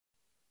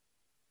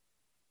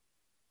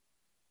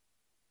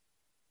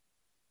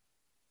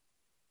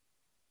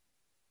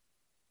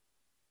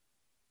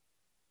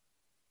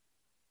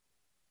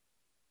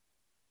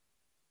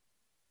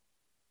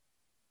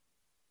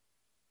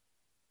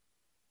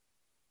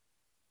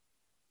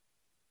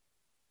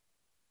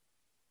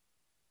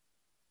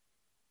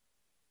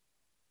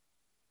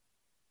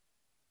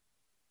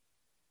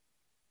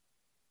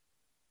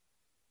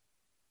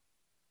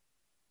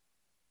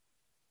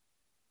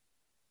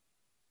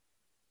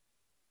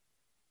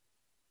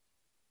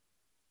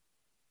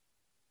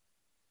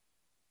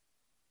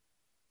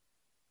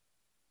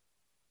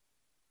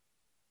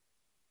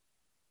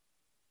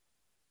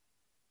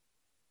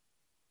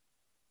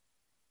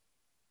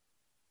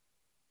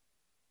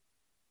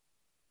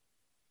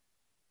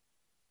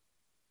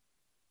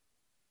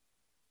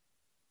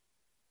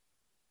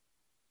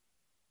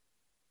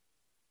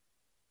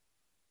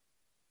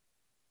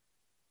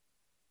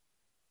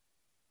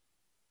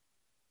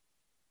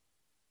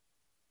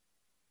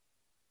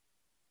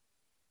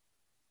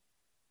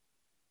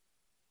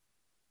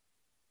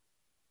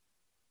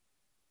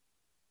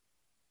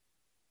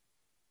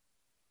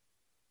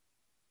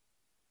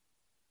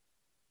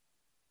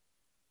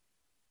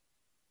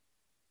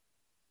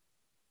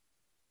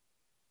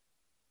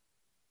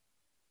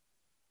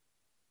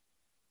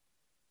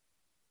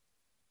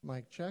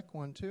Mic check,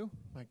 1, 2.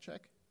 Mic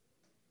check.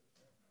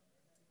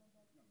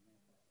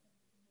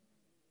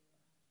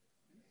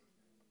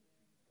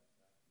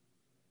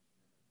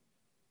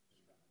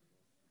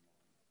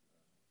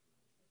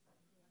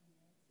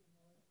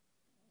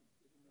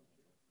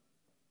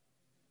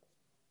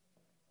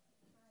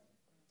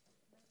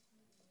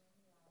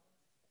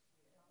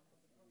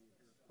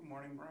 Good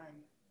morning, Brian.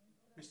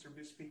 Mr.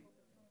 Bispy,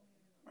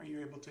 are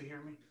you able to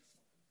hear me?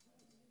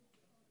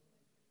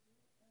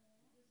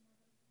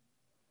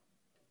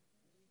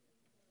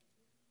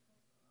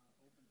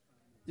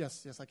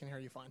 Yes, I can hear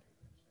you fine.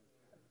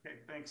 Okay,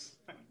 thanks.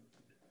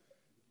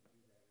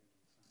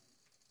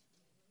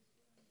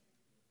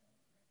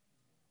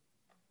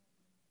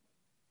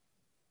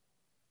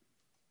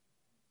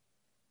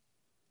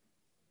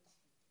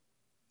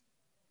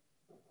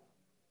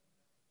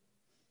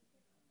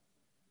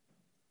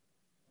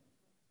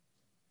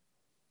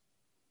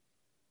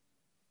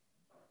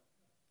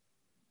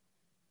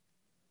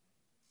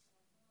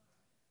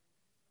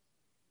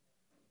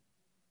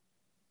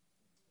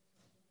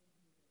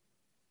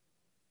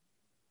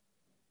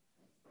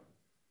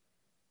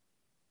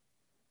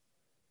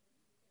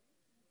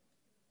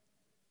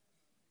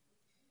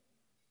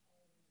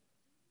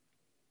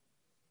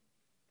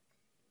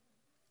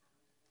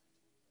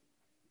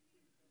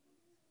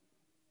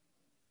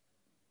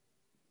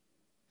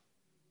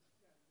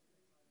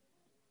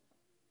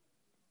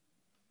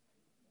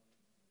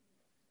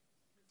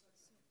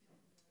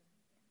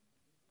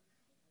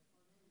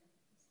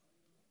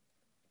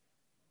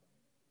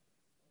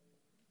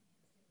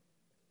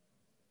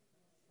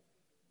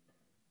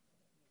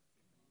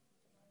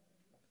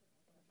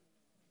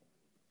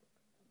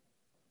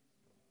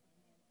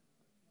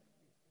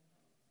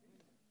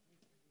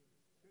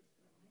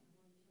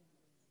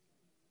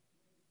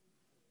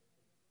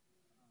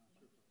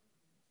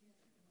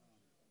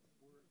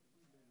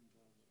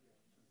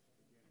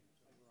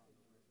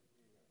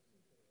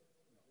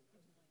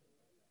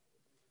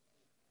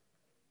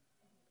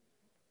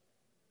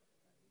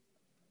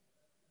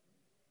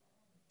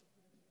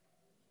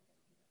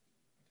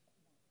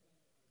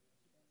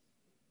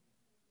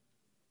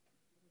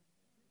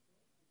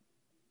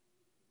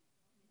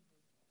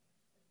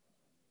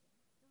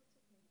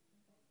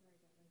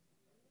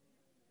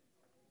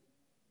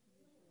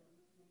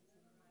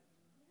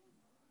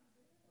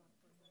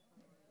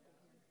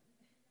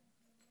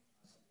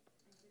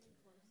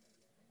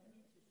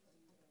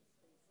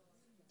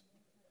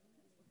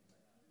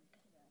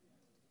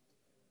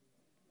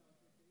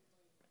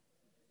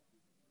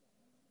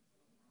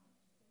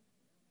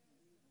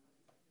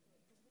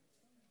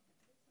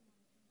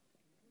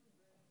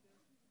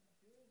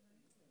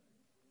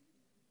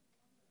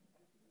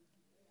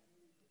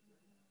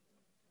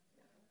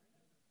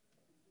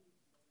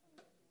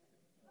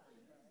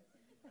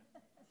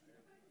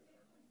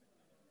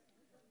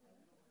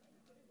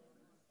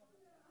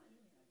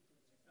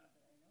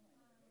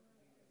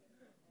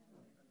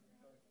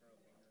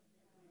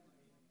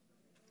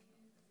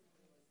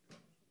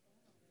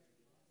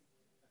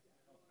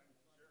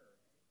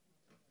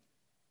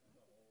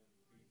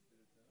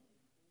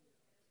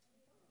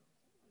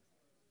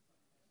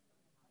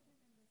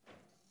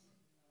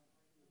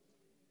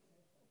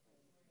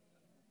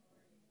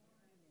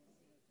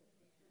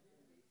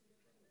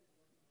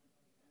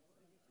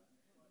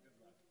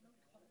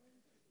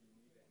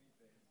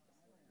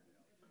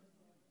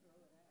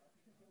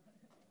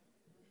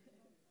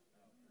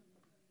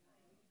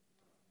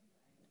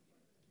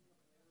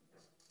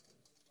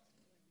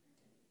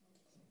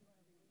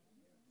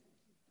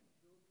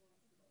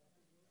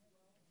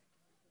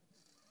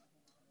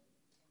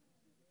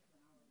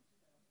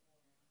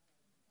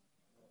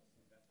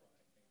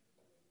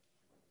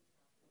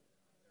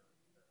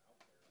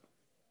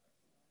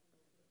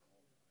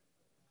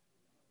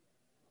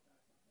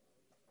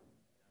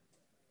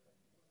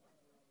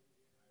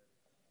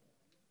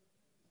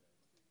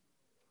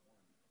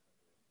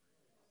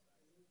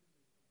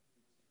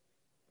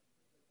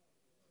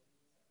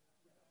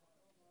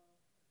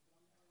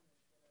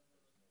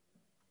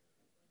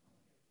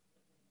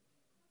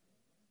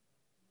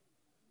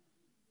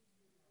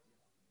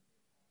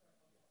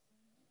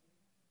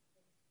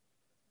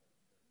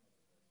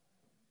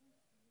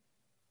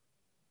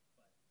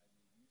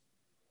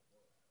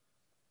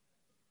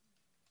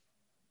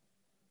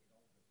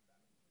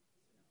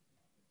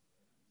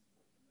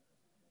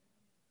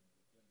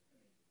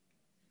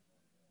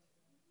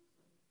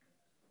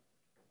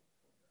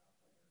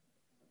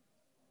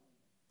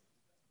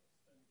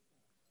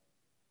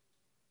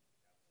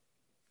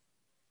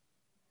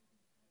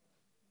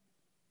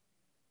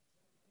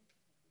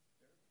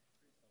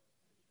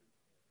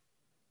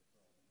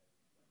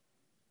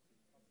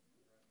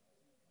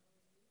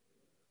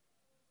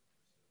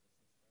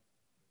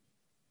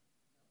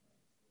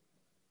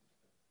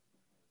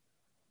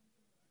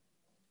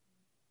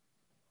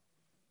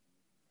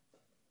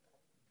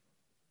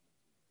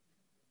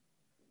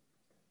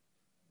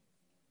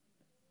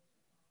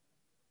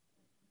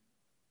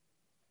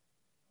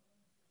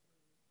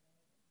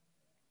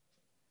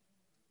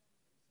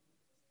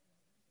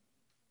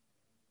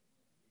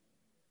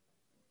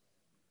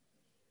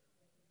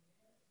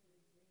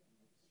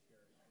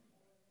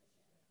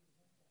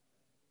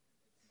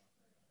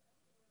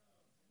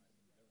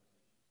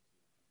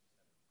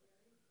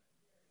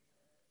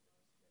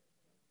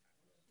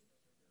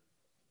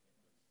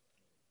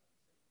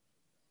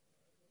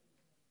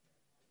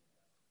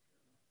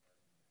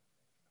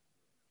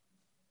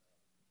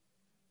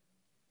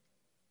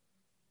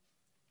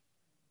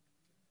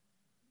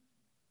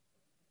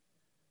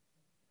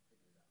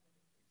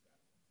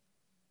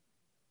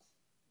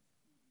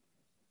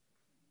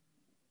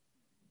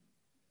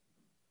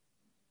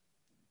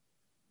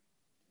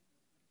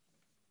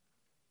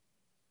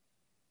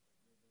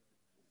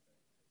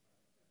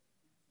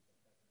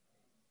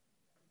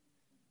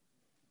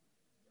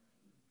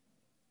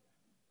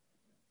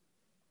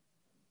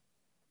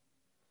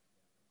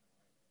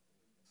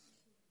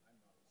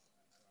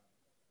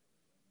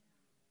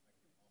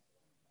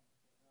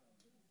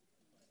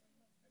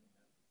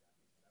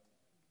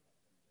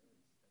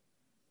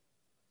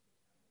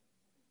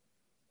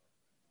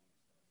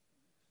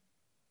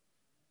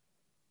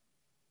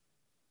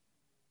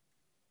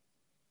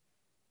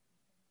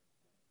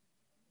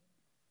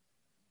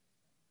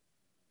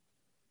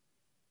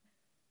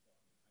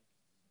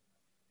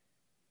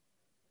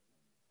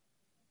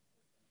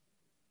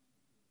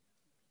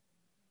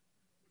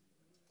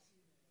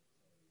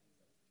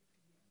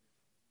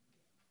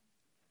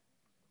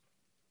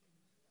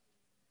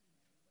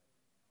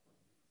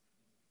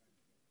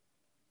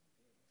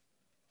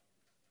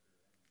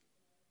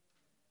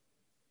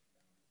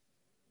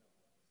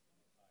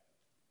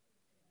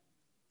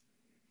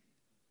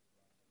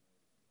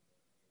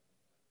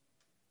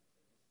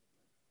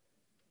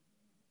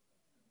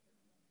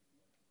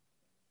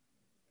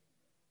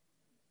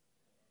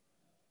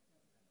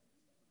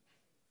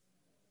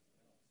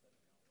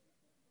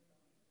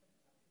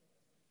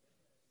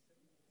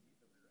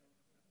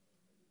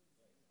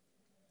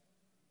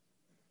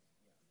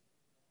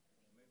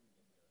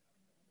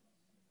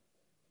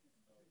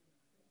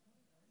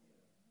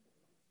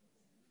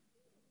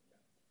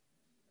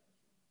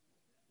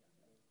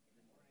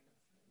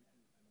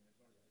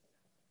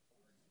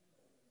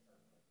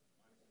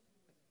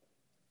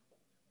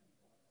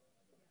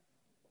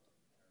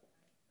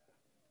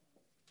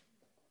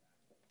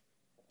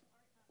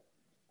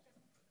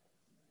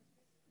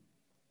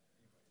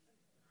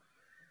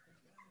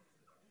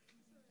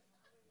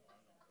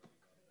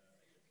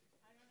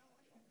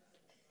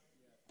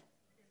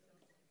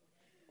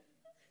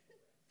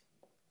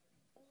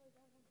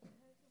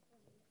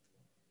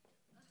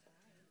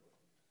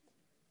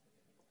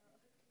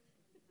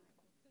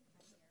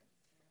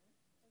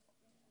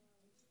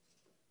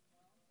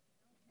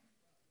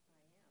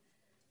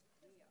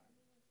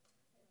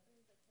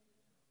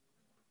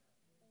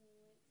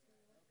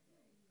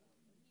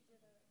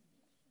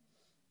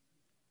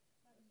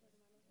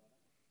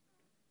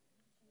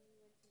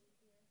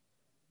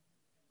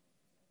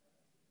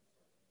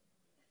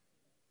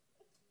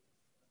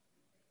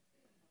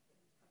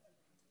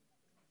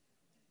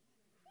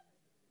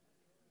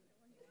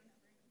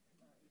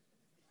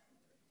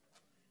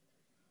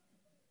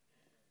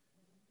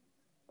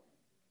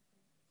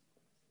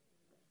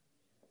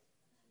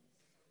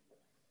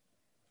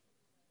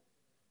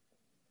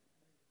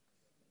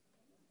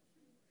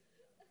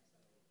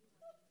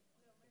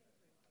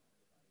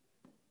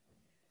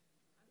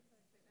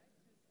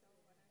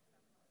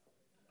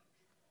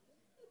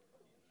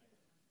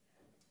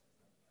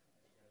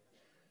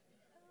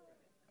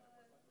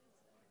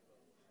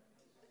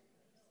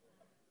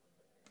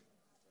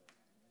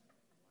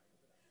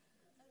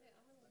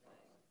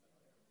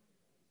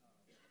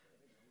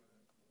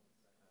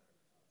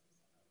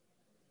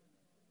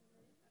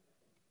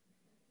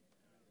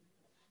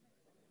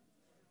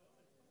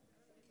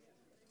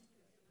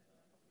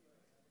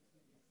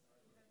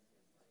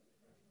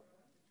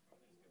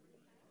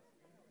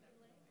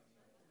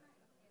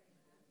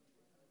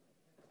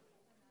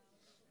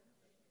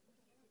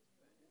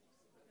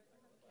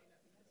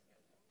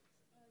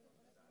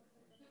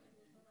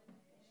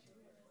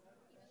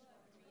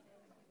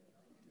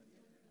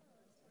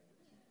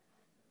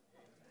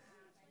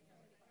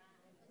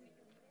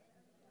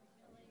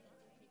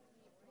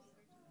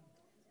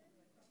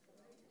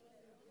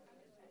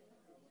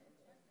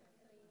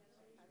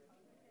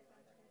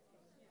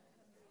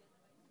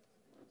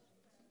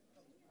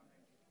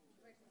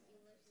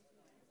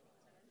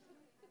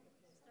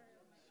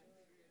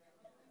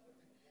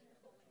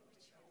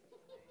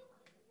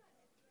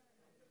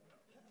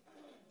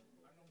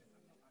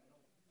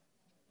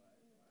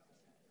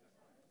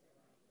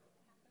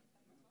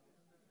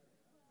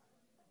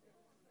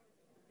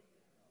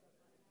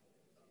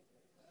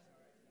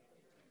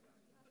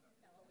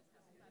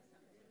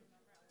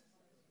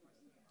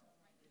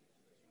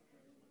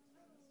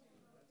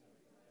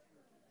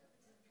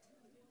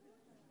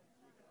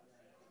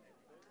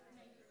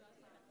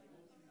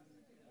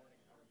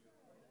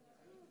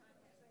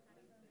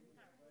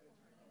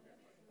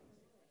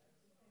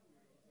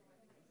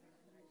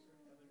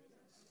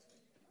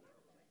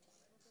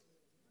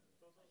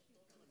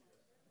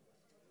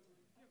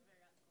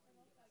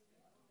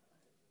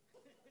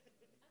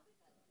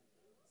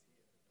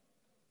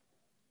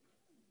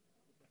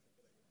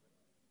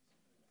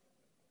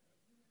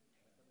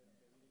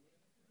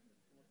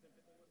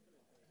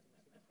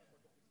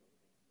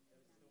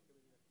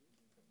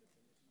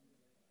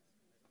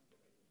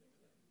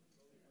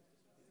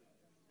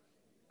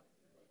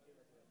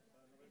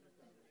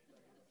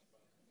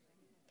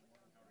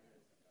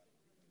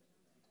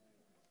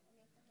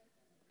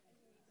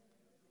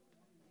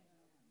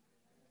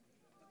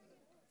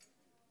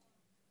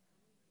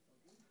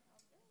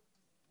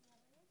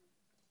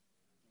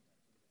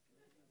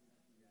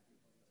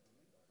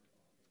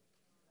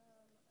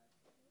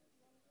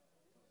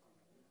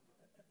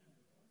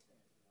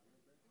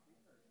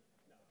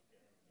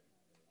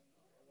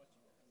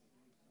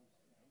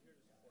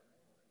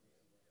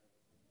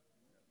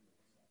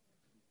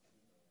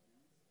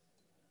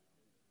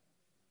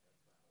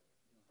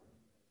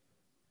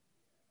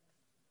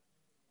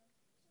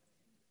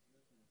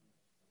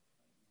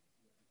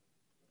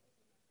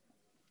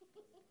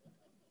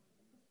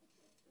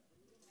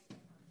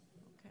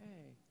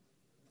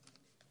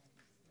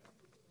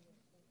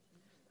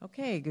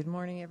 Okay, good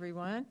morning,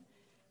 everyone.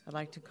 I'd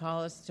like to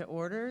call us to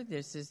order.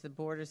 This is the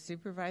Board of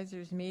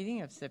Supervisors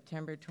meeting of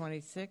September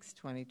 26,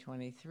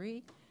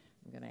 2023.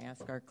 I'm going to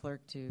ask our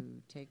clerk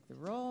to take the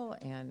roll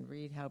and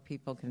read how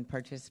people can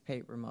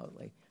participate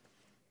remotely.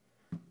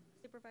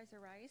 Supervisor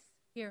Rice?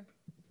 Here.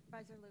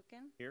 Supervisor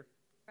Lucan? Here.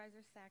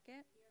 Supervisor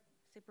Sackett?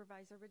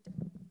 Supervisor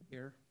Redondo?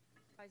 Here.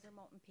 Supervisor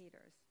Moulton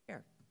Peters?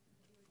 Here.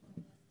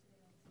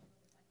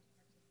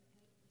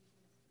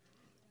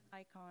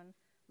 Icon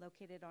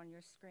located on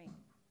your screen.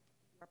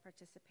 If you are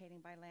participating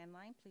by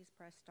landline, please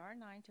press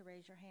 *9 to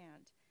raise your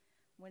hand.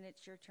 When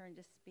it's your turn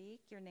to speak,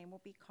 your name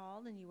will be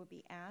called and you will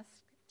be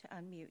asked to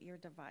unmute your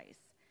device.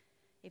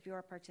 If you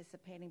are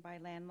participating by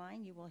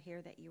landline, you will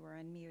hear that you are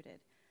unmuted.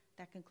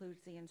 That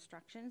concludes the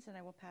instructions, and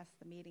I will pass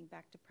the meeting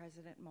back to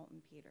President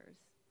Moulton Peters.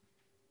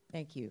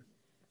 Thank you.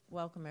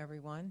 Welcome,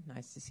 everyone.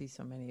 Nice to see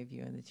so many of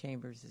you in the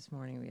chambers this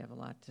morning. We have a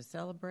lot to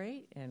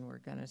celebrate, and we're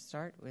going to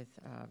start with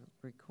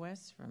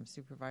requests from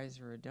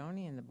Supervisor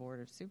Rodoni and the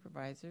Board of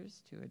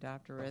Supervisors to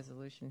adopt a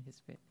resolution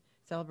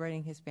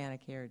celebrating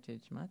Hispanic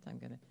Heritage Month. I'm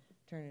going to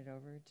turn it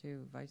over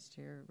to Vice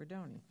Chair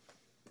Rodoni.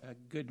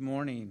 Good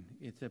morning.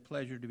 It's a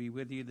pleasure to be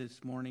with you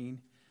this morning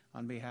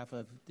on behalf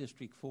of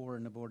District 4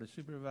 and the Board of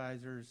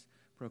Supervisors,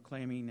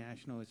 proclaiming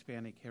National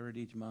Hispanic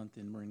Heritage Month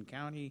in Marin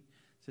County,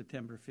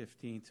 September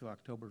 15th to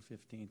October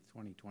 15th,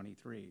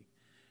 2023.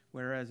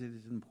 Whereas it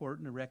is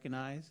important to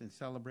recognize and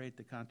celebrate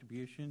the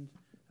contributions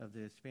of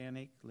the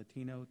Hispanic,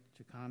 Latino,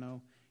 Chicano,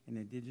 and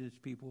Indigenous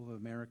people of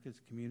America's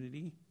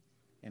community,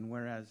 and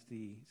whereas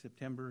the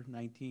September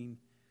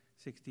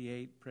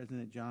 1968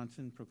 President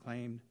Johnson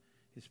proclaimed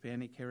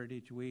Hispanic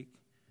Heritage Week,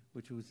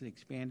 which was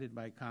expanded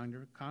by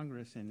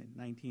Congress in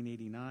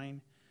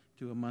 1989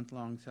 to a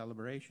month-long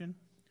celebration,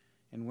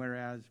 and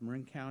whereas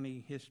Marin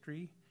County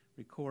history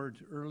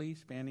records early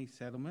Spanish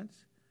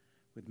settlements,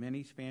 with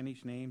many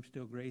Spanish names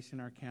still gracing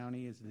our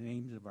county as the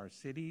names of our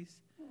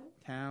cities,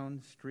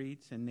 towns,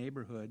 streets, and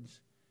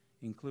neighborhoods,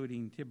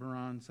 including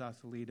Tiburon,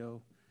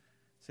 Sausalito,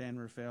 San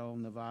Rafael,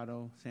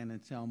 Novato, San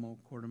Anselmo,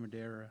 Corte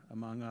Madera,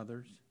 among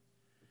others.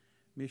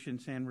 Mission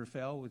San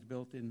Rafael was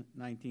built in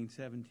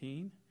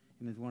 1917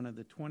 and is one of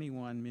the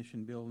 21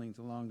 mission buildings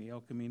along the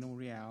El Camino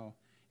Real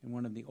and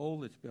one of the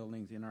oldest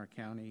buildings in our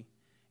county.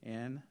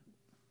 And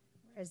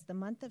as the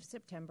month of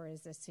September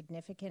is a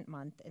significant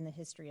month in the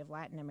history of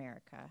Latin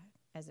America,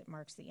 as it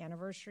marks the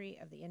anniversary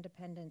of the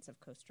independence of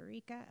Costa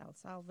Rica, El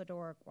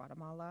Salvador,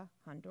 Guatemala,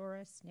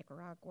 Honduras,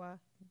 Nicaragua,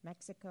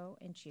 Mexico,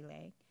 and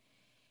Chile.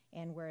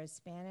 And whereas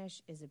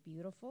Spanish is a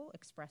beautiful,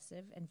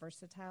 expressive, and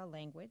versatile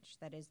language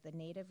that is the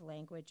native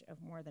language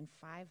of more than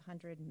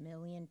 500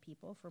 million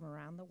people from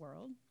around the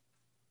world,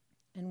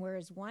 and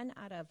whereas 1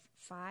 out of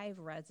 5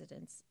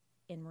 residents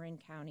in Marin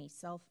County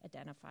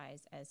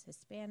self-identifies as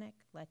Hispanic,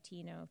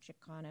 Latino,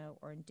 Chicano,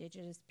 or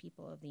Indigenous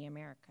people of the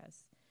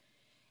Americas.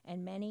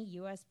 And many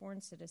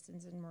U.S.-born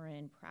citizens in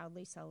Marin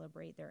proudly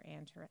celebrate their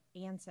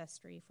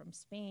ancestry from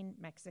Spain,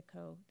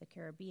 Mexico, the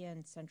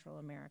Caribbean, Central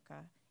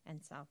America,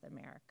 and South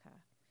America.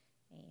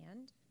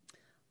 And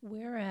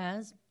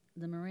whereas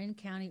the Marin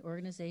County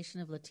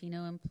Organization of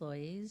Latino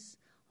Employees,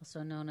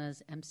 also known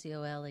as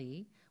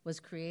MCOLE, was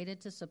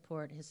created to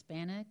support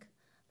Hispanic,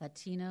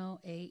 Latino,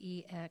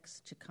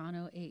 AEX,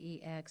 Chicano,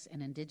 AEX,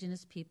 and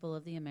Indigenous people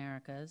of the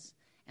Americas,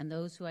 and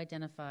those who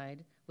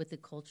identified with the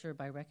culture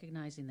by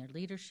recognizing their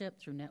leadership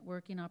through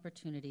networking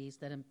opportunities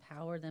that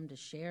empower them to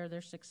share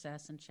their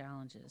success and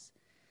challenges.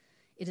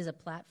 It is a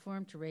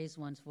platform to raise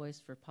one's voice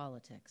for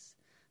politics,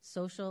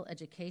 social,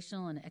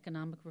 educational, and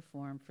economic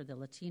reform for the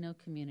Latino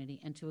community,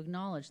 and to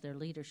acknowledge their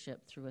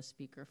leadership through a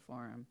speaker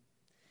forum.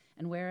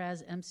 And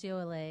whereas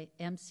MCOLE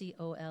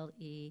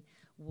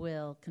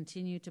will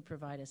continue to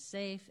provide a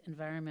safe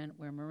environment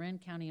where Marin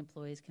County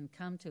employees can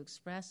come to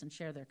express and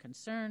share their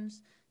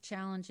concerns,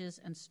 challenges,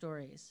 and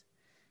stories.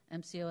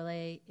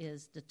 MCOLE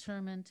is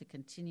determined to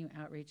continue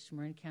outreach to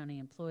Marin County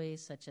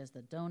employees, such as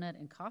the Donut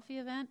and Coffee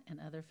event and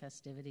other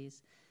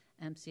festivities.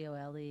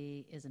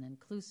 MCOLE is an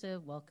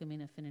inclusive,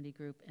 welcoming affinity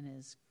group and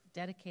is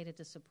dedicated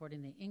to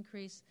supporting the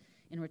increase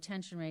in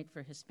retention rate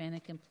for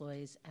Hispanic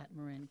employees at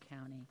Marin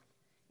County.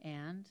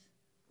 And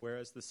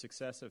whereas the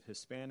success of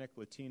Hispanic,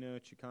 Latino,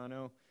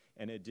 Chicano,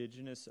 and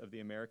Indigenous of the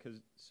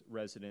Americas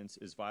residents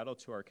is vital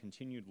to our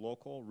continued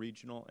local,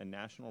 regional, and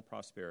national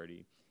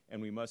prosperity,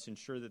 and we must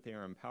ensure that they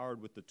are empowered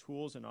with the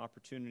tools and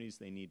opportunities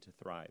they need to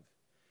thrive.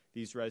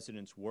 These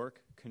residents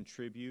work,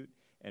 contribute,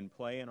 and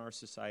play in our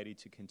society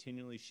to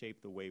continually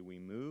shape the way we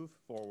move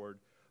forward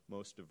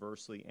most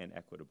diversely and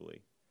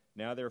equitably.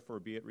 Now, therefore,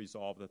 be it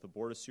resolved that the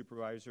Board of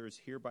Supervisors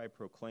hereby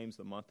proclaims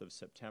the month of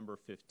September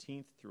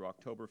 15th through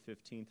October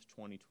 15th,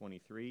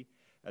 2023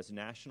 as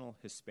National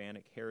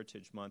Hispanic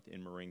Heritage Month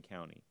in Marin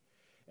County.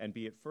 And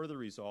be it further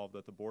resolved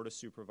that the Board of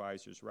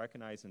Supervisors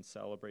recognize and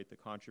celebrate the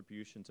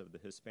contributions of the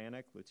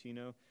Hispanic,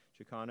 Latino,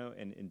 Chicano,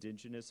 and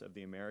Indigenous of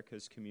the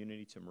Americas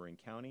community to Marin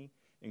County,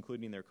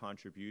 including their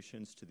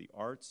contributions to the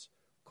arts,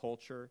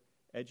 culture,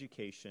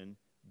 education,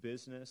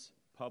 business,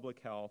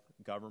 public health,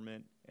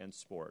 government, and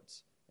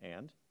sports.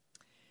 And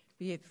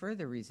Be it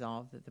further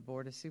resolved that the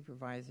Board of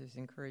Supervisors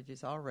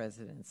encourages all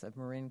residents of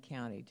Marin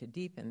County to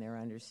deepen their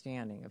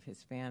understanding of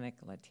Hispanic,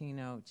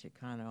 Latino,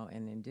 Chicano,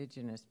 and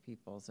indigenous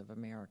peoples of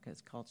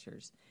America's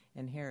cultures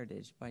and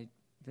heritage by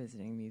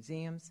visiting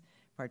museums,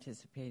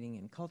 participating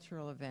in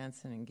cultural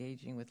events, and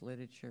engaging with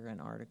literature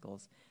and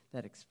articles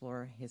that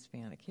explore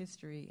Hispanic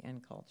history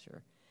and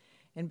culture.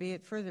 And be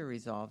it further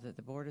resolved that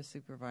the Board of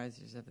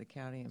Supervisors of the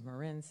County of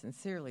Marin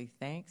sincerely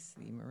thanks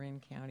the Marin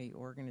County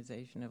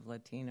Organization of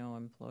Latino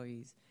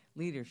Employees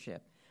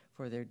leadership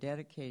for their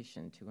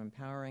dedication to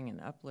empowering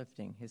and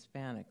uplifting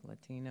Hispanic,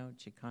 Latino,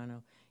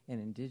 Chicano, and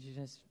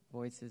indigenous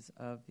voices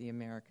of the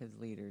America's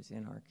leaders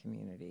in our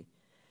community.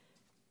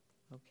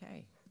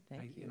 Okay,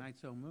 thank you. And I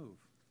so move.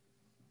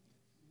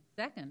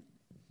 Second.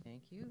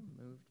 Thank you.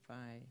 Moved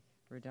by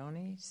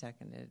Rodoni,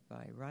 seconded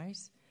by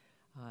Rice.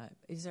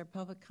 Is there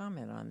public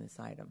comment on this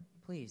item?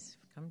 Please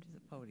come to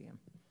the podium.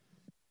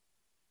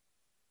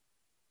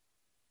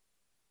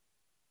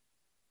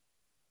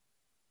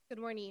 Good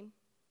morning,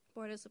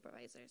 Board of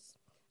Supervisors.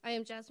 I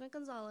am Jasmine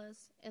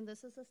Gonzalez, and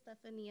this is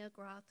Estefania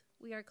Groth.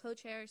 We are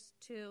co-chairs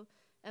to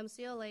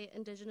MCLA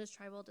Indigenous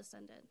Tribal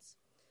Descendants.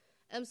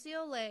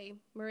 MCLA,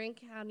 Marin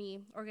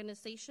County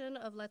Organization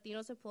of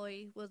Latinos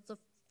Employees, was the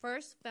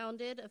first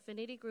founded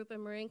affinity group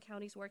in Marin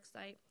County's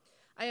worksite.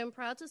 I am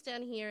proud to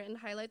stand here and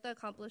highlight the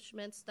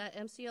accomplishments that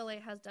MCLA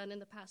has done in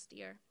the past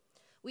year.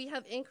 We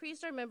have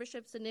increased our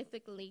membership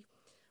significantly.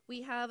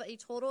 We have a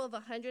total of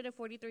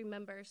 143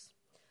 members.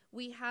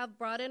 We have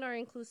broadened our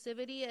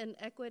inclusivity and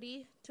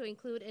equity to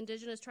include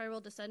indigenous tribal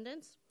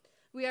descendants.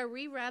 We are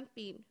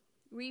revamping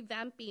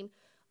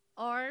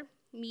our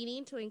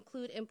meeting to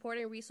include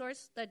important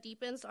resource that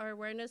deepens our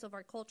awareness of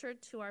our culture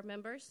to our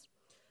members.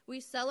 We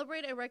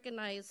celebrate and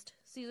recognized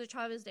Cesar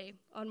Chavez Day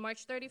on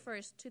March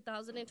 31st,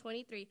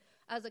 2023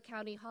 as a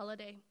county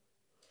holiday.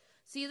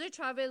 Cesar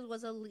Chavez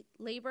was a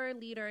labor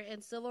leader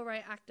and civil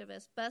rights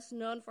activist, best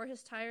known for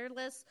his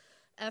tireless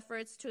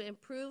efforts to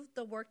improve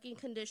the working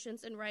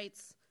conditions and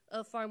rights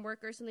of farm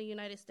workers in the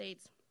United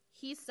States.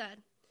 He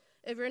said,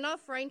 "If you're not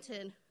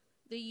frightened,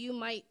 then you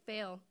might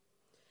fail.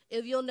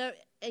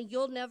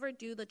 You'll never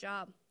do the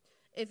job.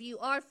 If you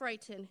are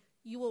frightened,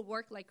 you will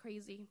work like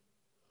crazy."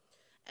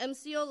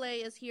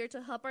 MCLA is here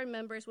to help our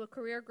members with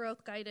career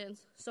growth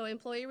guidance so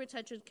employee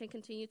retention can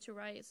continue to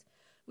rise.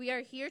 We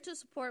are here to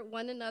support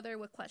one another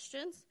with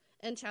questions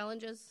and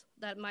challenges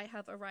that might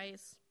have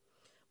arisen.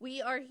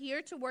 We are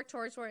here to work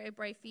towards a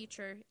bright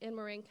future in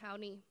Marin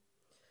County.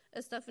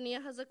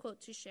 Estefania has a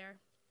quote to share.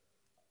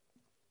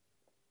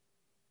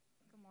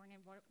 Good morning,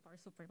 Board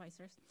of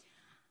Supervisors.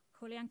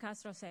 Julian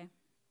Castro said,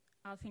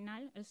 "Al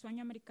final, el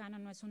sueño americano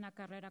no es una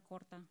carrera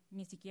corta,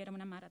 ni siquiera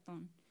una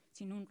maratón,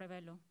 sino un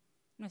revelo.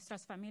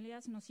 Nuestras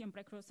familias no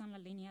siempre cruzan la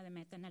línea de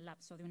meta en el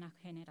lapso de una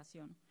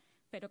generación,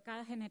 pero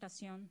cada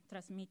generación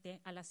transmite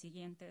a las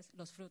siguientes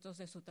los frutos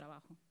de su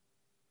trabajo.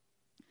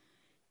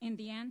 In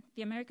the end,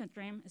 the American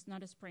dream is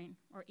not a sprint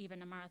or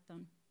even a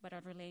marathon, but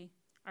a relay.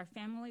 Our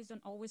families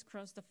don't always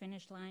cross the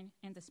finish line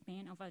in the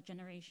span of a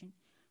generation,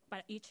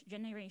 but each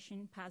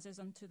generation passes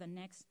on to the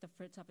next the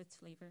fruits of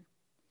its labor.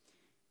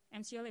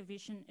 MCLA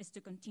vision is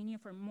to continue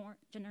for more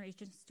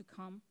generations to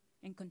come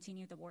and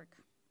continue the work.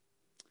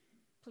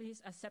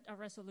 Please accept a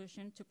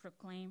resolution to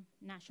proclaim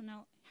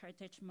National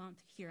Heritage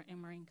Month here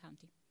in Marin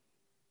County.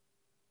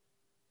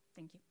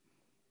 Thank you.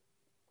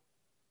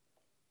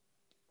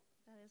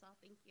 That is all.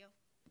 Thank you.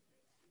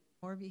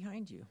 More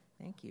behind you.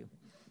 Thank you.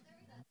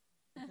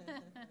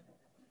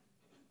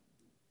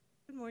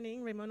 Good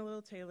morning, Raymona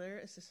Little-Taylor,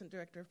 Assistant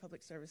Director of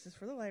Public Services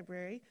for the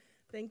Library.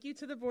 Thank you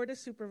to the Board of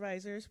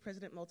Supervisors,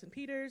 President Moulton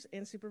Peters,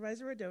 and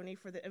Supervisor Rodoni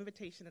for the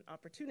invitation and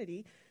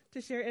opportunity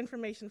to share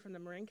information from the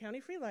Marin County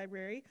Free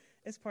Library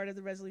as part of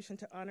the resolution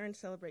to honor and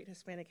celebrate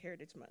Hispanic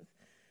Heritage Month.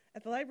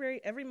 At the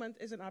library, every month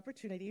is an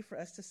opportunity for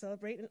us to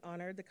celebrate and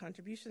honor the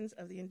contributions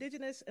of the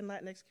Indigenous and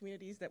Latinx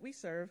communities that we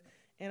serve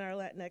and our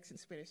Latinx and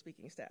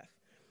Spanish-speaking staff.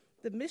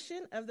 The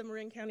mission of the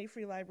Marin County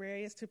Free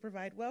Library is to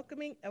provide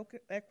welcoming,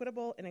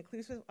 equitable, and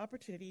inclusive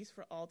opportunities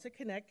for all to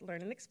connect,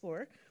 learn, and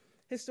explore.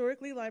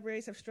 Historically,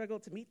 libraries have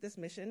struggled to meet this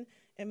mission,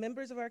 and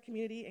members of our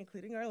community,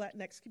 including our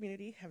Latinx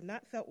community, have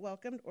not felt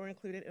welcomed or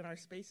included in our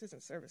spaces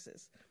and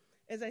services.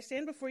 As I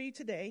stand before you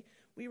today,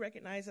 we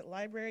recognize that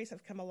libraries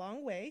have come a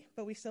long way,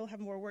 but we still have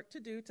more work to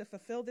do to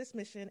fulfill this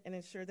mission and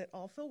ensure that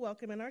all feel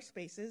welcome in our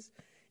spaces,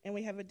 and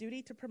we have a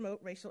duty to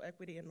promote racial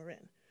equity in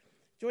Marin.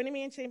 Joining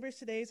me in chambers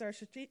today is our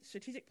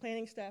strategic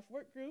planning staff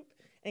work group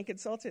and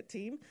consultant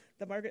team,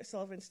 the Margaret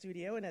Sullivan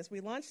Studio. And as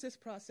we launch this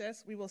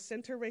process, we will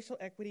center racial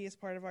equity as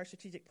part of our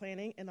strategic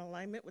planning in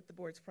alignment with the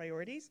board's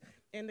priorities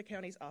and the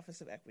county's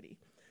Office of Equity.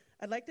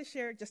 I'd like to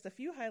share just a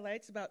few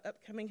highlights about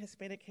upcoming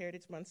Hispanic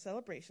Heritage Month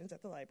celebrations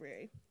at the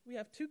library. We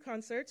have 2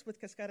 concerts with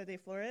Cascada de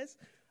Flores,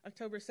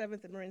 October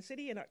 7th in Marin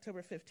City and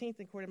October 15th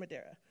in Corte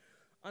Madera.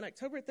 On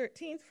October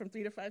 13th from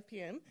 3 to 5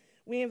 p.m.,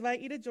 we invite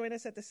you to join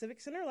us at the Civic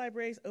Center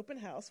Library's open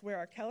house, where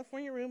our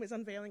California room is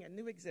unveiling a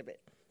new exhibit,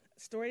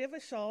 Story of a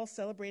Shawl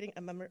Celebrating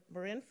a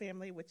Marin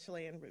Family with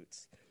Chilean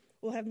Roots.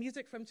 We'll have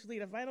music from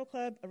Chulita Vinyl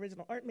Club,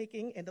 original art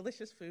making, and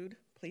delicious food.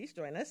 Please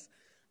join us.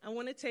 I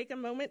want to take a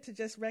moment to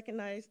just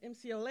recognize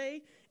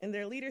MCLA and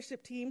their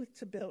leadership team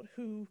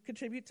who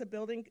contribute to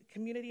building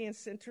community and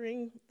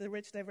centering the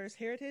rich, diverse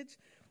heritage.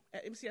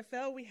 At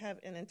MCFL, we have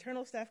an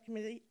internal staff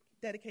committee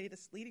dedicated to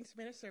leading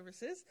Spanish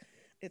services.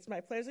 It's my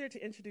pleasure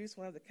to introduce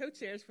one of the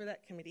co-chairs for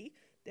that committee,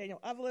 Daniel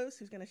Avalos,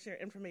 who's going to share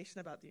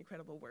information about the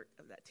incredible work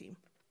of that team.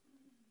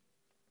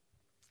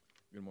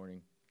 Good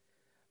morning.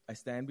 I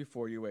stand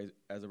before you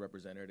as a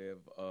representative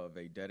of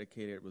a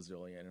dedicated,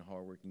 resilient, and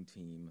hardworking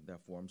team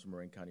that forms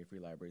Marin County Free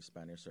Library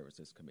Spanish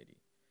Services Committee.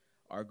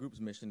 Our group's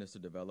mission is to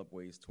develop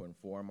ways to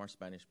inform our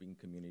Spanish-speaking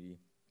community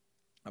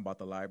about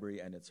the library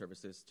and its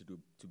services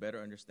to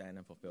better understand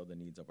and fulfill the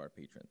needs of our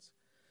patrons.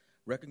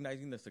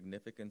 Recognizing the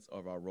significance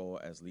of our role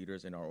as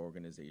leaders in our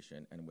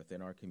organization and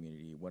within our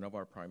community, one of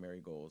our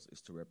primary goals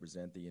is to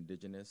represent the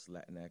Indigenous,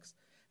 Latinx,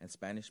 and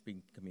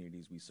Spanish-speaking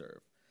communities we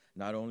serve,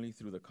 not only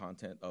through the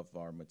content of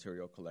our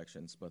material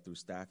collections, but through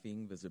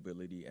staffing,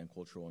 visibility, and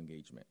cultural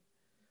engagement.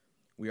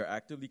 We are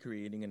actively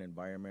creating an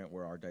environment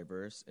where our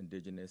diverse,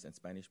 Indigenous, and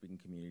Spanish-speaking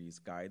communities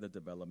guide the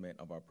development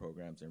of our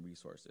programs and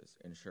resources,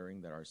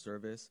 ensuring that our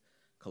service,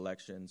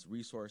 collections,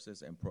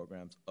 resources, and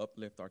programs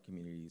uplift our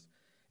communities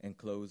and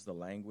close the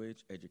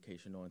language,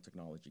 educational, and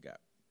technology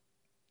gap.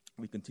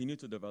 We continue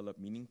to develop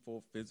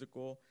meaningful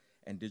physical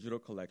and digital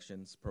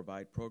collections,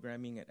 provide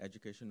programming and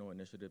educational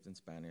initiatives in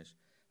Spanish,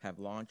 have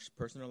launched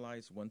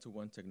personalized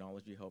one-to-one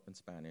technology help in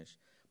Spanish,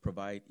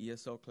 provide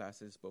ESL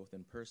classes both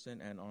in person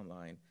and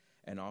online,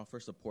 and offer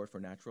support for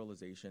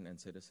naturalization and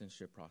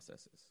citizenship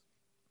processes.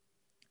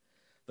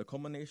 The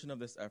culmination of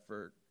this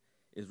effort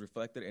is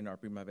reflected in our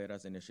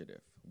Primaveras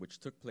initiative, which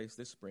took place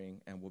this spring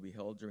and will be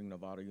held during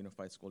Novato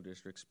Unified School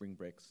District spring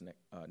breaks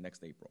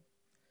next April.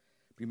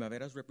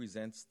 Primaveras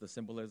represents the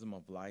symbolism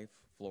of life,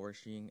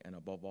 flourishing, and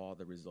above all,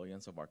 the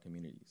resilience of our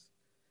communities.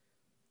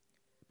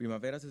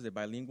 Primaveras is a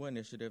bilingual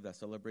initiative that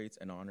celebrates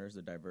and honors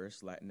the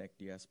diverse Latinx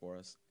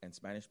diasporas and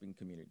Spanish-speaking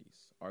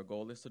communities. Our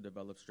goal is to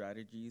develop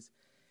strategies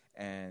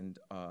and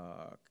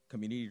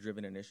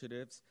community-driven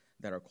initiatives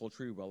that are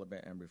culturally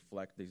relevant and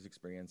reflect these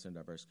experiences in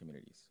diverse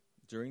communities.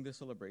 During this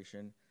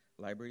celebration,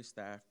 library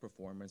staff,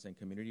 performers, and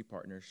community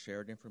partners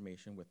shared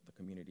information with the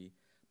community,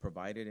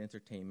 provided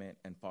entertainment,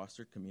 and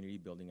fostered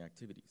community-building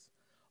activities,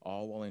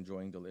 all while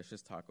enjoying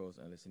delicious tacos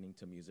and listening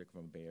to music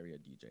from a Bay Area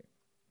DJ.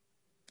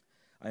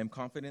 I am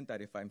confident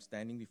that if I'm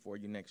standing before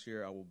you next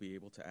year, I will be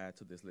able to add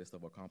to this list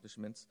of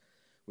accomplishments,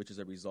 which is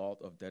a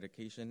result of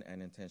dedication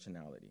and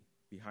intentionality.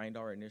 Behind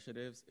our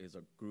initiatives is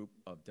a group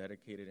of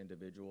dedicated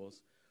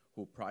individuals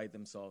who pride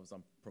themselves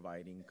on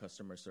providing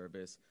customer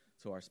service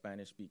to our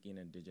Spanish-speaking,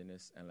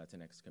 Indigenous, and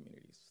Latinx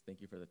communities.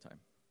 Thank you for the time.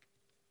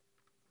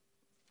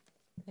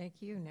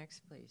 Thank you. Next,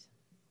 please.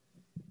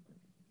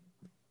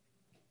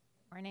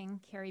 Morning,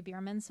 Carrie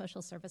Bierman,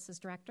 Social Services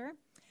Director.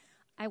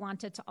 I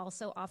wanted to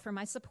also offer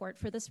my support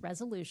for this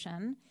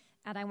resolution,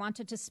 and I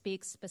wanted to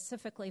speak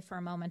specifically for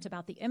a moment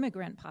about the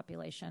immigrant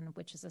population,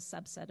 which is a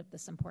subset of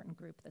this important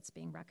group that's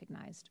being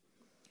recognized.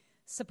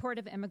 Support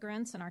of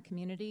immigrants in our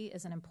community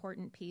is an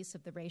important piece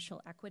of the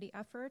racial equity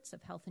efforts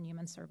of Health and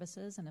Human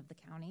Services and of the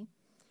county.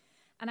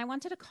 And I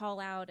wanted to call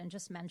out and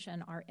just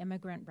mention our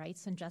Immigrant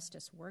Rights and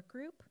Justice Work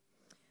Group,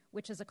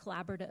 which is a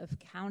collaborative of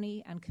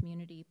county and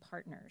community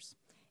partners.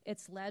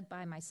 It's led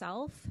by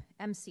myself,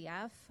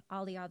 MCF,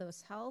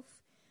 Aliados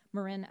Health,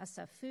 Marin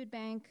SF Food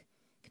Bank,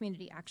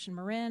 Community Action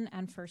Marin,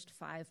 and First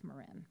 5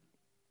 Marin.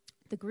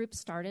 The group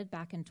started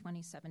back in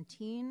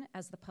 2017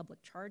 as the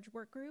Public Charge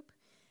Work Group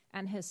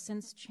and has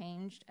since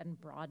changed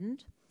and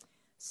broadened.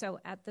 So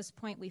at this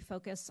point, we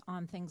focus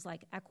on things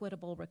like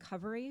equitable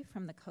recovery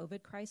from the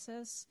COVID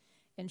crisis,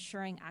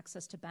 ensuring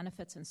access to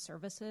benefits and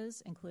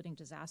services, including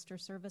disaster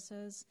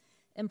services,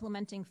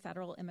 implementing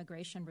federal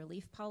immigration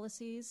relief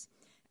policies,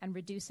 and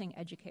reducing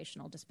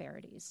educational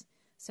disparities.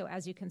 So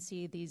as you can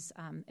see, these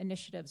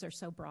initiatives are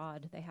so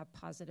broad, they have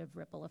positive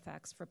ripple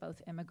effects for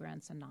both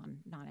immigrants and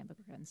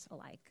non-immigrants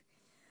alike.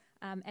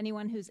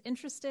 Anyone who's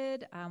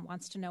interested,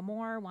 wants to know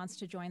more, wants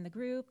to join the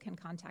group, can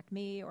contact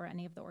me or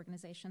any of the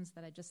organizations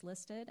that I just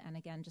listed. And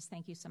again, just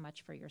thank you so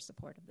much for your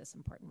support of this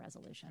important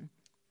resolution.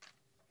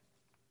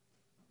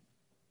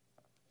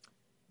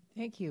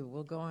 Thank you.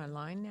 We'll go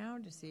online now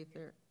to see if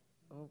they're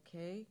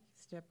okay.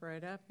 Step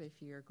right up if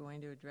you're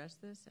going to address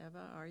this.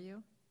 Eva, are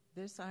you?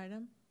 This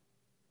item?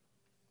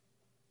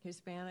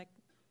 Hispanic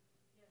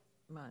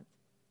Month.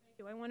 Thank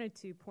you. I wanted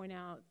to point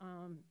out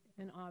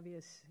an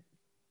obvious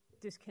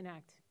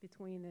disconnect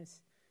between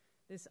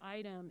this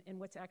item and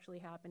what's actually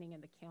happening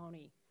in the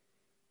county.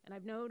 And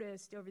I've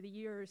noticed over the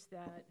years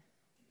that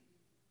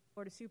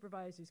Board of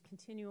Supervisors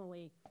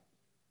continually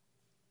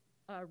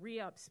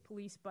re-ups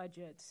police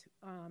budgets,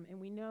 and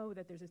we know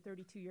that there's a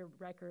 32-year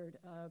record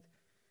of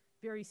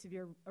very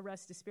severe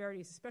arrest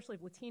disparities, especially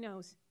of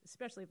Latinos,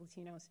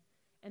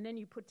 and then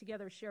you put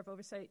together a Sheriff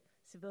Oversight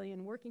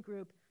Civilian Working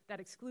Group that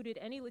excluded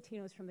any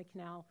Latinos from the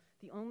canal.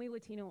 The only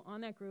Latino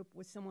on that group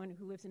was someone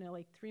who lives in a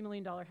 $3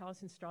 million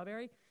house in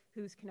Strawberry,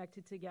 who's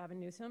connected to Gavin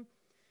Newsom.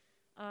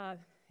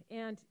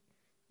 And,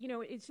 you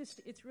know,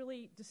 it's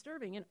really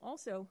disturbing. And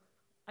also,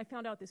 I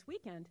found out this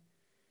weekend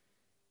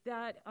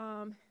that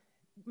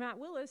Matt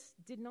Willis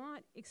did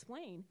not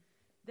explain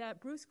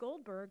that Bruce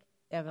Goldberg,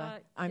 Eva,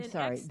 I'm an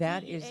sorry,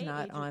 that ex-DEA is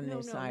not agent, on no,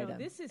 this no, item. No,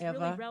 this is Eva,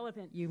 really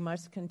relevant. you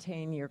must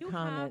contain your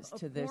comments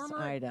to this former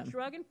item.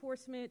 Drug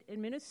Enforcement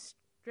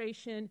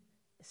Administration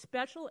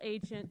Special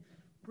Agent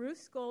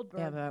Bruce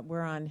Goldberg. Eva,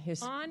 we're on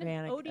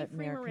Hispanic OD Free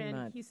American Marin.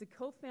 Month. He's the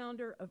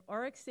co-founder of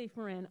RX Safe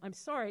Marin. I'm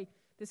sorry,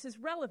 this is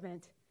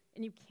relevant,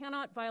 and you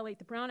cannot violate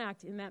the Brown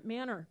Act in that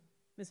manner,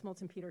 Ms.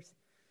 Moulton-Peters.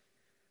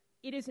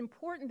 It is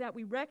important that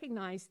we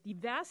recognize the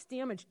vast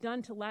damage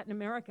done to Latin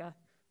America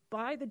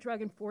by the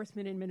Drug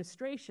Enforcement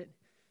Administration.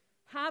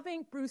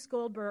 Having Bruce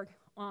Goldberg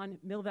on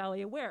Mill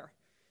Valley Aware,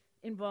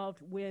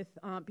 involved with,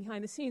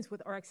 behind the scenes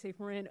with RX Safe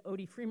Marin,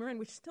 OD Free Marin,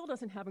 which still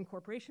doesn't have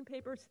incorporation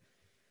papers,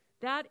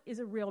 that is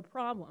a real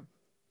problem.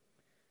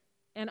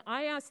 And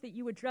I ask that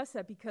you address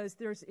that because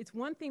it's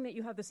one thing that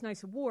you have this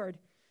nice award,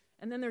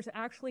 and then there's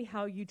actually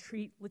how you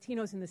treat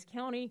Latinos in this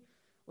county,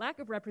 lack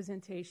of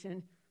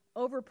representation,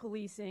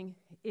 over-policing.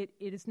 It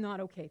is not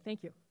okay.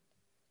 Thank you.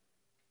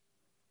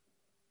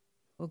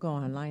 We'll go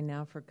online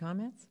now for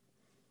comments.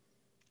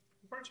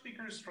 First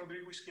speaker is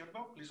Rodrigo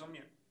Izquierdo. Please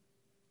unmute.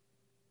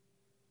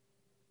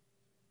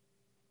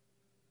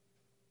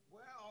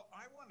 Well,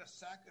 I want to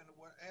second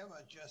what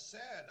Eva just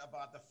said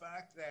about the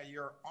fact that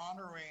you're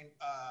honoring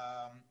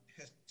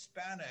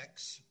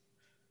Hispanics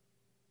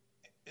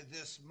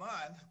this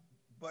month,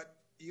 but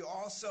you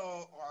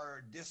also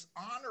are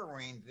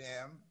dishonoring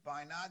them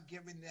by not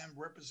giving them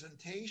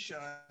representation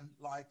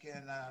like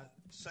in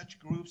such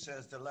groups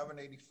as the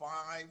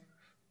 1185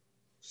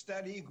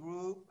 study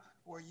group,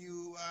 where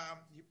you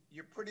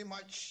pretty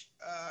much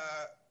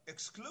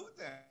exclude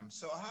them.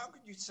 So how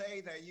could you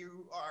say that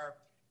you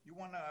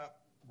want to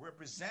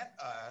represent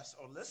us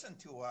or listen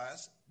to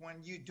us when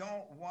you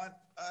don't want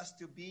us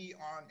to be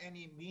on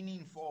any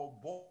meaningful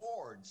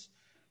boards?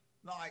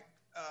 Like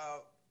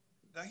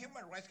the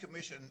Human Rights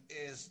Commission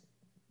is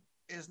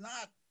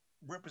not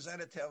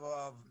representative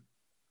of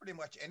pretty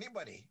much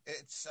anybody.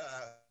 It's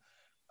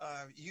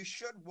you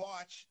should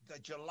watch the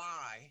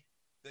July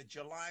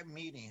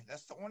meeting.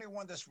 That's the only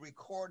one that's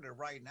recorded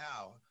right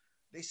now.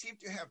 They seem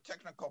to have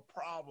technical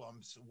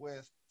problems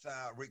with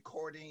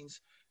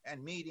recordings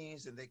and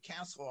meetings, and they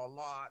cancel a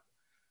lot.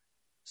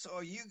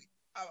 So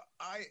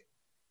I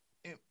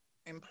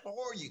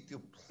implore you to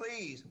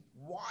please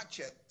watch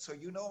it so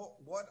you know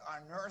what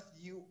on earth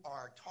you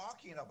are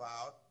talking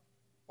about,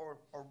 or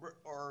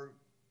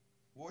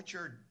what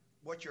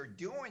you're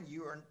doing.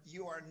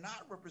 You are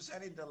not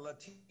representing the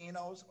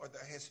Latinos or the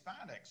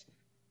Hispanics.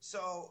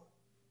 So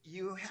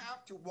you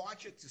have to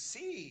watch it to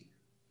see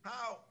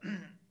how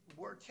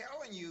we're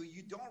telling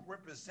you don't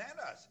represent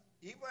us.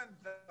 Even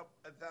the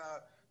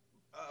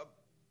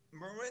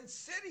Marin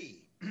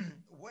City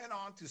went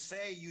on to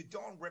say you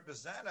don't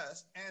represent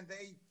us, and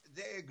they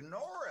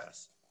ignore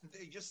us.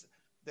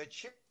 The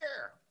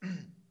chair,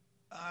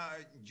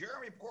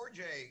 Jeremy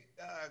Porge,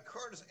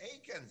 Curtis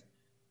Aikens,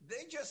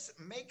 they just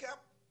make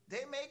up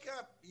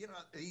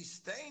these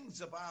things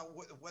about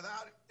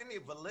without any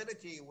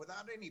validity,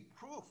 without any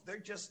proof. They're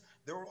just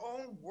their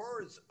own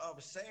words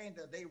of saying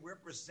that they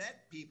represent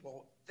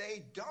people.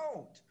 They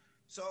don't.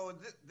 So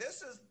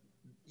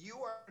you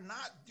are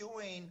not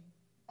doing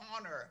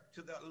honor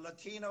to the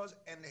Latinos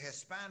and the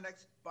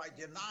Hispanics by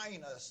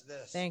denying us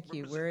this. Thank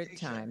you. We're at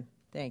time.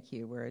 Thank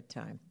you. We're at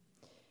time.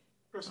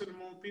 President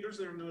Moulton-Peters,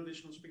 there are no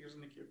additional speakers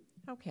in the queue.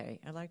 Okay.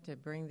 I'd like to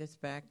bring this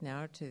back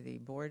now to the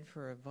board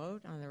for a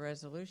vote on the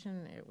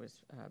resolution. It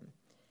was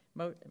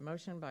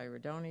motion by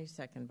Rodoni,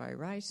 second by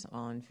Rice.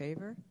 All in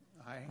favor?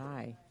 Aye.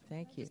 Aye.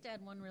 Thank you. Just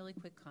add one really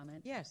quick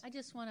comment. Yes. I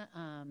just want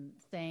to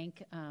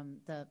thank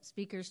the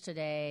speakers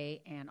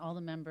today and all the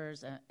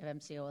members of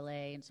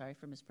MCOLA, and sorry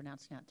for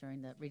mispronouncing it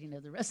during the reading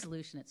of the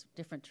resolution. It's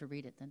different to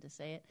read it than to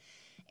say it.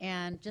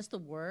 And just the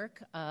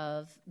work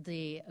of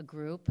the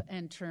group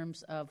in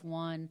terms of,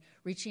 one,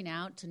 reaching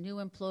out to new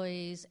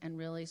employees and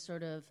really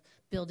sort of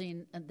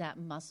building that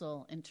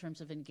muscle in terms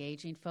of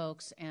engaging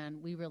folks.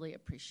 And we really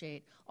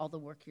appreciate all the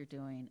work you're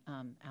doing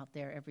out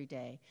there every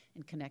day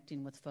in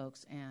connecting with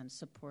folks and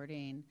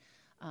supporting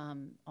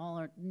all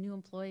our new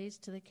employees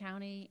to the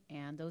county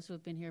and those who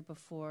have been here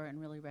before, and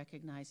really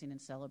recognizing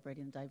and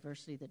celebrating the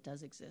diversity that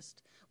does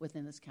exist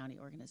within this county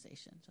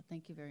organization. So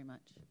thank you very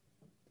much.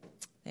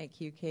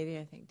 Thank you, Katie.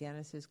 I think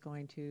Dennis is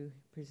going to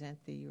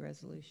present the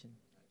resolution.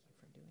 Thank you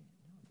for doing it.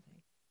 No, thank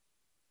you.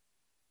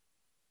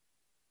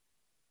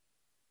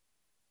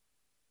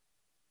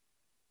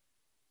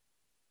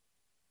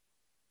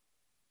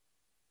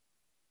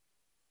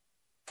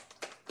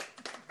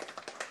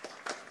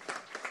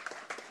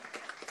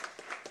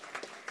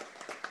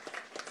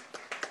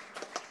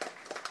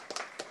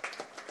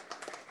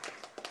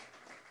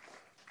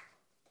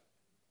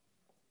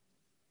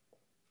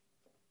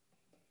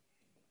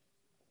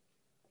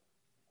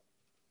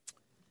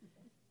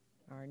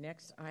 Our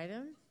next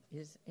item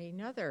is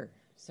another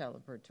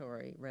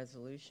celebratory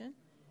resolution.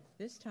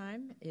 This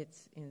time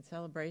it's in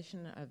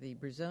celebration of the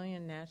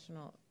Brazilian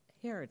National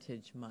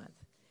Heritage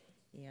Month.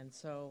 And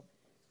so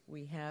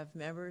we have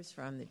members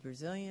from the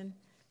Brazilian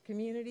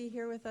community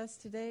here with us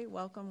today,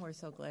 welcome. We're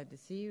so glad to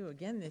see you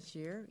again this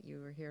year. You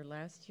were here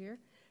last year.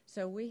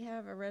 So we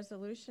have a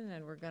resolution,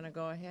 and we're going to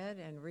go ahead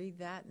and read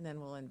that, and then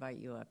we'll invite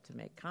you up to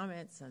make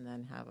comments and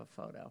then have a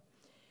photo.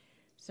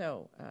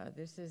 So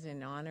this is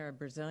in honor of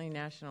Brazilian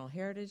National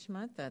Heritage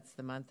Month. That's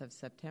the month of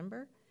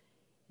September.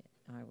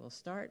 I will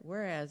start.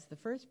 Whereas the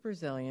first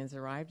Brazilians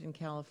arrived in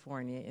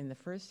California in the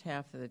first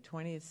half of the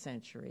 20th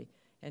century,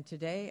 and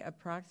today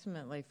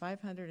approximately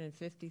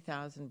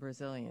 550,000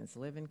 Brazilians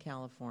live in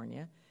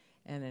California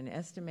and an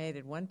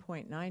estimated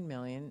 1.9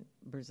 million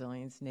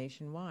Brazilians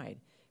nationwide,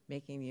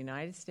 making the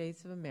United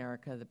States of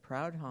America the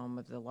proud home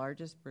of the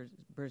largest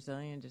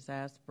Brazilian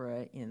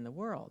diaspora in the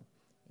world.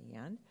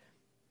 And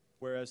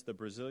whereas the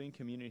Brazilian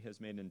community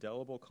has made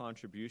indelible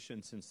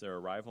contributions since their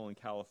arrival in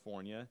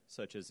California,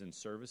 such as in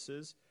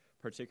services,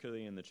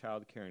 particularly in the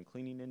child care and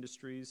cleaning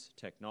industries,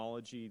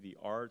 technology, the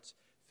arts,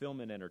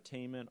 film and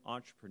entertainment,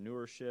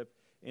 entrepreneurship,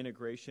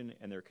 integration,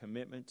 and their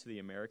commitment to the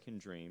American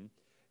dream.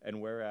 And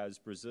whereas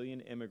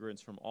Brazilian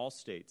immigrants from all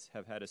states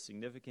have had a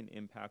significant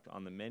impact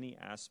on the many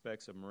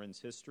aspects of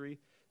Marin's history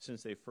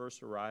since they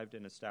first arrived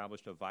and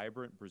established a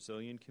vibrant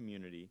Brazilian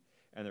community,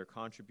 and their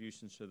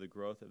contributions to the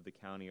growth of the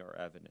county are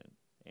evident.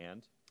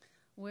 And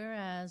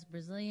whereas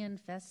Brazilian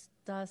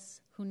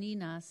festas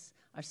juninas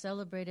are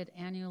celebrated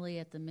annually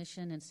at the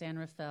Mission in San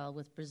Rafael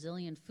with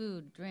Brazilian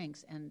food,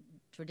 drinks, and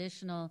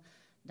traditional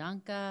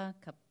dança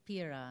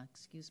caipira,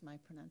 excuse my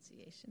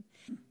pronunciation,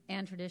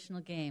 and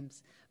traditional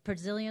games.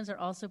 Brazilians are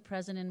also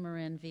present in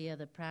Marin via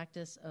the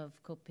practice of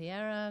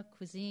capoeira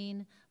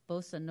cuisine,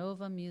 bossa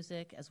nova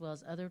music, as well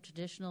as other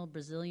traditional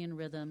Brazilian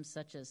rhythms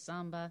such as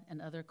samba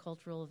and other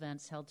cultural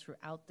events held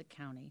throughout the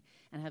county,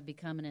 and have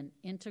become an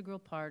integral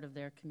part of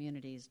their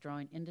communities,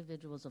 drawing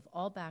individuals of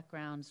all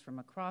backgrounds from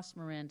across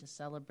Marin to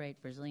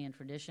celebrate Brazilian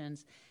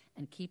traditions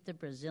and keep the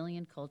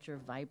Brazilian culture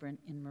vibrant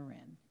in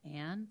Marin.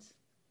 And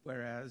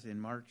whereas in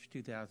March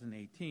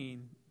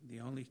 2018,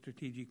 the only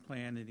strategic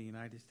plan in the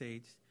United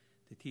States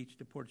to teach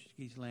the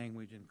Portuguese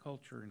language and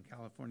culture in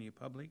California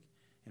public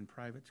and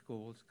private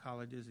schools,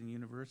 colleges, and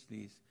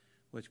universities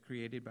was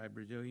created by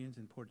Brazilians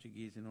and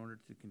Portuguese in order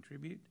to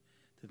contribute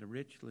to the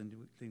rich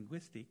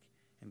linguistic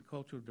and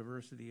cultural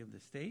diversity of the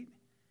state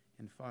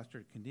and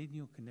foster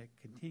continued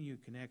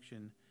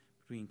connection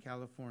between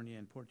California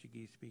and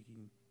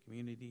Portuguese-speaking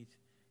communities,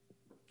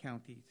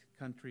 counties,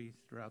 countries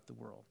throughout the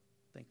world.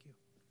 Thank you.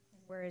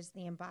 Whereas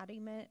the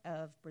embodiment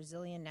of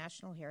Brazilian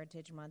National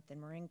Heritage Month in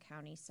Marin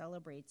County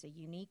celebrates a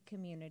unique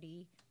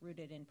community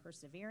rooted in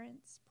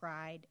perseverance,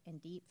 pride,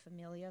 and deep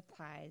familial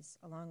ties,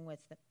 along with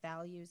the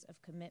values of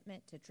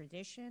commitment to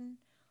tradition,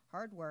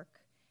 hard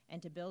work,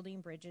 and to building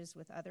bridges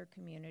with other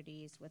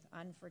communities with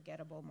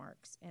unforgettable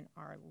marks in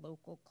our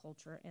local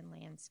culture and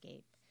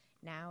landscape.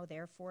 Now,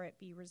 therefore, it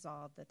be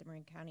resolved that the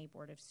Marin County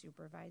Board of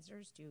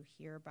Supervisors do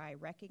hereby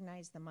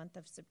recognize the month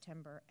of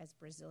September as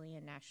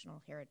Brazilian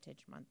National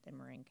Heritage Month in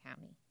Marin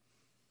County.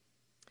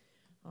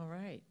 all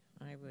right.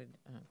 I would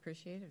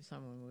appreciate if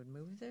someone would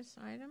move this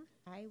item.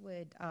 I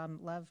would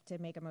love to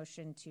make a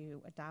motion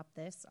to adopt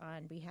this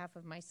on behalf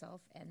of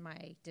myself and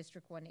my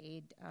District 1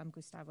 aide,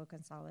 Gustavo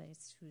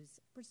Gonzalez, who's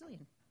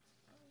Brazilian.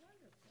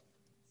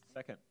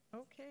 Second.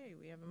 Okay,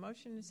 we have a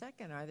motion and a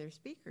second. Are there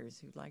speakers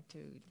who'd like to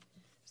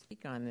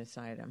speak on this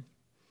item?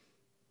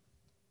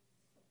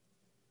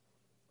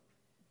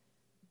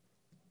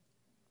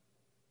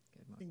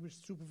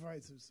 Distinguished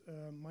supervisors,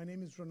 my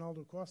name is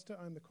Ronaldo Costa.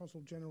 I'm the Consul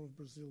General of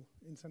Brazil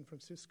in San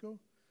Francisco,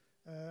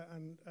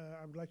 and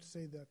I would like to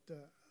say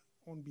that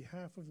on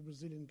behalf of the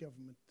Brazilian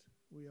government,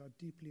 we are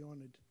deeply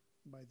honored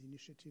by the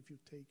initiative you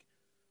take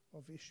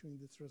of issuing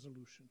this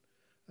resolution.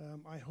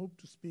 I hope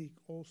to speak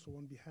also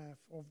on behalf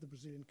of the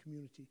Brazilian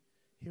community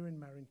here in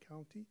Marin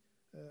County,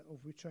 of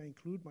which I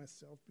include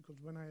myself,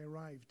 because when I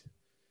arrived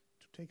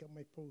to take up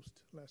my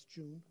post last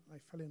June, I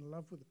fell in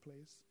love with the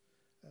place,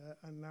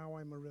 and now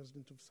I'm a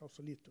resident of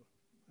Sausalito.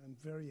 I'm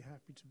very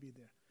happy to be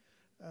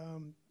there.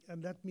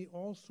 And let me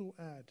also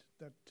add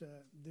that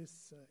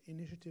this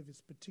initiative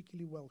is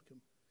particularly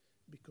welcome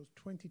because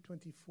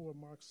 2024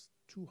 marks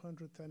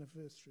 200th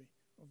anniversary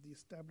of the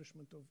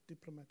establishment of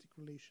diplomatic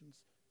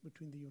relations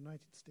between the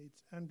United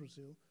States and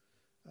Brazil.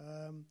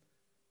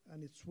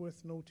 And it's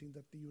worth noting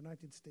that the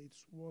United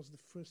States was the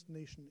first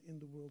nation in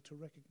the world to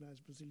recognize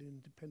Brazilian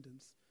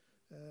independence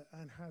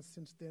and has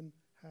since then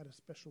had a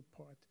special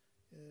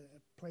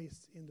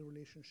place in the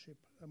relationship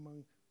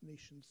among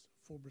nations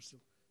for Brazil.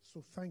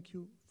 So thank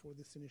you for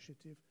this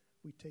initiative.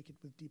 We take it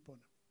with deep honor.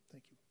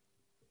 Thank you.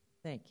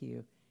 Thank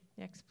you.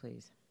 Next,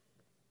 please.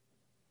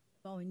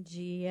 Bom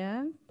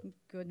dia.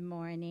 Good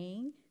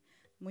morning.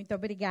 Muito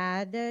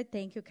obrigada.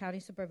 Thank you, County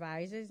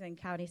Supervisors and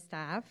County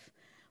staff,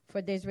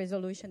 for this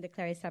resolution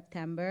declaring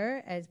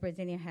September as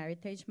Brazilian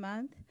Heritage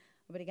Month.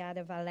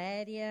 Obrigada,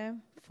 Valéria,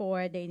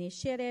 for the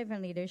initiative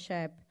and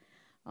leadership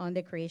on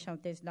the creation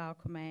of this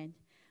document.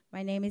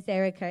 My name is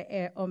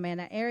Erica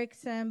Omena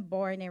Erickson,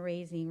 born and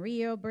raised in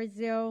Rio,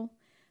 Brazil.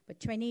 But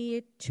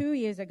 22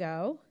 years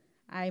ago,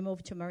 I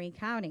moved to Marin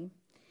County.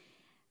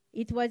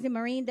 It was in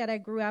Marin that I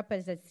grew up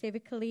as a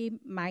civically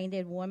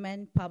minded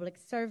woman, public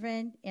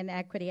servant, and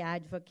equity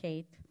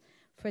advocate.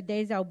 For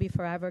this, I'll be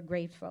forever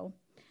grateful.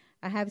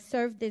 I have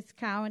served this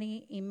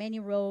county in many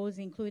roles,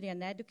 including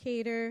an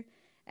educator,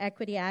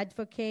 equity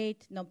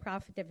advocate,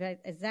 nonprofit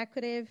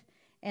executive,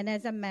 and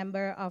as a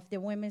member of the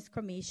Women's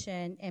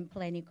Commission and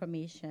Planning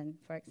Commission,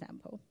 for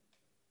example.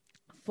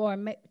 For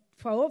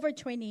over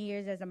 20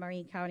 years as a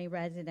Marin County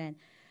resident,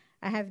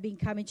 I have been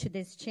coming to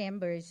these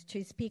chambers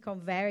to speak on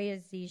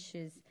various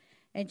issues,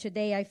 and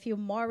today I feel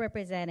more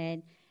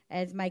represented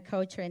as my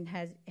culture and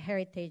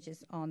heritage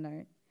is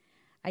honored.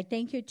 I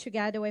thank you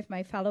together with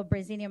my fellow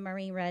Brazilian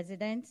Marin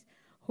residents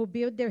who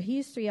build the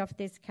history of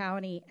this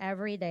county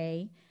every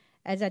day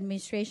as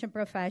administration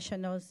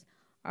professionals,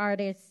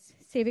 artists,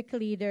 civic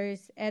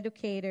leaders,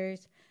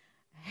 educators,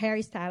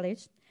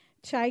 hairstylists,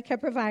 childcare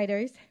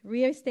providers,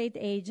 real estate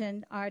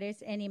agents,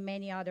 artists, and in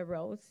many other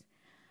roles.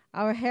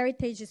 Our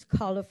heritage is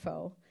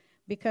colorful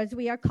because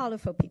we are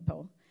colorful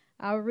people.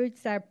 Our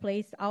roots are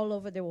placed all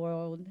over the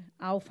world,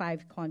 all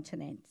 5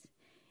 continents.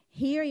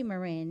 Here in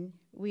Marin,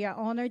 we are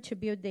honored to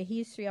build the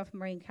history of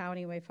Marin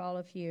County with all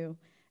of you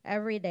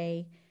every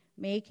day,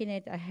 making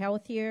it a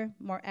healthier,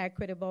 more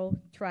equitable,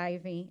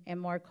 thriving, and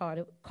more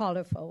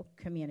colorful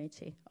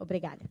community.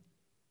 Obrigada.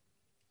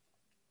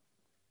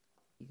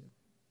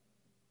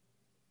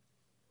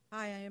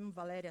 Hi, I am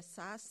Valéria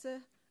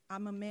Sasser.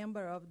 I'm a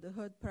member of the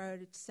HUD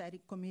Priority Setting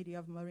Committee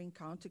of Marin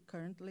County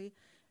currently,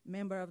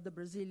 member of the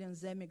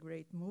Brazilians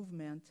Emigrate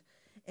movement.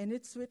 And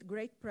it's with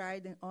great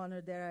pride and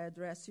honor that I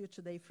address you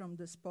today from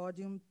this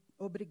podium.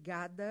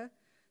 Obrigada,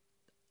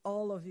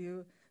 all of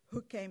you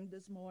who came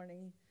this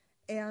morning.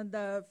 And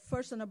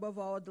first and above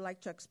all, I'd like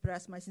to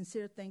express my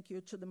sincere thank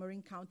you to the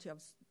Marin County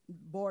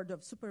Board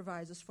of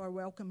Supervisors for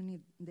welcoming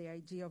the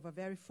idea of a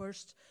very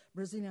first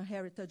Brazilian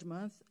Heritage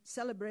Month,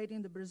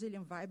 celebrating the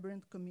Brazilian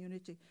vibrant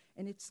community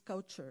and its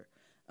culture,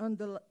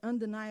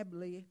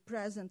 undeniably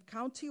present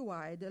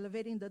county-wide,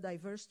 elevating the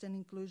diversity and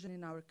inclusion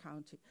in our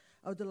county.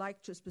 I would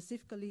like to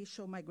specifically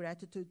show my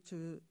gratitude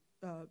to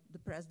the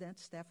President,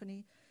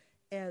 Stephanie,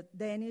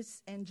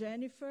 Dennis, and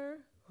Jennifer,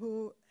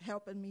 who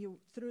helped me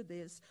through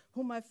this,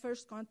 whom I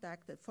first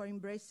contacted for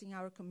embracing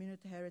our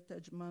Community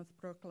Heritage Month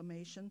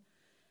proclamation.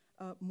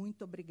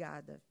 Muito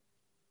obrigada.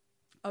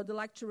 I would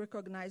like to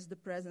recognize the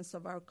presence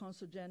of our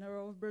Consul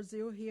General of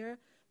Brazil here,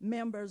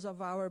 members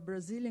of our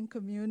Brazilian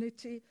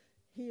community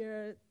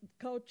here,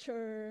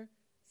 culture,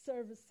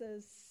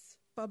 services,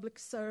 public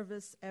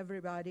service,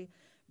 everybody.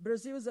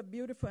 Brazil is a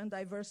beautiful and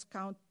diverse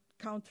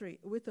country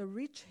with a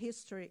rich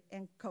history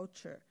and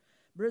culture.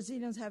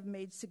 Brazilians have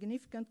made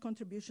significant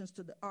contributions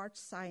to the arts,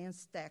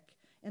 science, tech,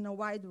 and a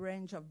wide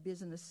range of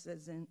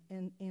businesses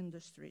and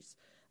industries.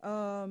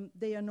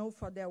 They are known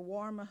for their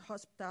warm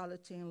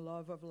hospitality and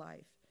love of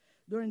life.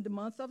 During the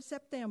month of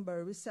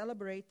September, we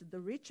celebrate the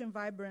rich and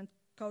vibrant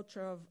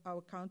culture of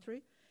our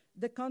country,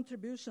 the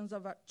contributions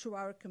to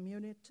our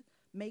community,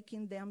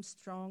 making them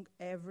strong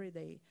every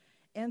day.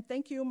 And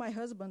thank you, my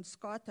husband,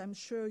 Scott. I'm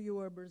sure you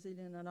were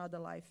Brazilian in another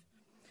life.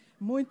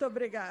 Muito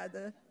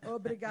obrigada.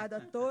 Obrigada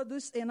a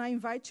todos. And I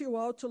invite you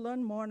all to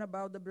learn more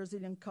about the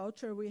Brazilian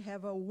culture. We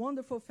have a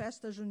wonderful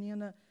Festa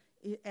Junina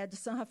at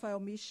San Rafael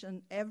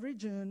Mission every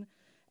June.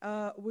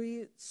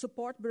 We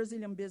support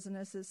Brazilian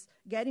businesses,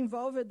 get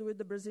involved with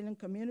the Brazilian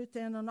community,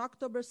 and on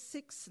October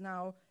 6th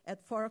now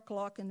at 4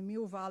 o'clock in the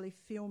Mill Valley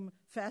Film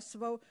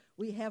Festival,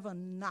 we have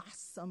an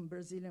awesome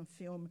Brazilian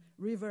film,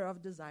 River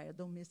of Desire.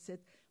 Don't miss it.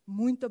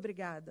 Muito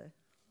obrigada.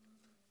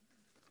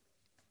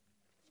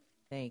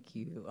 Thank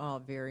you all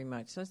very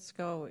much. Let's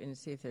go and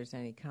see if there's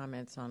any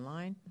comments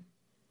online.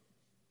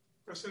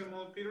 President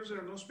Mullen-Peters, there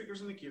are no speakers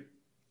in the queue.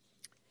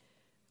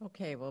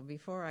 Okay, well,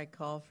 before I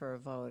call for a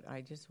vote, I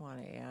just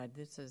want to add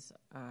this is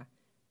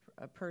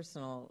a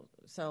personal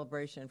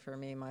celebration for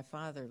me. My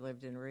father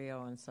lived in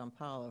Rio and Sao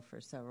Paulo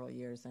for several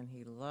years, and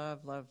he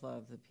loved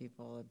the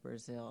people of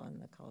Brazil and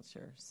the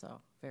culture.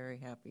 So very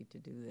happy to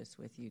do this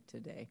with you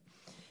today.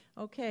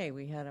 Okay,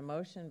 we had a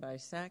motion by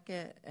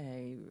Sackett,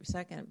 a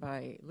second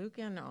by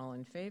Lucan. All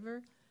in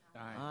favor?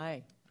 Aye.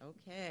 Aye.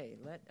 Okay,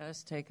 let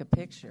us take a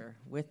picture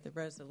with the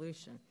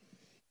resolution.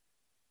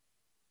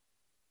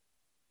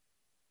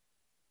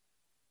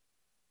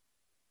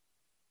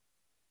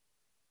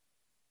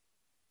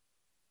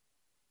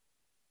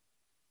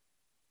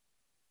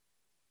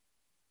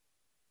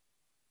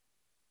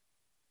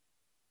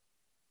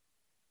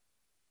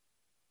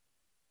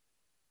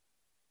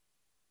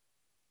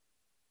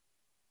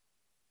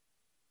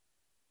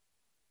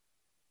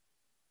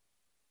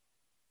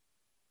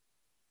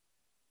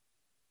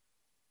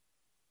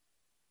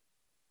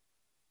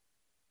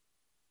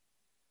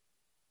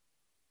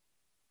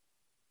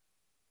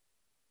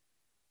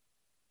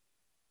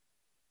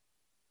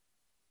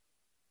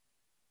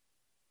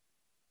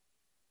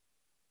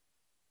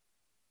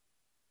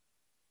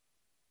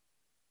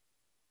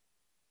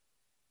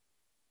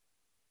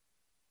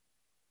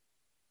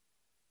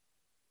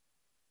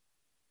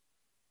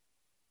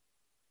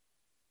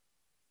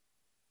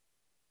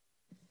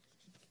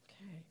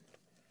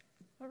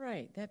 All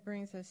right, that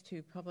brings us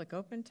to public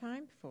open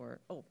time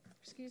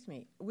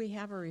we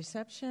have a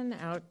reception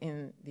out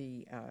in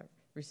the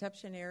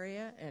reception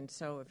area, and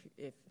so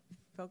if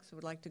folks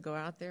would like to go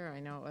out there, I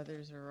know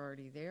others are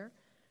already there,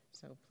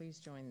 so please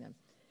join them.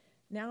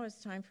 Now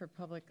it's time for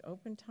public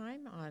open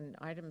time on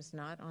items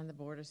not on the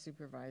Board of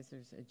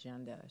Supervisors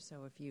agenda.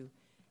 So if you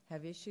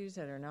have issues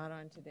that are not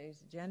on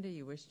today's agenda,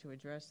 you wish to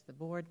address the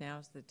board,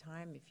 now's the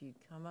time. If you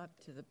come up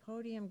to the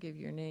podium, give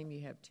your name, you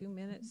have 2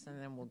 minutes,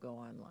 and then we'll go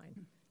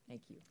online.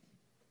 Thank you.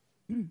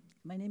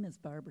 My name is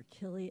Barbara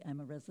Killey.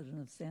 I'm a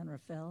resident of San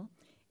Rafael,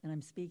 and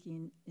I'm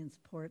speaking in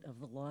support of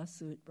the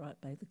lawsuit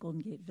brought by the Golden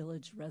Gate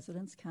Village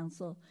Residents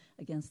Council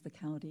against the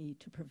county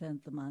to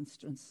prevent the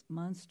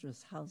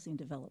monstrous housing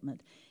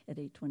development at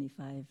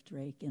 825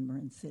 Drake in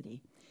Marin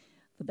City.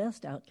 The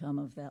best outcome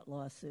of that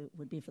lawsuit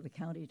would be for the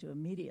county to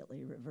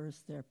immediately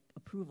reverse their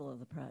approval of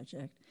the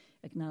project,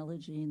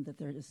 acknowledging that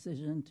their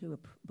decision to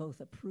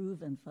both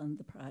approve and fund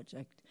the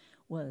project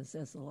was,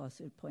 as the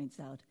lawsuit points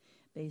out,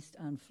 based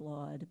on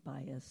flawed,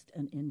 biased,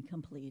 and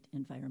incomplete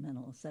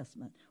environmental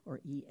assessment, or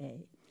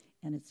EA,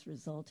 and its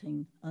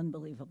resulting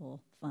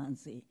unbelievable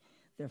FONSI.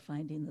 They're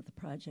finding that the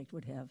project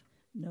would have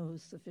no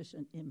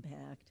sufficient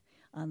impact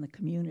on the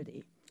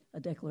community,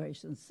 a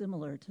declaration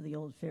similar to the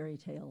old fairy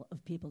tale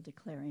of people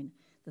declaring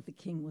that the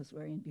king was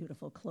wearing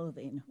beautiful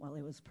clothing while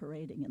he was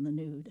parading in the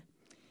nude.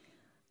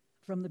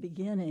 From the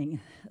beginning,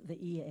 the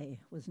EA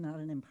was not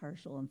an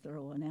impartial and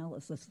thorough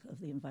analysis of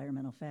the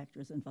environmental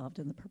factors involved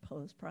in the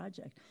proposed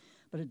project,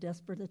 but a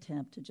desperate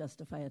attempt to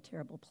justify a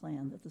terrible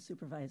plan that the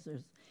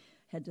supervisors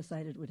had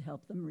decided would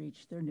help them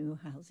reach their new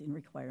housing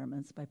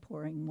requirements by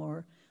pouring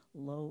more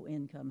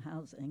low-income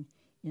housing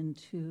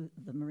into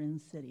the Marin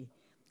City,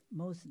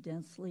 most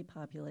densely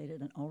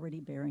populated and already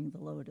bearing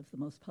the load of the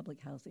most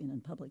public housing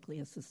and publicly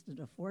assisted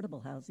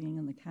affordable housing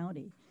in the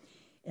county,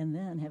 and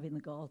then having the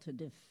gall to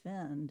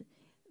defend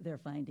their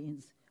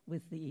findings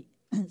with the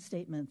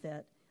statement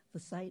that the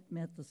site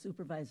met the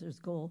supervisor's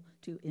goal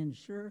to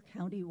ensure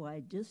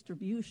countywide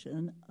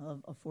distribution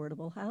of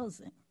affordable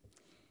housing.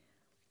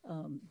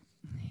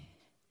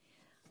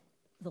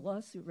 The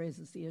lawsuit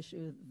raises the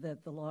issue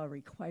that the law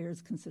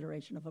requires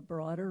consideration of a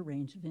broader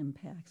range of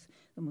impacts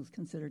than was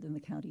considered in the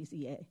county's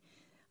EA.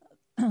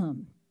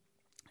 An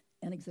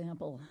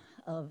example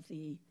of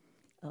the,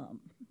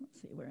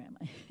 let's see, where am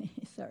I?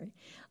 Sorry,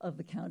 of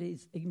the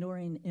county's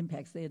ignoring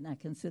impacts they had not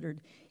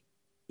considered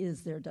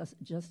is their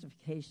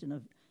justification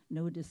of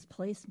no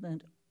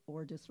displacement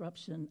or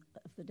disruption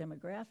of the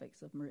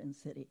demographics of Marin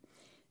City,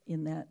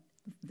 in that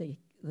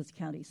this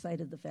county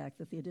cited the fact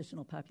that the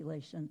additional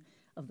population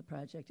of the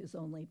project is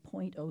only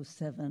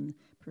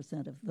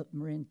 0.07% of the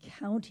Marin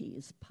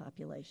County's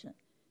population.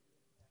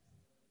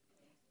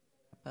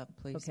 Wrap up,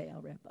 please. Okay,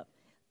 I'll wrap up.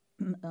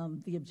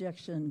 The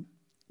objection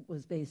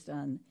was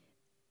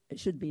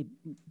should be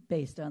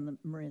based on the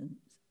Marin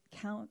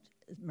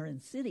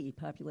City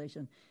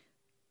population,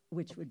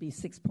 which would be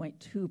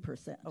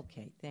 6.2%.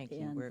 Okay, thank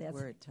you.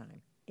 We're at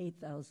time.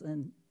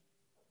 8,000%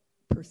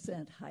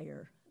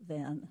 higher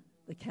than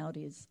the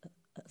county's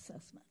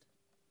assessment.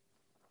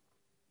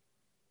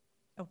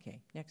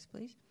 Okay, next,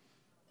 please.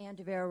 Ann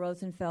DeVera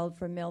Rosenfeld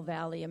from Mill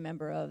Valley, a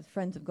member of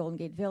Friends of Golden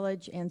Gate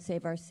Village and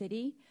Save Our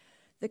City.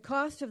 The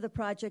cost of the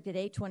project at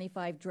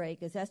 825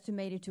 Drake is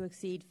estimated to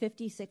exceed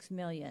 $56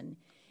 million.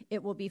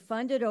 It will be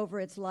funded over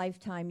its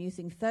lifetime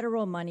using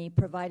federal money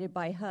provided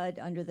by HUD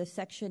under the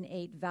Section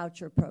 8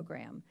 voucher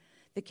program.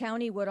 The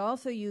county would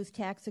also use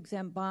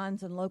tax-exempt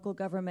bonds and local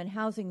government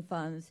housing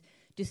funds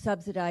to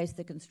subsidize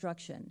the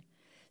construction.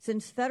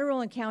 Since federal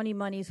and county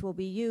monies will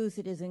be used,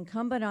 it is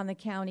incumbent on the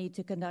county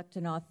to conduct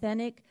an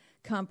authentic,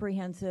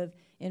 comprehensive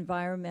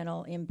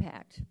environmental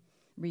impact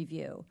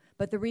review.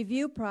 But the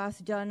review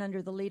process done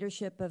under the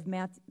leadership of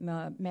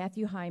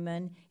Matthew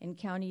Hyman and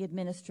County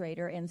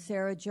Administrator and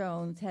Sarah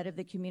Jones, head of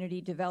the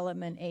Community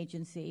Development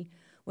Agency,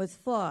 was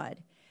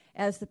flawed.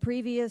 As the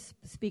previous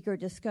speaker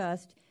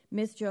discussed,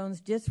 Ms.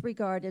 Jones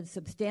disregarded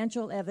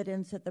substantial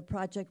evidence that the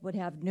project would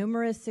have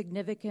numerous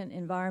significant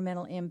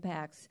environmental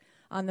impacts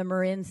on the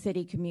Marin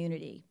City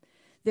community.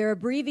 Their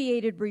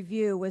abbreviated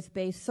review was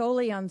based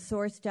solely on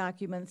source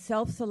documents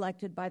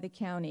self-selected by the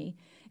county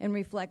and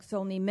reflects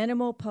only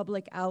minimal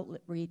public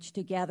outreach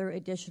to gather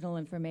additional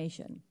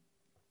information.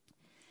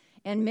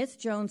 And Ms.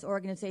 Jones'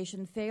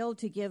 organization failed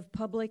to give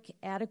public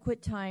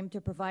adequate time to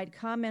provide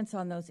comments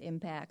on those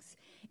impacts,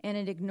 and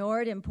it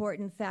ignored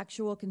important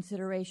factual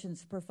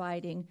considerations,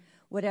 providing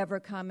whatever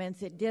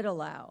comments it did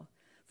allow.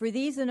 For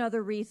these and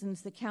other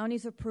reasons, the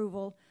county's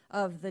approval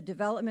of the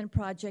development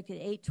project at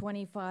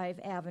 825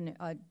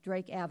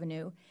 Drake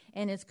Avenue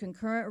and its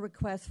concurrent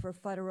request for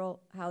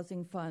federal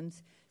housing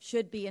funds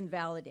should be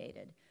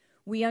invalidated.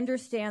 We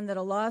understand that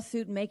a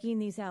lawsuit making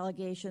these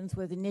allegations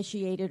was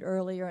initiated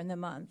earlier in the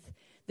month.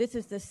 This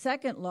is the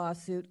second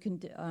lawsuit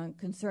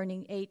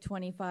concerning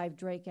 825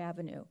 Drake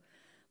Avenue.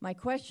 My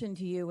question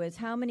to you is,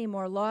 how many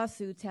more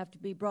lawsuits have to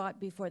be brought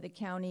before the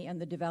county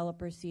and the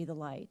developers see the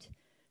light?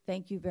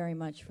 Thank you very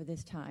much for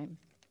this time.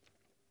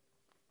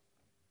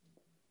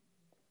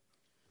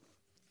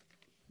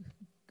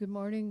 Good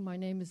morning. My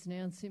name is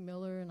Nancy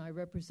Miller, and I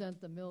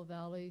represent the Mill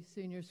Valley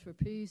Seniors for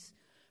Peace.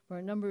 For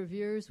a number of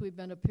years, we've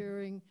been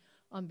appearing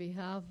on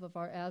behalf of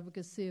our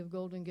advocacy of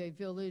Golden Gate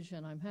Village,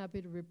 and I'm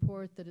happy to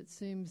report that it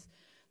seems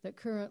that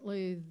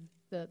currently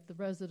that the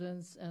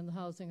residents and the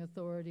Housing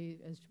Authority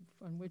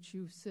on which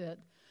you sit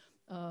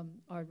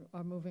are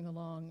moving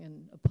along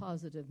in a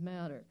positive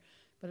manner.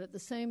 But at the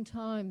same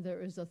time,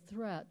 there is a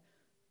threat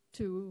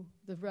to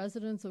the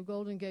residents of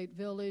Golden Gate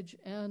Village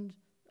and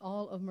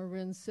all of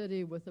Marin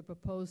City with the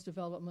proposed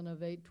development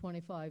of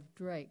 825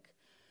 Drake.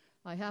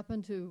 I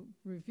happened to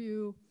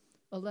review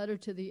a letter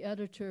to the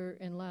editor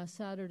in last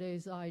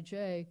Saturday's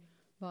IJ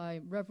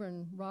by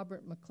Reverend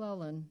Robert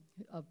McClellan,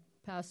 a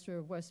pastor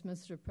of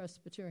Westminster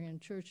Presbyterian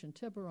Church in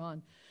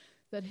Tiburon,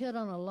 that hit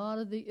on a lot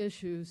of the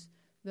issues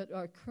that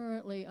are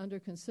currently under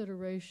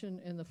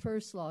consideration in the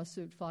first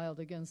lawsuit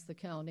filed against the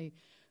county,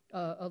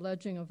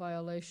 alleging a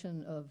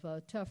violation of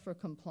TEFRA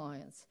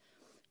compliance.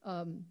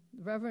 The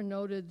Reverend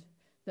noted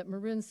that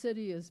Marin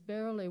City is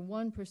barely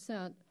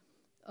 1%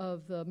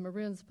 of the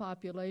Marin's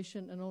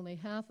population and only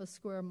half a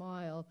square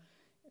mile.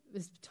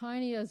 As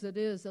tiny as it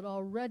is, it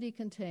already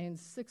contains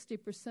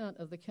 60%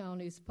 of the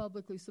county's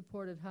publicly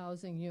supported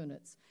housing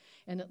units,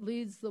 and it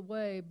leads the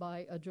way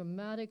by a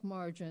dramatic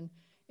margin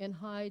in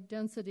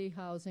high-density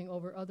housing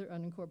over other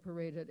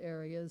unincorporated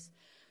areas.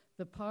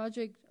 The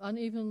project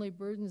unevenly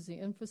burdens the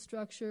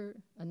infrastructure,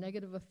 a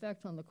negative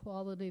effect on the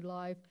quality of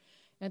life,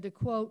 and to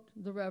quote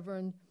the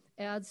Reverend,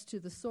 adds to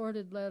the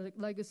sordid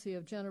legacy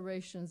of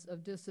generations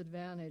of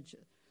disadvantage.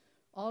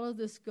 All of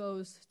this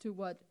goes to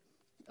what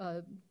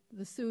the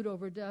suit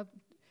over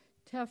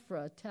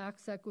TEFRA,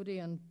 Tax Equity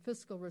and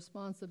Fiscal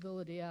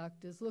Responsibility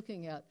Act, is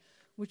looking at,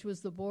 which was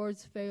the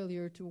board's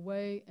failure to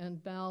weigh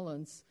and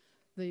balance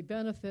the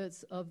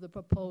benefits of the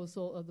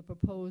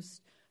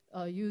proposed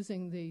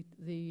using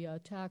the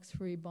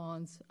tax-free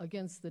bonds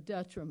against the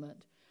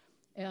detriment.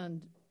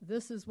 And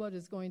this is what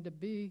is going to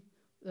be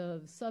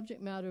the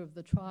subject matter of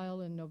the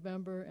trial in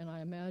November, and I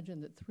imagine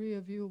that 3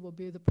 of you will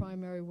be the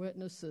primary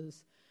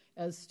witnesses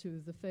as to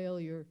the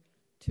failure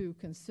to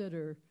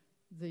consider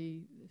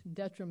the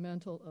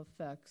detrimental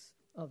effects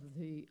of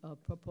the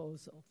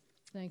proposal.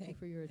 Thank you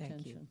for your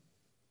attention. You.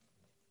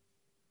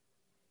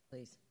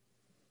 Please.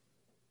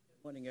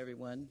 Good morning,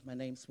 everyone. My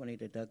name's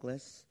Juanita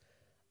Douglas.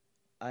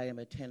 I am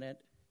a tenant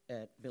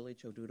at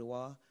Village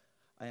Oduduwa.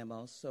 I am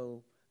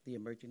also the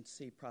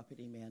emergency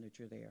property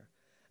manager there.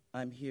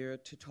 I'm here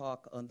to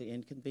talk on the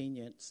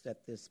inconvenience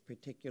that this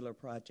particular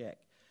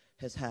project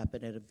has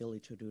happened at a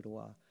Village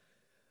Oduduwa.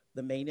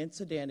 The main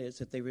incident is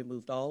that they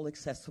removed all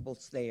accessible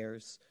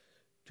stairs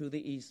to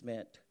the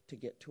easement to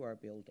get to our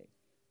building.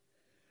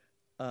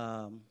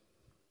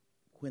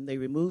 When they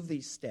remove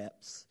these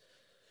steps,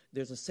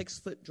 there's a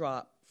 6-foot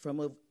drop from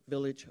a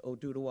Village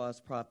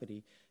Oduduwa's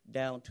property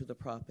down to the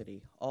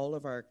property. All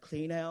of our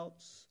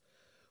cleanouts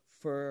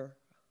for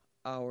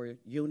our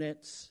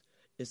units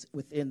is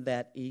within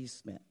that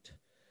easement.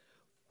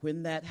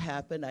 When that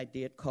happened, I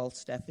did call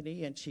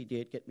Stephanie, and she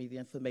did get me the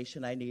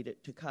information I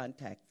needed to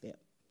contact them.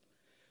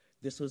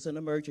 This was an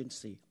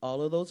emergency.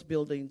 All of those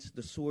buildings,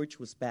 the sewage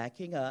was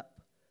backing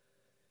up,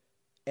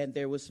 and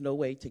there was no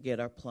way to get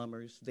our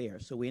plumbers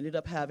there. So we ended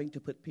up having to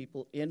put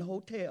people in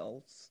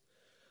hotels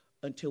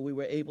until we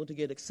were able to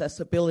get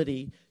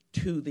accessibility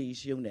to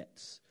these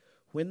units.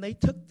 When they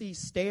took these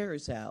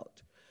stairs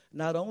out,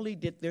 not only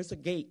there's a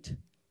gate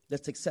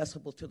that's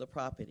accessible to the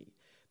property.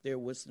 There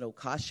was no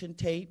caution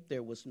tape.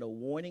 There was no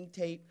warning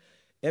tape.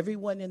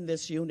 Everyone in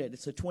this unit,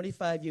 it's a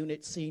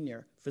 25-unit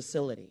senior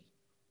facility.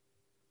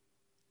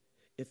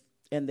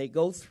 And they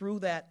go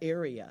through that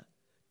area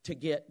to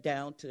get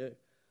down to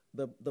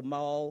the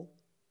mall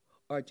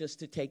or just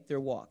to take their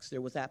walks. There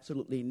was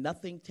absolutely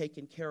nothing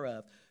taken care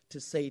of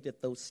to say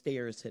that those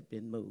stairs had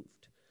been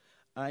moved.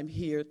 I'm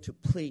here to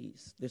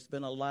please. There's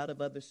been a lot of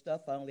other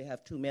stuff. I only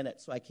have 2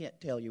 minutes, so I can't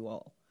tell you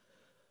all.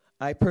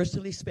 I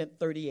personally spent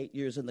 38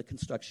 years in the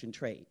construction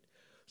trade,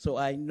 so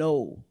I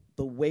know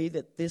the way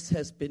that this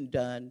has been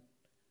done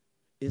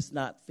is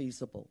not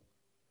feasible.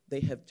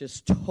 They have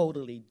just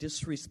totally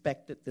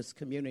disrespected this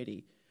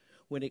community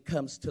when it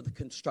comes to the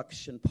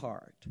construction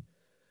part.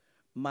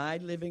 My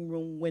living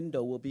room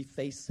window will be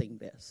facing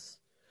this.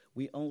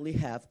 We only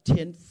have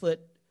 10-foot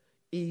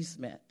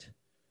easement.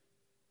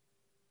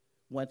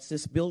 Once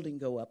this building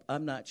go up,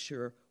 I'm not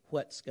sure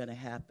what's going to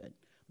happen.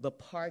 The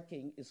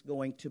parking is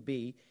going to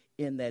be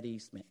in that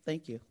easement.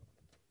 Thank you.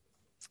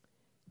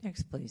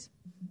 Next, please.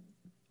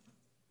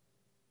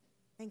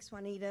 Thanks,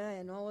 Juanita,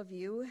 and all of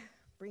you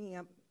bringing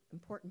up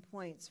important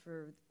points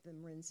for the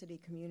Marin City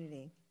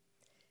community.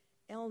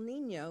 El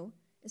Nino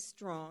is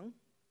strong,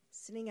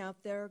 sitting out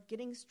there,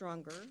 getting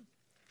stronger,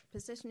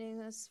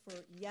 positioning us for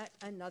yet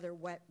another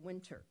wet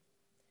winter.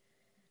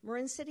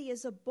 Marin City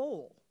is a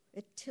bowl.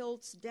 It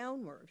tilts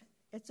downward.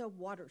 It's a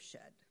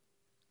watershed.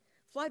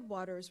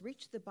 Floodwaters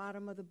reach the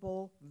bottom of the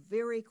bowl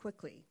very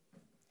quickly.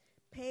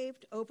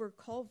 Paved over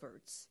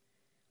culverts,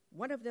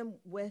 one of them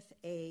with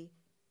a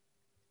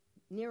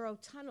narrow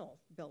tunnel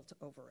built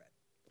over it.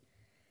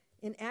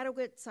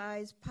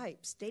 Inadequate-sized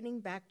pipes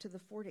dating back to the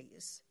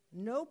 40s.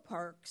 no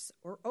parks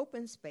or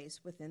open space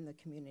within the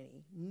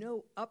community,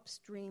 no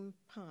upstream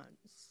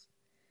ponds.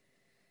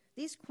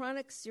 These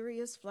chronic,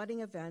 serious flooding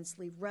events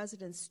leave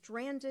residents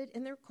stranded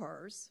in their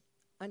cars,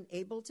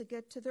 unable to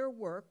get to their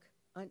work,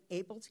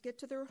 unable to get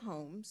to their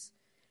homes,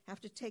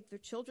 have to take their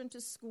children to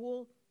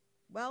school.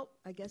 Well,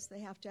 I guess they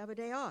have to have a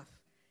day off,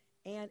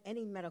 and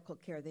any medical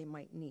care they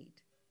might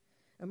need.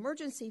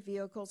 Emergency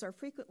vehicles are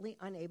frequently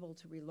unable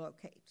to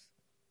relocate.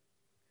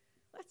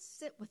 Let's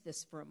sit with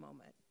this for a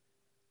moment.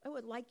 I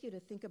would like you to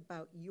think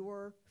about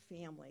your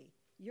family,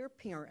 your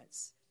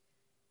parents,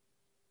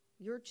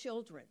 your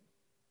children,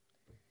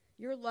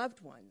 your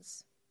loved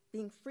ones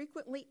being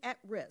frequently at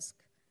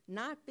risk,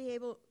 not be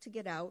able to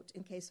get out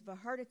in case of a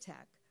heart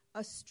attack,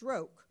 a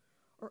stroke,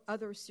 or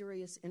other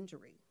serious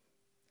injury.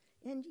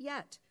 And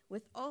yet,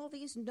 with all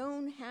these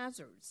known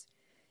hazards,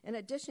 in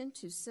addition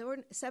to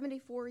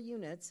 74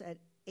 units at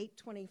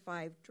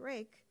 825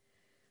 Drake,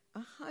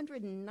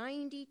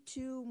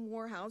 192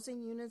 more housing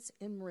units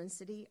in Marin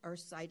City are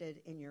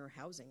cited in your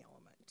housing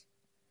element.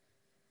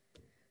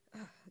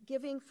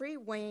 Giving free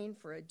rein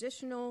for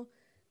additional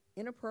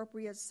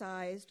inappropriate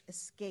sized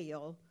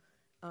scale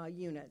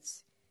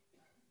units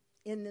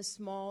in this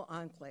small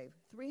enclave,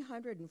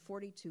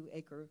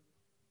 342-acre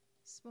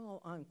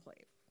small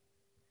enclave.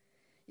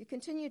 You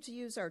continue to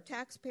use our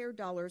taxpayer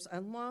dollars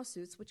on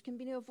lawsuits which can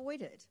be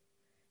avoided,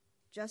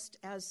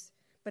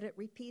 but it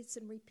repeats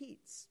and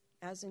repeats,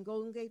 as in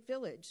Golden Gate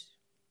Village,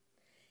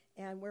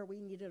 and where we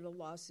needed a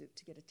lawsuit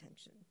to get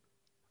attention.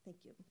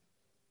 Thank you.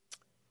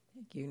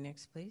 Thank you.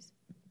 Next, please.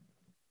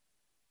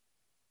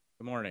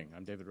 Good morning.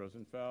 I'm David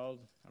Rosenfeld.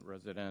 I'm a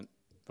resident,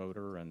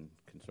 voter, and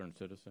concerned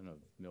citizen of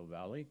Mill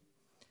Valley.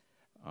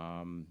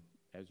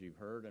 As you've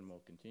heard and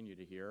will continue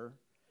to hear,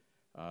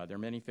 there are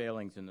many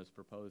failings in this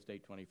proposed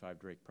 825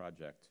 Drake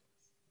project.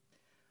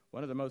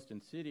 One of the most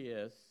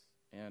insidious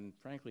and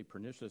frankly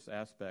pernicious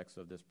aspects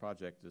of this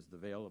project is the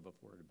veil of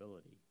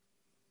affordability.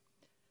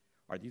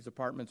 Are these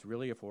apartments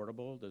really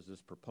affordable? Does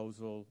this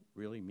proposal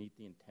really meet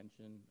the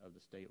intention of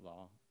the state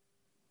law?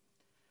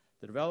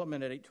 The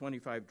development at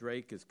 825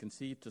 Drake is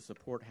conceived to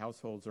support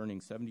households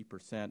earning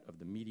 70% of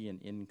the median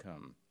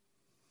income.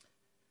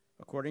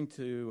 According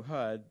to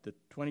HUD, the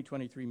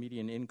 2023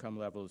 median income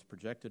level is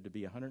projected to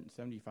be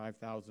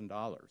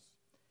 $175,000.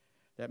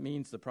 That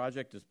means the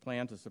project is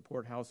planned to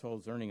support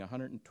households earning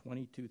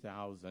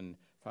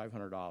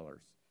 $122,500,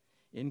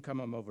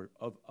 income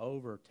of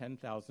over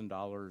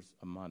 $10,000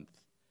 a month.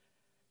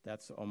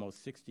 That's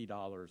almost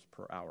 $60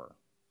 per hour.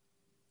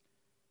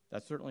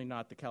 That's certainly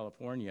not the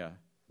California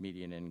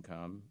median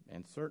income,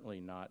 and certainly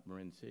not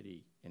Marin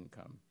City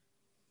income.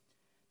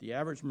 The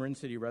average Marin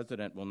City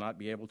resident will not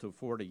be able to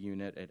afford a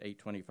unit at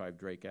 825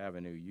 Drake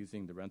Avenue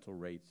using the rental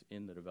rates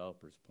in the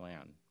developer's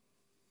plan.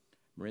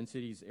 Marin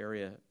City's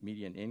area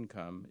median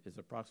income is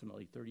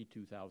approximately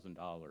 $32,000.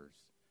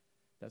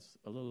 That's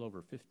a little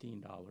over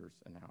 $15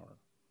 an hour.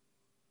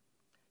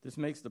 This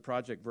makes the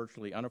project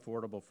virtually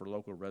unaffordable for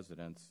local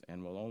residents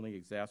and will only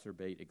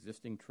exacerbate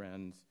existing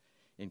trends,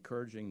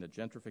 encouraging the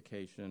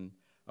gentrification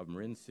of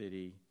Marin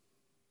City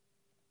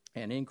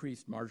and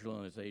increased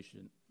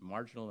marginalization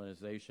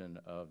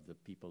of the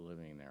people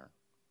living there.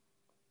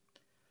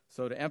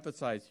 So to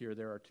emphasize here,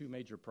 there are two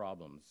major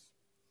problems.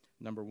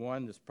 Number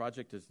one, this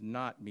project is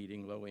not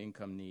meeting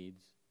low-income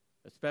needs,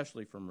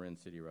 especially for Marin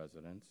City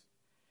residents.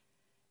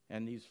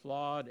 And these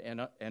flawed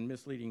and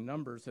misleading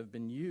numbers have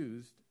been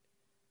used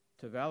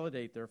to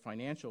validate their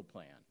financial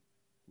plan,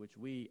 which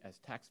we as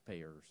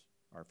taxpayers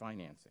are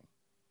financing.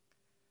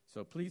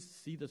 So please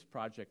see this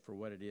project for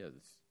what it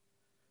is.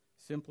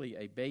 Simply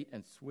a bait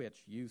and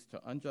switch used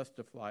to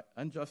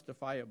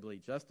unjustifiably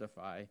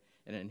justify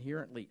an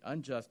inherently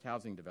unjust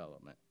housing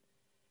development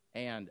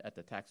and at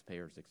the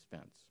taxpayer's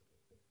expense.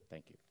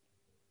 Thank you.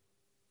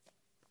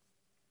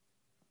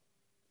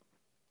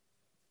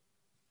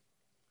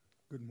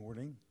 Good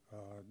morning.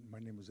 My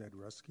name is Ed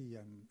Rusky.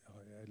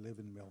 I live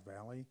in Mill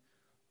Valley.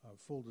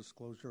 Full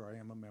disclosure, I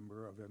am a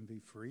member of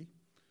MV Free.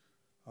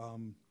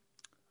 I'm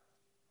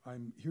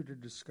here to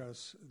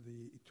discuss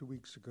 2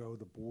 weeks ago,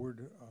 the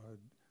board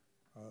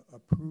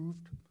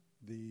approved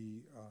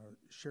the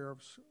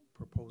sheriff's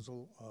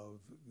proposal of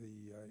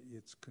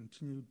its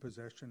continued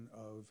possession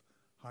of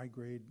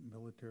high-grade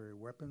military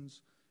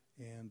weapons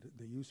and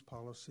the use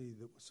policy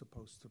that was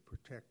supposed to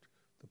protect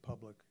the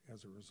public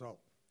as a result.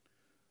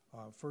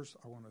 First,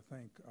 I want to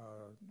thank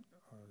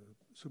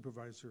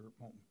Supervisor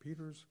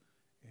Moulton-Peters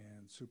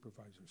and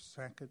Supervisor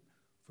Sackett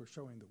for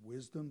showing the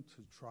wisdom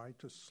to try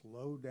to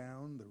slow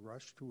down the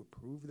rush to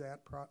approve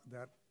that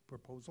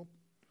proposal,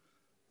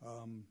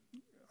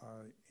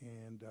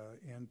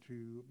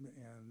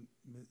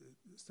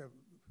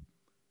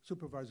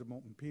 Supervisor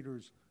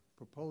Moulton-Peters'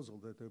 proposal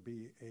that there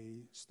be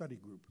a study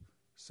group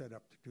set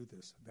up to do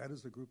this. That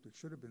is the group that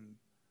should have been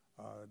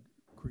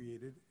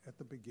created at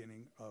the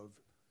beginning of,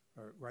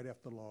 right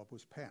after the law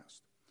was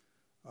passed.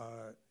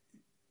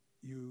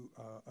 You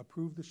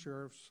approved the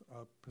sheriff's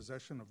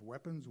possession of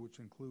weapons, which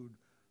include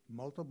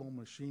multiple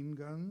machine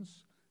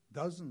guns,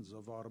 dozens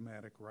of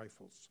automatic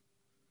rifles.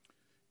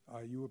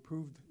 You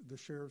approved the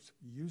sheriff's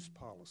use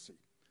policy.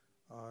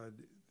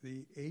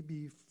 The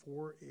AB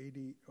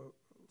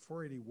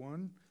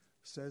 481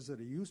 says that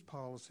a use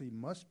policy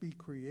must be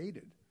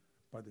created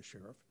by the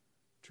sheriff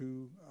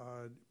to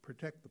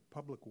protect the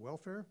public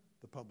welfare,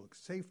 the public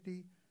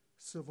safety,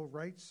 civil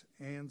rights,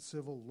 and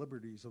civil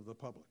liberties of the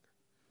public.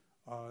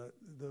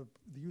 The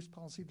use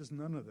policy does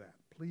none of that.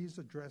 Please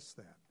address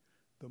that.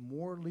 The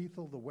more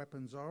lethal the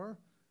weapons are,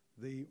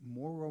 the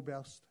more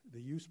robust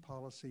the use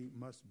policy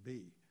must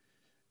be.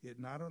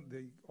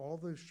 All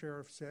the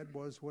sheriff said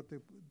was what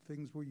the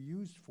things were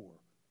used for.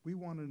 We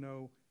want to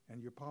know,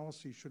 and your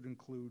policy should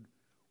include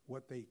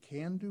what they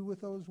can do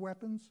with those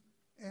weapons,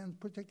 and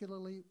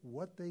particularly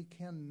what they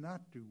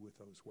cannot do with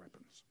those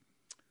weapons.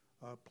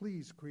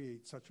 Please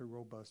create such a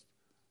robust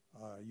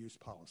use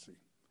policy.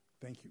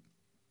 Thank you.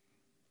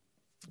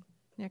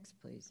 Next,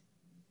 please.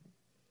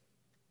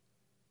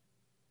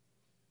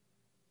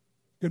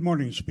 Good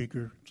morning,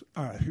 Speaker.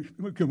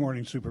 Good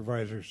morning,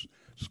 Supervisors.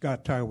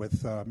 Scott Ty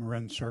with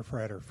Marin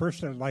Surfrider.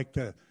 First, I'd like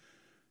to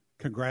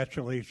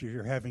congratulate you.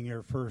 You're having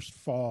your first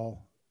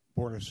fall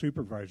Board of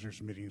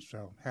Supervisors meeting,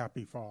 so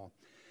happy fall.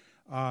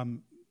 I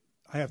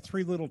have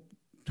three little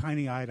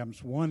tiny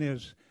items. One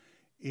is,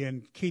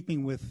 in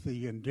keeping with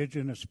the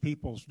Indigenous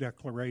Peoples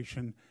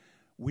Declaration,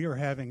 we are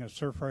having a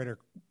Surfrider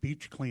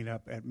beach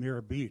cleanup at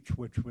Mirror Beach,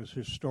 which was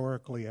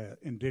historically an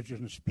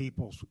Indigenous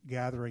Peoples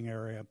gathering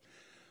area,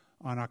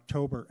 on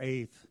October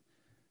 8th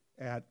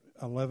at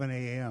 11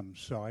 a.m.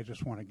 So I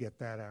just want to get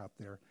that out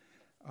there.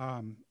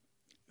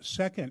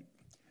 Second,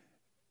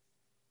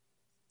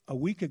 a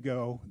week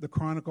ago, the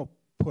Chronicle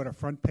put a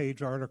front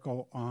page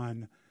article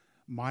on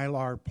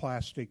Mylar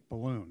plastic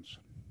balloons.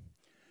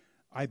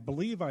 I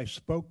believe I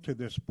spoke to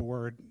this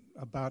board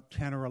about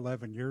 10 or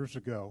 11 years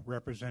ago,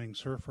 representing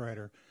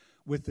Surfrider,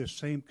 with this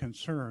same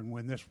concern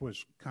when this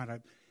was kind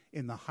of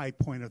in the high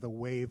point of the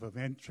wave of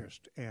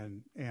interest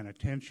and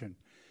attention,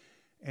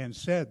 and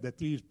said that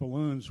these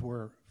balloons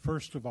were,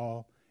 first of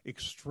all,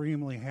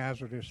 extremely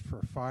hazardous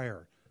for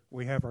fire.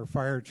 We have our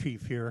fire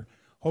chief here.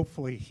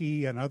 Hopefully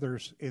he and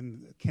others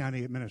in the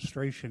county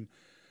administration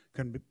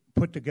can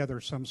put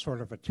together some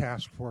sort of a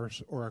task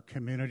force or a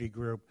community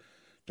group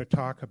to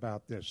talk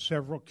about this.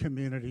 Several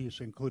communities,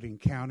 including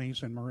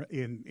counties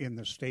in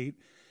the state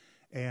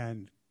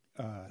and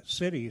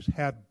cities,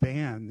 have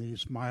banned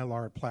these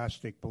Mylar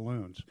plastic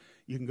balloons.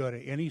 You can go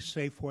to any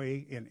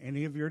Safeway in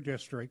any of your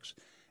districts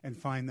and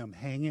find them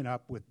hanging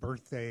up with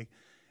birthday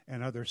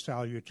and other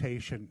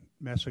salutation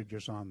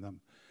messages on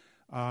them.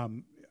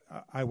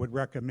 I would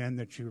recommend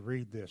that you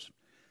read this.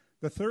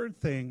 The third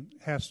thing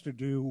has to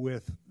do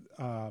with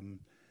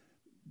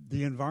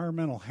the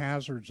environmental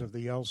hazards of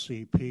the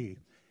LCP.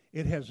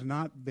 It has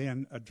not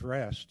been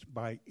addressed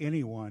by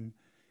anyone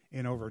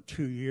in over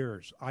 2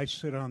 years. I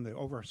sit on the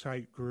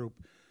oversight group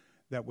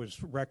that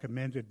was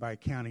recommended by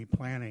county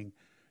planning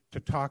to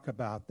talk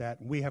about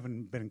that. We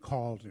haven't been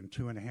called in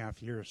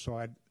 2.5 years, so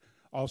I'd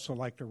also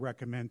like to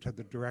recommend to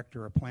the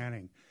Director of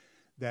Planning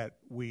that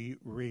we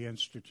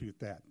reinstitute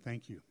that.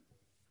 Thank you.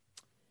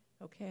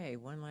 Okay,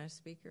 one last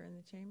speaker in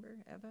the chamber.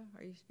 Eva,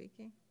 are you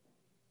speaking?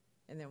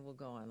 And then we'll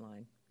go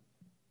online.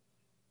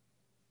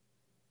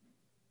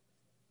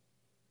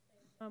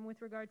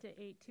 With regard to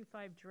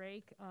 825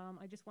 Drake,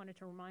 I just wanted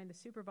to remind the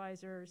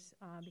supervisors,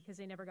 because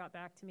they never got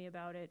back to me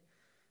about it,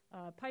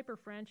 Piper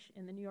French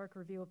in the New York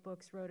Review of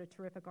Books wrote a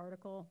terrific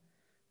article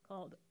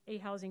called A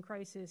Housing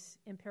Crisis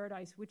in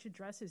Paradise, which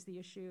addresses the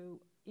issue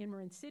in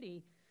Marin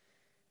City.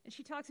 And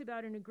she talks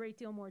about it in a great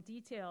deal more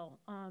detail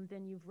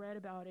than you've read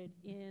about it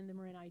in the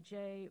Marin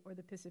IJ or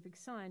the Pacific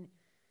Sun.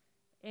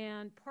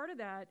 And part of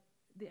that,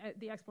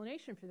 the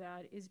explanation for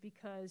that is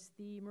because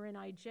the Marin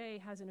IJ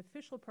has an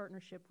official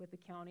partnership with the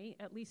county,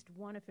 at least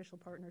one official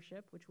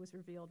partnership, which was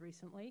revealed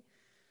recently.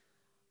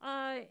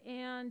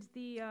 And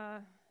the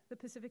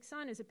Pacific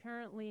Sun is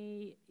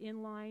apparently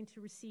in line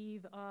to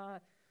receive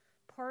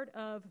part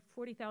of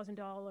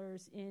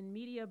 $40,000 in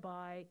media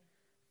buy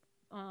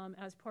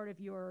as part of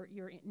your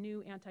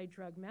new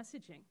anti-drug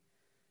messaging.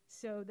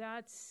 So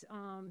that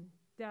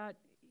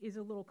is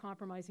a little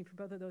compromising for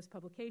both of those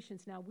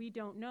publications. Now, we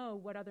don't know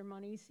what other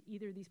monies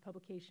either of these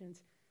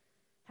publications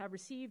have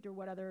received or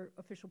what other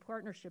official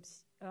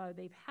partnerships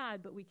they've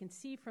had, but we can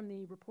see from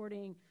the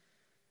reporting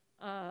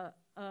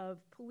of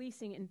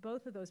policing in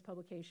both of those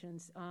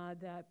publications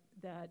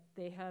that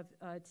they have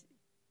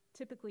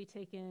typically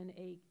taken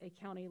a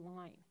county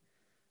line.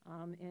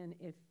 And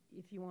if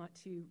you want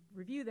to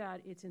review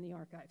that, it's in the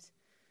archives.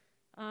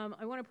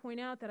 I want to point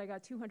out that I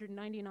got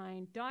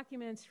 299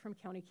 documents from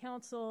County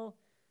Council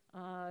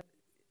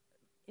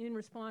in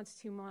response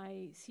to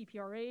my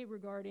CPRA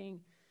regarding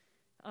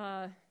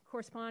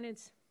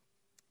correspondence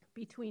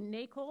between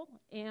NACOL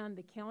and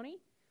the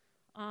county.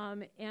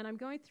 And I'm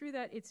going through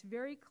that. It's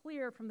very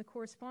clear from the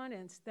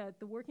correspondence that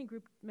the working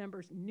group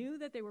members knew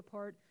that they were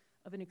part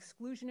of an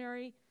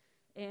exclusionary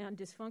and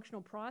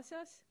dysfunctional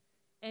process,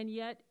 and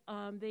yet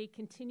they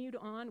continued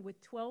on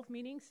with 12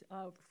 meetings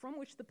from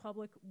which the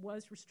public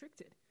was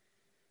restricted.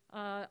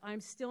 I'm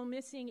still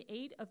missing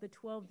 8 of the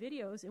 12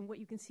 videos, and what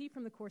you can see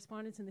from the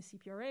correspondence in the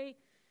CPRA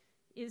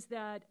is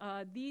that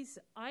these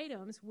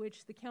items,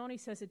 which the county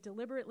says it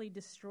deliberately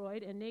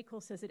destroyed and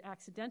NACOL says it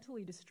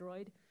accidentally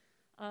destroyed,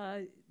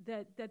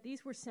 that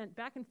these were sent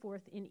back and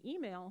forth in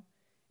email,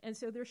 and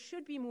so there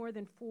should be more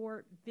than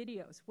 4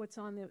 videos. What's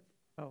on the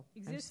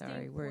existing... I'm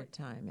sorry, we're at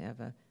time,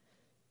 Eva.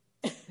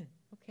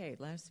 Okay,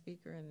 last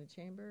speaker in the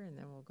chamber, and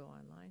then we'll go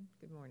online.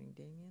 Good morning,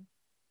 Damien.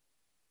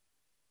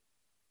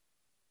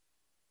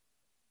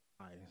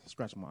 I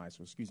scratched my eye,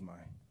 so excuse my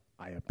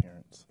eye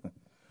appearance.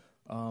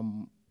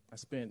 I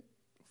spent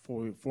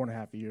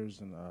 4.5 years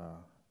in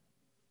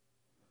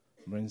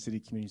Marin City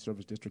Community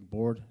Service District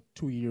Board,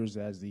 2 years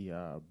as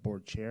the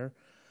board chair.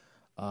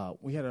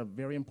 We had a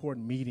very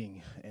important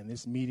meeting, and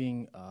this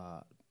meeting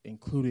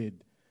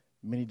included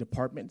many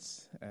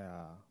departments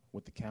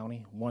with the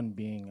county, one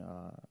being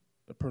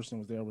the person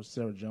who was there was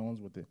Sarah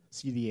Jones with the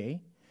CDA.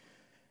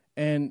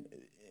 And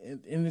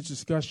in this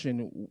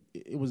discussion,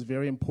 it was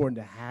very important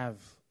to have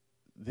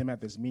them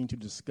at this meeting to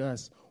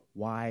discuss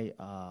why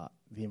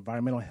the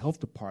Environmental Health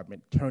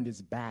Department turned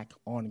its back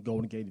on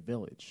Golden Gate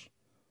Village.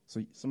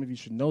 So some of you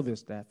should know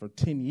this, that for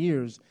 10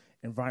 years,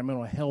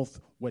 environmental health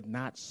would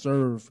not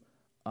serve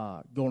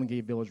Golden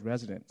Gate Village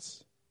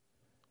residents.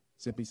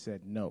 Simply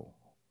said no.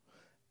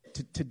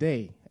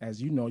 Today,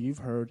 as you know, you've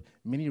heard,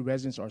 many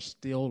residents are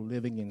still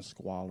living in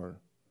squalor,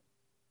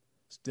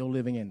 still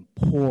living in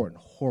poor and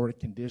horrid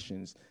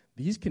conditions.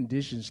 These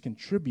conditions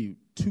contribute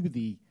to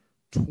the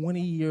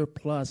 20-year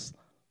plus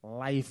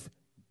life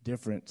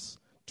difference,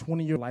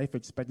 20-year life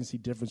expectancy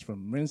difference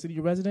from Marin City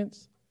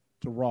residents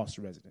to Ross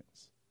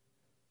residents.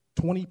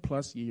 20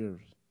 plus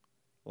years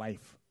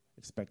life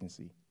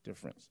expectancy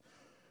difference.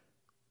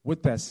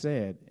 With that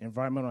said,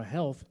 environmental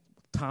health,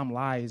 Tom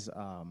Lai's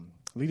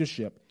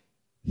leadership,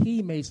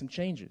 he made some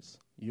changes.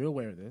 You're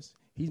aware of this.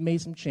 He's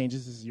made some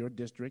changes. This is your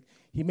district.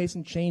 He made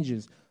some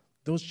changes.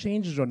 Those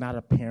changes are not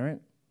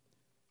apparent.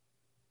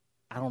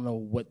 I don't know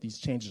what these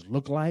changes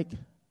look like.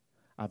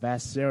 I've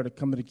asked Sarah to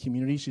come to the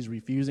community. She's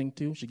refusing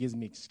to. She gives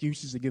me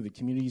excuses to give the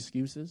community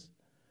excuses.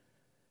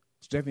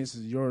 Stephanie, this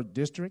is your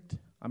district.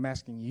 I'm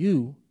asking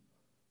you,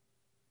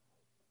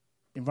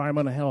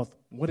 environmental health,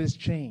 what has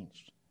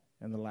changed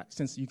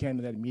since you came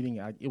to that meeting?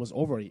 It was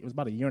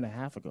about a year and a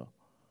half ago.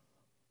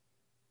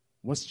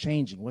 What's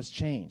changing? What's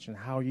changed? And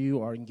how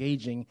you are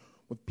engaging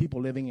with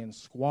people living in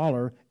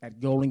squalor at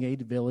Golden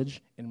Gate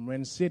Village in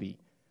Marin City.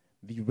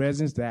 The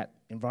residents that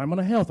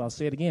environmental health, I'll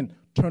say it again,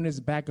 turned its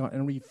back on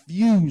and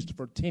refused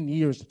for 10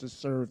 years to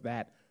serve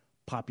that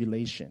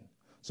population.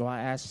 So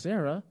I asked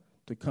Sarah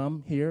to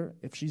come here,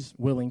 if she's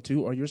willing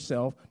to, or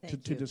yourself, to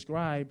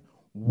describe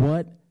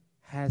what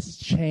has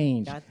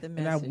changed. Got the and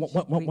message.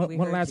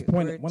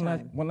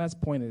 One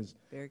last point is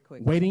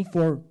waiting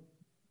for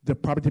the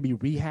property to be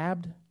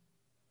rehabbed.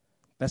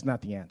 That's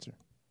not the answer.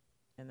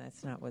 And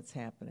that's not what's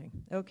happening.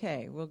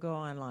 Okay, we'll go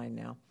online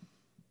now.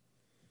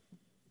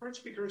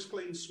 First speaker is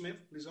Clayton Smith.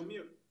 Please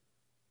unmute.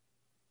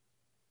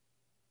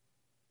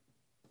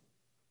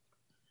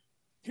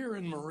 Here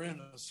in Marin,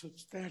 a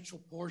substantial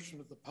portion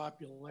of the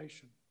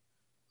population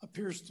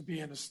appears to be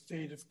in a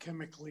state of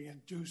chemically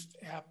induced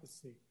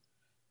apathy,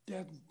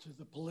 deadened to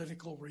the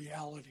political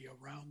reality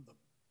around them.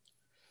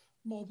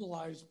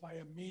 Mobilized by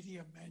a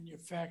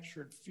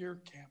media-manufactured fear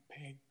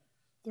campaign,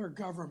 their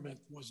government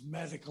was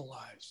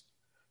medicalized,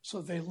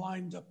 so they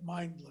lined up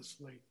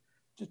mindlessly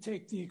to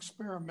take the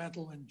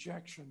experimental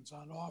injections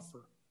on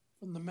offer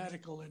from the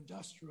medical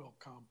industrial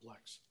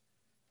complex,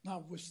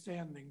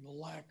 notwithstanding the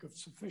lack of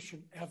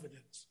sufficient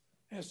evidence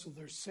as to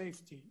their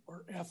safety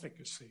or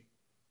efficacy.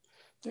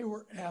 They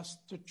were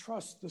asked to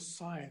trust the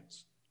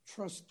science,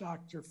 trust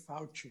Dr.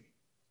 Fauci.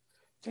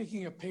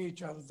 Taking a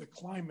page out of the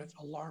climate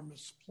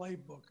alarmist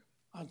playbook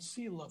on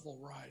sea level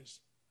rise,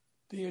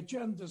 the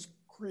agenda's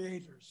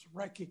creators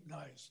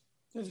recognize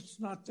that it's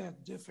not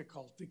that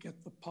difficult to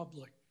get the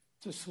public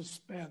to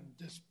suspend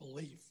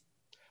disbelief.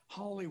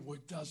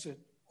 Hollywood does it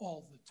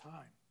all the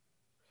time.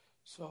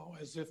 So,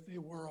 as if they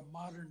were a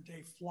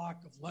modern-day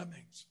flock of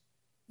lemmings,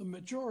 the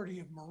majority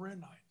of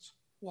Marinites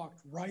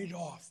walked right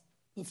off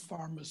the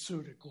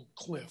pharmaceutical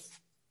cliff.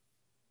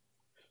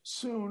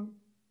 Soon,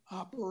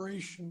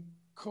 Operation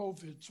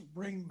COVID's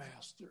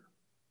ringmaster,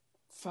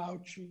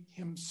 Fauci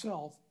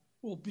himself,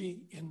 will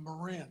be in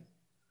Marin,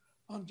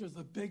 under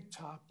the big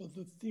top of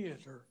the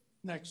theater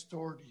next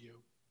door to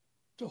you,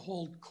 to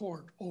hold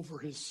court over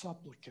his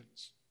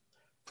supplicants,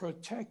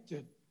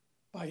 protected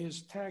by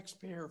his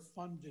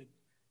taxpayer-funded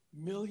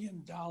 $1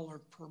 million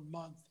per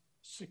month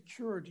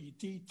security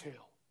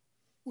detail,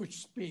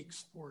 which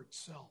speaks for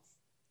itself.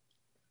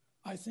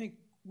 I think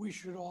we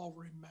should all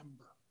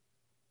remember,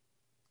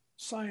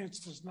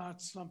 science is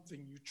not something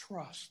you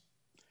trust.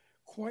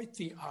 Quite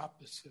the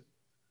opposite.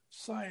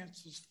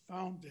 Science is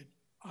founded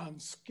on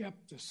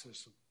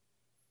skepticism.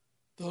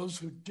 Those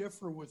who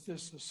differ with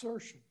this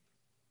assertion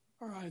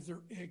are either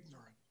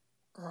ignorant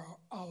or are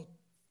out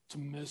to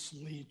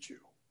mislead you.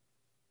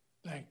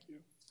 Thank you.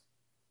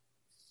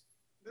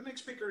 The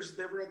next speaker is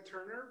Deborah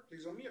Turner.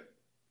 Please unmute.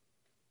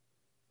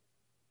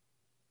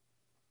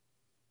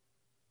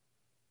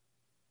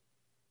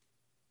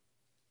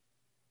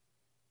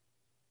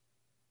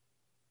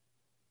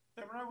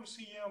 Deborah, we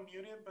see you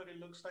unmuted, but it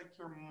looks like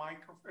your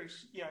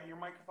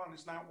microphone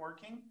is not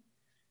working.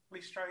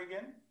 Please try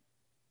again.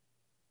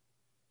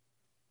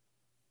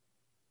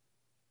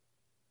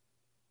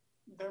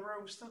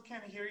 Deborah, we still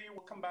can't hear you.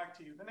 We'll come back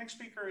to you. The next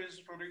speaker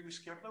is Rodrigo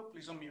Izquierdo.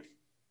 Please unmute.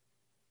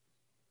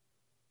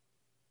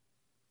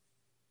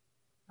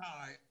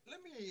 Hi.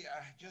 Let me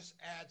just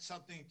add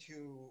something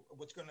to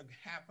what's going to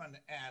happen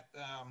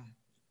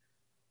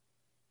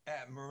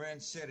at Marin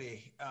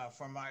City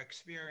from my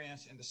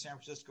experience in the San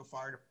Francisco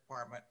Fire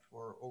Department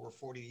for over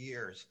 40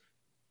 years,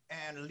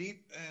 and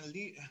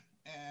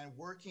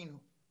working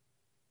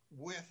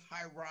with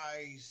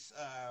high-rise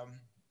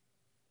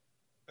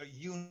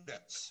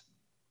units.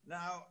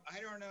 Now,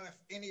 I don't know if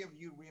any of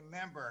you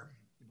remember,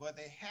 but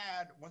they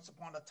had, once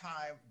upon a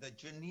time, the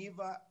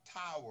Geneva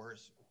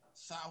Towers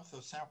south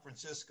of San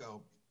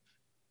Francisco.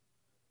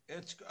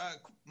 It's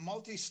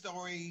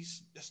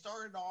multi-stories. It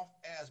started off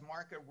as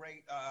market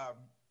rate,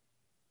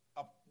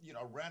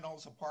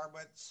 rentals,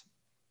 apartments.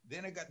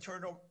 Then it got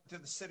turned over to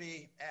the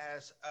city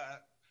as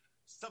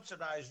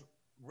subsidized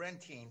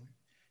renting.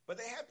 But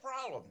they had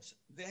problems.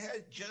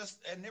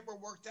 It never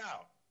worked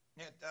out.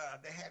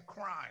 They had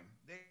crime.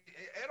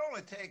 It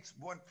only takes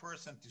one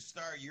person to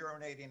start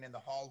urinating in the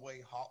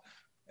hallway,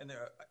 in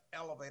the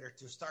elevator,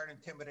 to start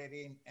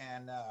intimidating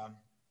and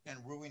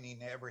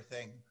ruining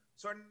everything.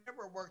 So it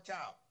never worked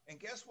out. And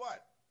guess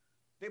what?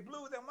 They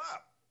blew them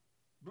up.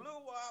 Blew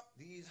up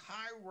these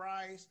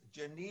high-rise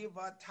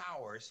Geneva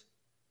towers.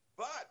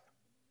 But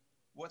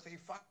what they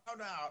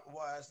found out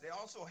was they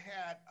also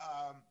had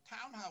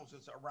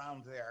townhouses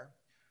around there.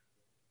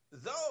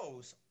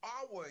 Those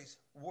always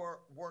were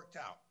worked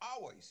out,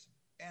 always.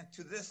 And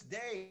to this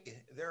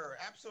day, they're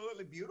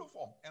absolutely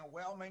beautiful and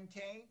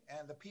well-maintained,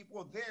 and the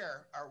people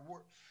there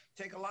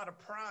take a lot of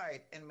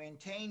pride in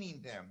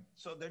maintaining them.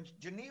 So the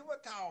Geneva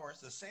Towers,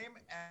 the same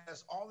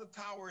as all the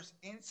towers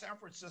in San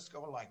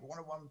Francisco, like one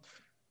of them,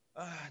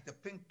 the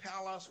Pink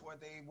Palace, where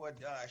they would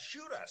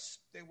shoot us.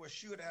 They would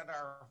shoot at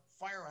our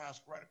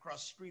firehouse right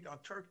across the street on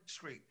Turk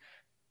Street,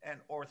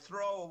 or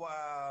throw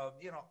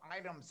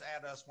items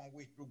at us when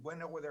we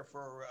went over there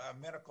for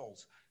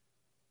medicals.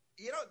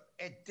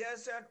 It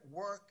doesn't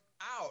work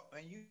out,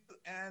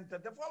 and the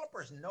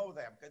developers know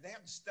that because they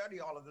have to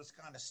study all of this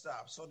kind of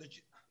stuff. So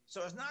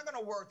it's not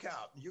going to work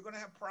out. You're going to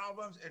have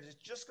problems, and it's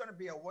just going to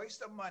be a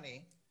waste of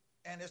money,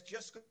 and it's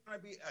just going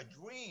to be a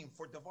dream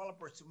for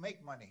developers to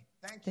make money.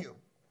 Thank you.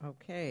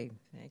 Okay,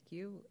 thank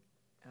you.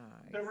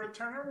 Deborah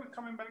Turner, we're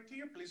coming back to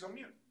you. Please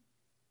unmute.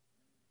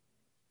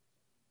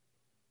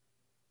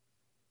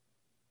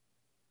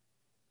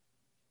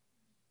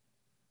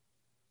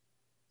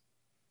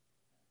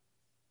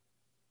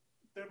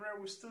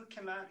 Deborah, we still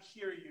cannot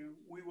hear you.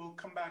 We will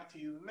come back to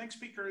you. The next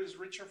speaker is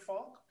Richard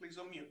Falk. Please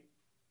unmute.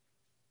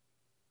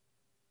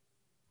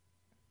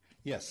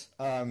 Yes,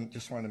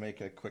 just wanted to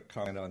make a quick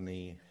comment on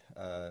the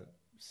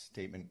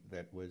statement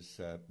that was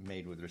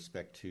made with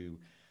respect to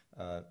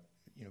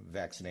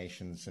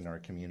vaccinations in our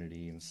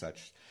community and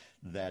such,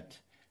 that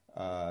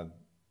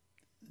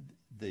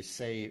they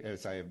say,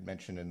 as I have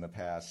mentioned in the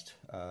past,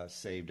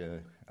 saved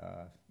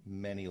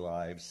many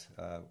lives,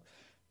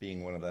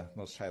 being one of the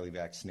most highly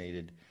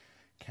vaccinated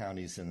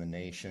counties in the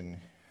nation.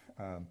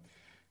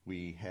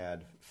 We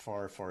had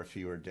far, far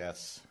fewer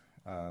deaths,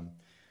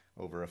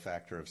 over a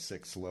factor of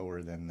 6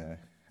 lower than the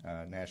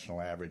national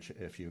average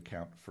if you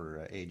account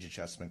for age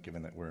adjustment,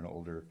 given that we're an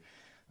older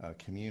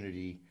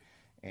community.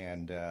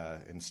 And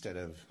instead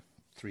of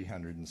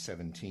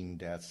 317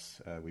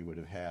 deaths, we would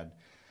have had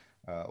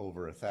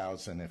over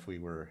 1,000 if we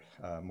were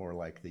more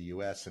like the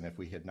U.S. And if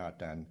we had not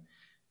done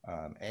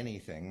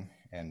anything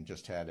and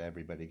just had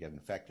everybody get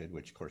infected,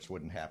 which of course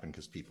wouldn't happen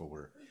because people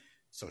were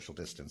social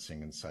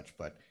distancing and such.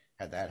 But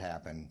had that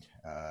happened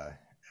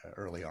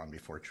early on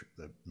before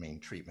the main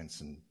treatments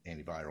and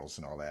antivirals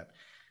and all that,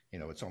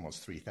 it's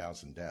almost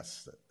 3,000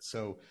 deaths.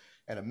 So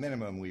at a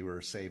minimum, we were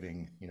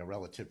saving,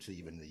 relative to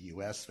even the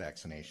U.S.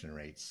 vaccination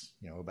rates,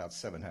 about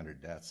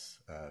 700 deaths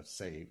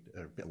saved,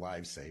 or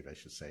lives saved, I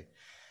should say.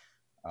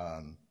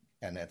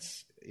 And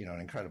that's, an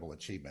incredible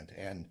achievement.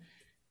 And,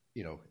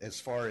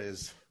 as far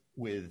as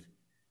with,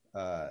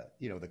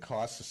 the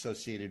costs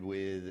associated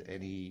with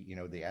any,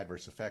 the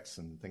adverse effects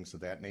and things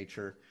of that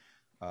nature,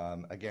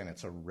 again,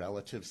 it's a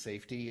relative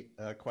safety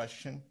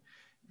question.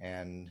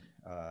 And,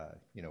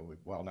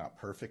 while not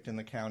perfect in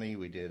the county,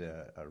 we did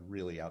a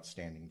really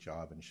outstanding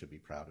job and should be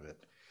proud of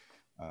it.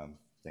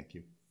 Thank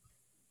you.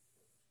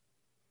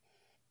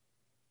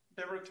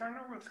 Deborah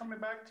Turner, we're coming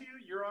back to you.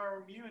 You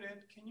are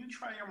muted. Can you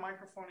try your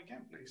microphone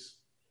again, please?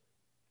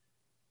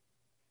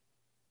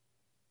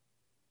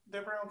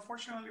 Deborah,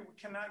 unfortunately, we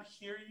cannot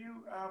hear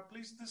you.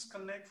 Please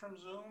disconnect from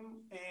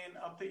Zoom and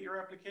update your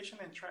application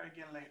and try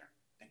again later.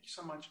 Thank you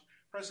so much.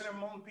 President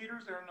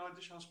Mullen-Peters, there are no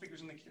additional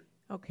speakers in the queue.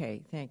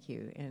 Okay, thank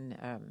you. And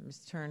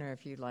Ms. Turner,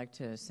 if you'd like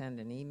to send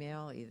an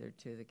email either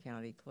to the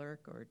county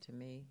clerk or to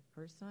me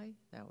personally,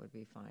 that would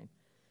be fine.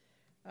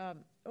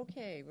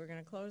 Okay, we're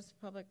going to close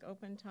public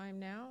open time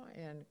now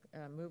and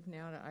move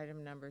now to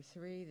item number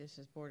 3. This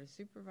is Board of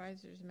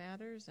Supervisors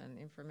matters and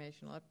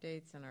informational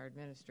updates and our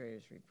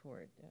administrator's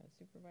report.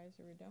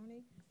 Supervisor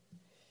Rodoni?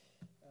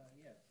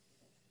 Yes.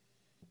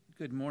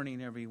 Good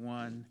morning,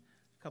 everyone.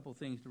 A couple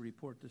things to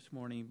report this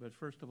morning, but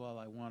first of all,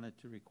 I wanted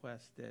to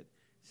request that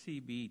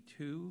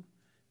CB2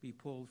 be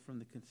pulled from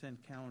the consent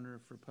calendar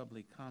for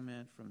public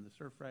comment from the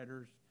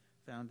Surfriders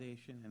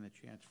Foundation and a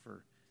chance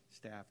for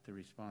staff to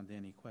respond to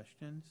any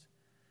questions.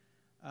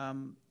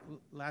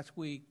 Last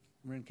week,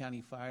 Marin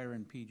County Fire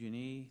and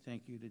PG&E,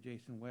 thank you to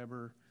Jason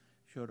Weber,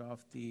 showed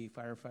off the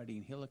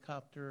firefighting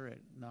helicopter at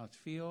Knotts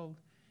Field.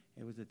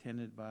 It was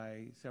attended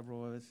by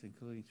several of us,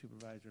 including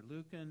Supervisor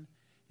Lucan,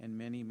 and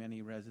many,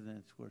 many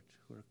residents who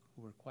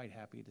were quite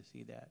happy to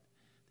see that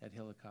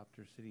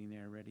helicopter sitting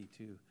there ready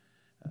to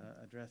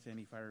address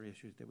any fire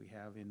issues that we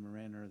have in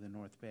Marin or the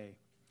North Bay.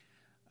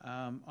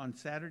 On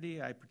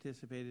Saturday, I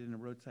participated in a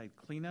roadside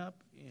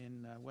cleanup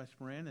in West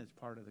Marin as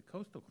part of the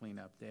Coastal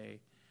Cleanup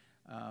Day.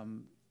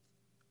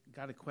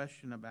 Got a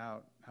question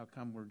about how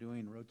come we're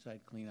doing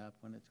roadside cleanup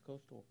when it's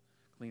Coastal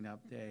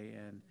Cleanup Day,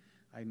 and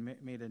I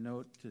made a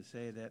note to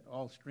say that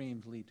all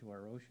streams lead to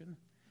our ocean,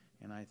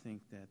 and I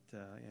think that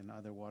in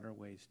other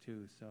waterways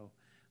too, so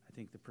I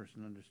think the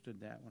person understood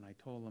that when I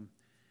told them.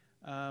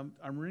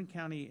 Our Marin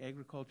County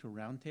Agricultural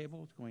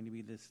Roundtable is going to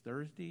be this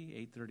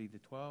Thursday, 8:30 to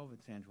 12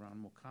 at San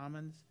Geronimo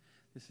Commons.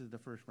 This is the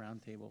first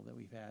roundtable that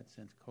we've had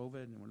since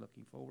COVID, and we're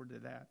looking forward to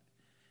that.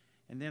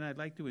 And then I'd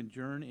like to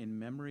adjourn in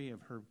memory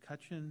of Herb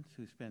Cutchins,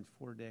 who spent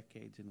 4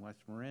 decades in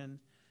West Marin,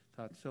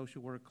 taught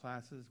social work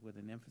classes with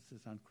an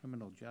emphasis on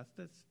criminal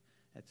justice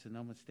at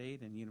Sonoma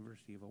State and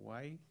University of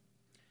Hawaii,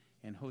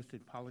 and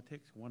hosted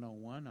Politics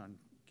 101 on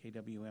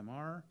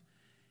KWMR,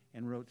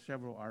 and wrote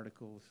several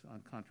articles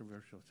on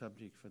controversial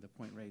subjects for the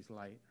Point Reyes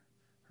Light.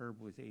 Herb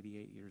was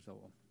 88 years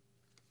old.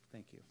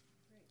 Thank you.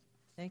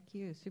 Thank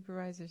you.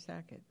 Supervisor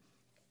Sackett.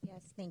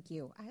 Yes, thank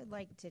you. I'd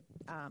like to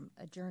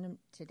adjourn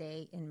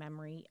today in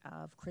memory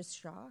of Chris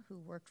Shaw, who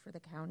worked for the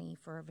county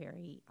for a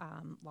very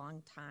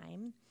long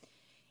time.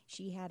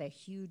 She had a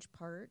huge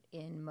part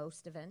in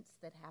most events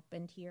that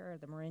happened here,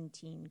 the Marin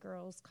Teen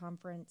Girls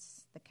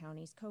Conference, the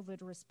county's COVID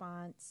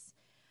response,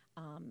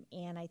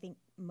 and I think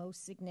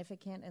most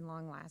significant and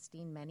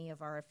long-lasting, many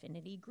of our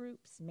affinity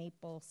groups,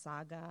 Maple,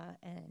 Saga,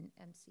 and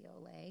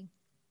MCOLA.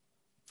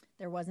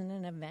 There wasn't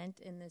an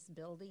event in this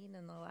building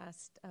in the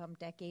last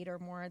decade or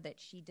more that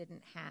she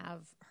didn't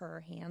have her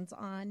hands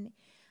on,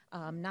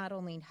 not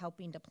only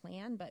helping to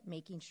plan, but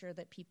making sure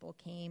that people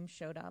came,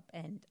 showed up,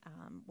 and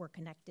were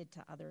connected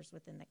to others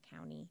within the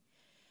county.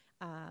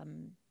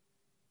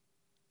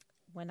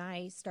 When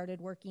I started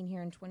working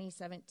here in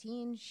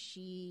 2017,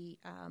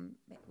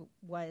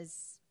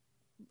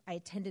 I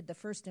attended the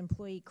first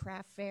employee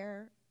craft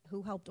fair.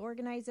 Who helped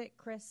organize it?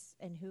 Chris,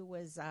 and who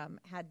was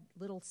had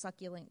little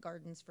succulent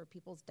gardens for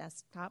people's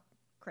desktop?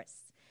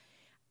 Chris.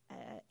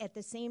 At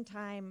the same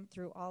time,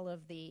 through all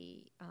of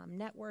the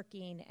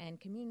networking and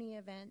community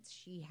events,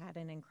 she had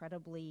an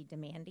incredibly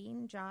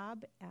demanding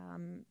job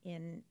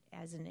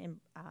as an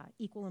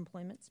equal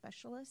employment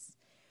specialist,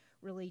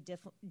 really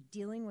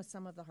dealing with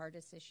some of the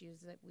hardest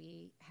issues that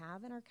we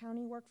have in our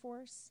county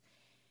workforce.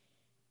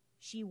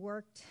 She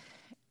worked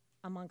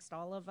amongst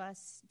all of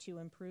us to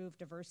improve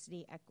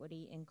diversity,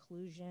 equity,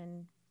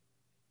 inclusion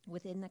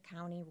within the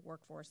county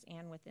workforce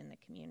and within the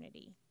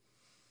community.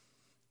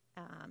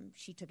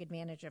 She took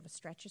advantage of a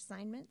stretch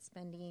assignment,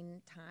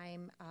 spending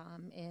time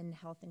in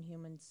Health and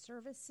Human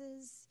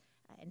Services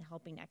and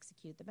helping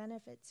execute the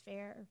benefits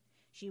fair.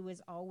 She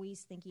was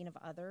always thinking of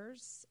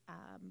others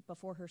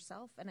before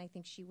herself, and I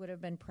think she would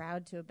have been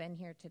proud to have been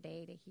here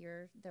today to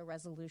hear the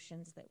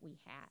resolutions that we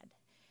had.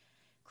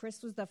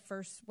 Chris was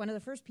one of the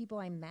first people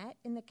I met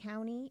in the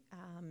county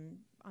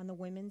on the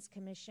Women's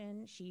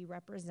Commission. She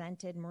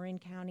represented Marin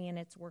County and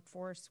its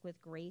workforce with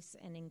grace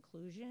and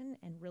inclusion,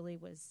 and really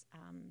was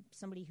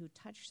somebody who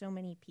touched so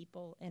many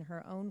people in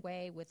her own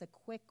way with a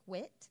quick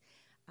wit,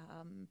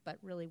 but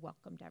really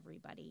welcomed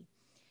everybody.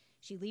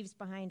 She leaves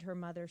behind her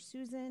mother,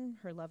 Susan,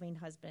 her loving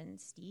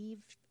husband, Steve,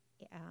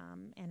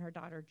 and her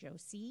daughter,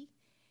 Josie.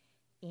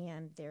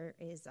 And there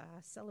is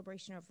a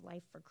celebration of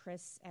life for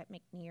Chris at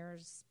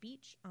McNear's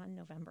Beach on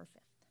November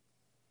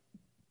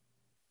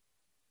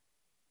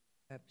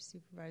 5th.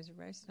 Supervisor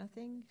Rice,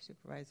 nothing.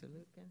 Supervisor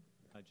Lucan.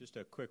 Just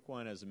a quick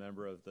one as a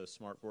member of the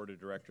SMART Board of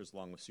Directors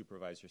along with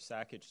Supervisor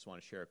Sackett. Just want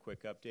to share a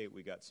quick update.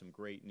 We got some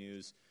great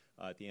news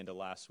at the end of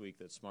last week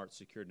that SMART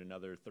secured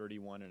another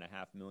 $31.5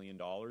 million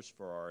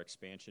for our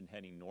expansion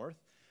heading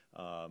north.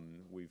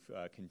 We've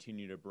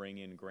continued to bring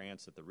in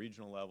grants at the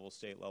regional level,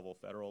 state level,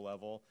 federal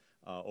level,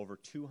 over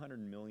 $200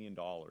 million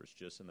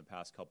just in the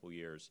past couple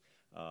years.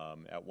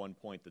 At one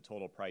point, the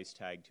total price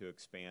tag to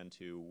expand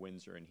to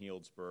Windsor and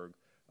Healdsburg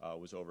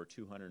was over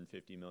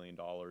 $250 million.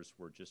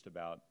 We're just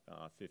about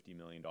 $50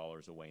 million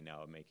away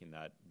now of making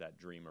that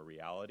dream a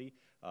reality.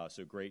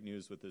 So great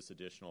news with this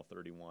additional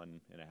 $31.5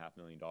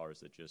 million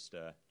that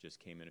just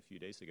came in a few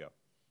days ago.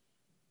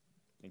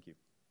 Thank you.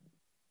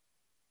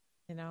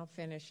 And I'll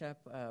finish up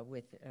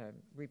with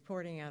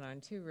reporting out on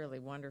two really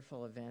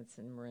wonderful events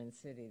in Marin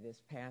City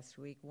this past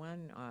week.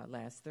 One,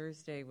 last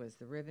Thursday, was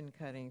the ribbon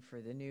cutting for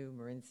the new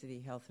Marin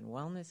City Health and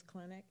Wellness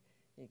Clinic,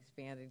 the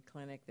expanded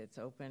clinic that's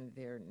opened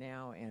there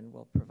now and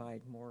will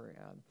provide more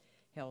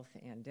health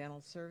and dental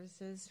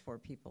services for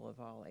people of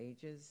all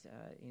ages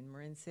in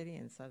Marin City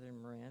and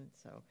southern Marin.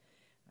 So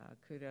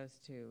kudos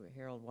to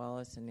Harold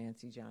Wallace and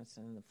Nancy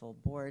Johnson and the full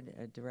board.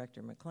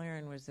 Director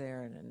McLaren was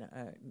there, and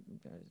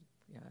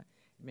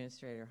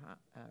Administrator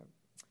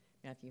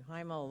Matthew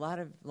Heimel.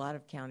 A lot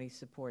of county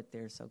support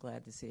there, so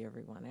glad to see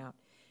everyone out.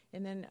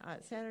 And then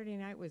Saturday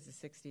night was the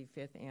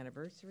 65th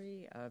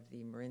anniversary of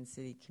the Marin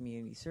City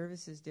Community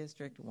Services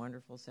District. A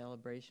wonderful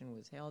celebration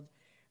was held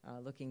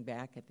looking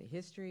back at the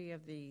history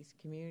of the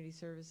Community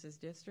Services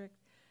District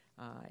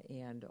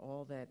and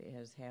all that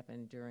has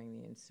happened during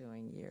the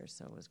ensuing year.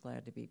 So I was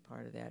glad to be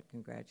part of that.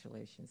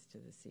 Congratulations to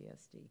the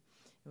CSD.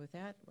 And with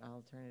that,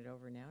 I'll turn it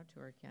over now to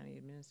our county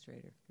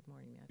administrator. Good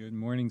morning, Matt. Good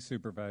morning,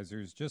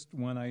 supervisors. Just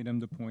one item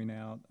to point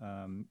out.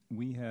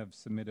 We have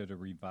submitted a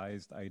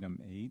revised item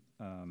 8,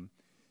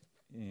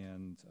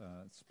 and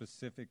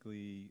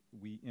specifically,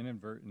 we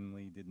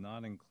inadvertently did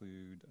not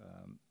include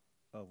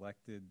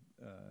elected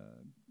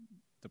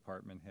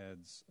department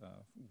heads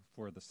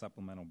for the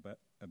supplemental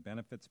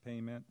benefits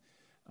payment.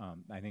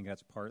 I think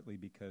that's partly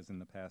because in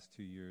the past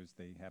 2 years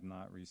they have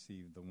not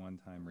received the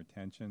one-time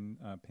retention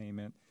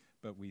payment,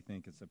 but we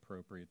think it's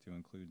appropriate to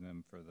include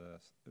them for the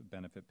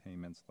benefit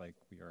payments like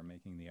we are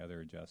making the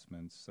other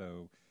adjustments.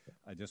 So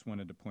I just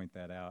wanted to point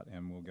that out,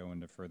 and we'll go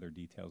into further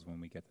details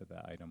when we get to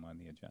the item on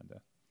the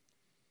agenda.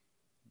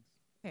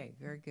 Okay,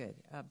 very good.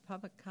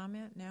 Public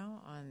comment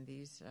now on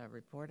these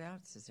report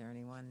outs. Is there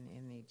anyone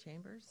in the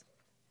chambers?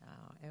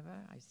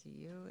 Eva, I see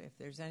you. If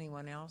there's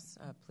anyone else,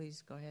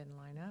 please go ahead and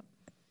line up.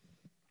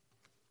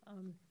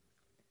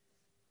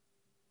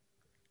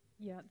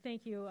 Yeah,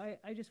 thank you.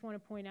 I just want to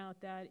point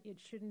out that it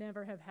should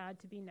never have had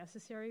to be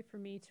necessary for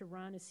me to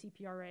run a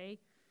CPRA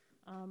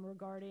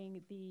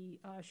regarding the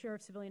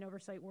Sheriff Civilian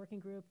Oversight Working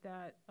Group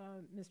that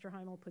Mr.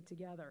 Heimel put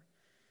together.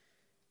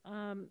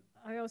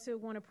 I also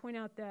want to point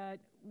out that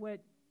what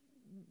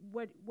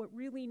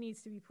really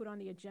needs to be put on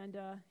the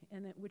agenda,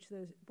 and that which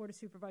the Board of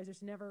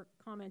Supervisors never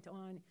comment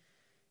on,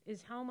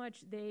 is how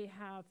much they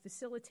have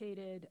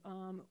facilitated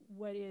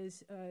what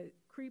is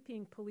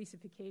creeping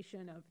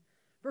policification of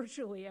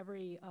virtually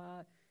every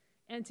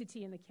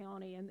entity in the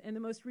county. And the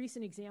most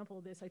recent example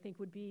of this, I think,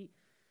 would be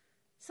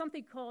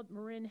something called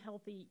Marin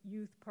Healthy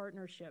Youth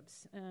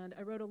Partnerships. And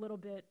I wrote a little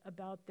bit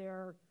about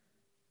their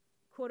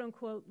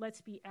quote-unquote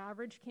Let's Be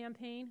Average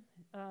campaign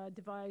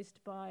devised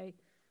by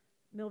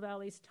Mill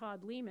Valley's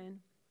Todd Lehman.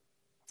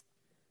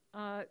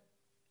 I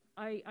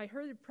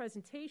heard a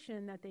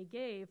presentation that they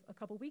gave a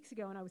couple weeks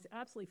ago, and I was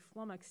absolutely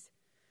flummoxed.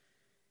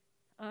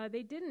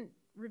 They didn't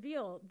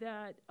reveal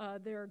that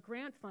their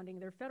grant funding,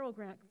 their federal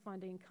grant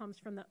funding, comes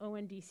from the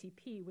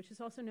ONDCP, which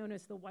is also known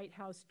as the White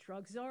House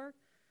Drug Czar,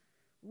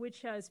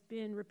 which has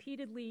been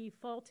repeatedly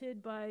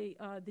faulted by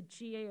the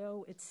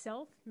GAO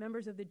itself.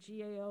 Members of the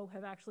GAO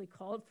have actually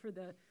called for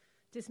the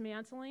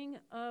dismantling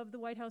of the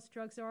White House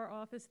Drug Czar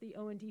office, the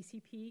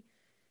ONDCP.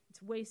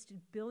 It's wasted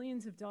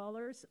billions of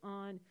dollars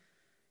on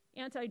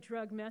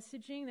anti-drug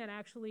messaging that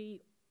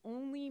actually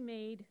only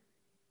made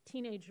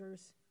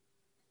teenagers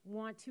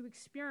want to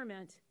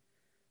experiment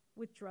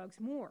with drugs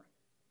more.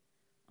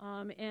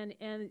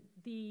 And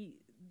the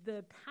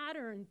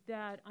pattern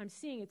that I'm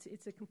seeing,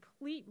 it's a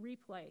complete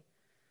replay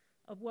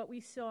of what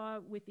we saw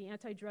with the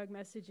anti-drug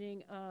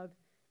messaging of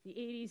the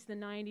 80s, the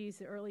 90s,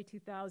 the early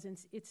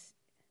 2000s. It's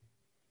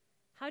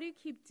how do you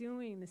keep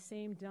doing the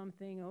same dumb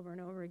thing over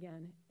and over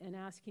again and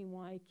asking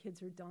why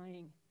kids are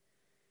dying?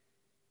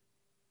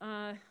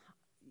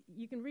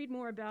 You can read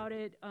more about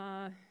it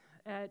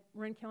at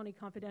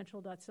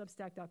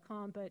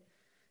marincountyconfidential.substack.com, but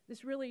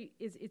this really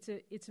is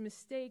it's a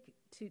mistake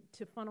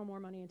to funnel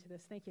more money into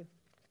this. Thank you.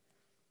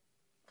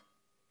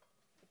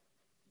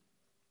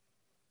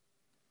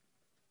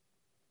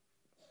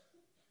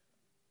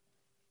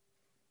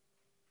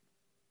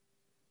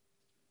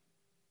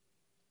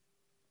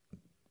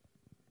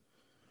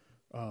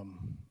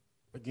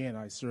 Again,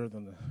 I served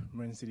on the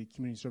Marin City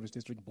Community Service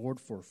District Board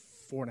for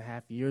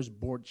 4.5 years,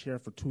 board chair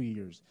for 2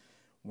 years.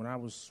 When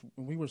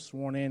we were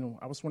sworn in,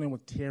 I was sworn in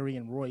with Terry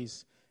and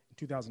Royce in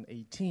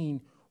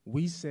 2018.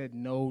 We said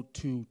no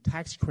to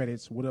tax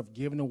credits, would have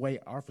given away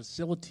our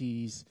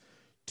facilities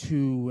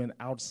to an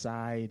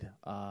outside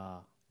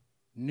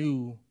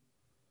new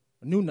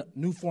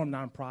form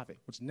nonprofit,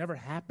 which never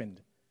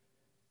happened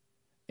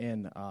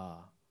in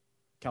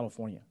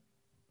California.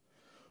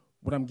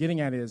 What I'm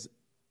getting at is,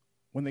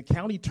 when the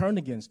county turned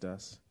against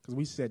us, because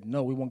we said,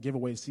 no, we won't give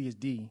away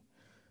CSD,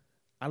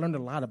 I learned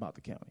a lot about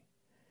the county.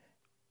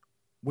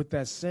 With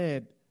that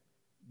said,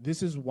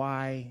 this is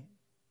why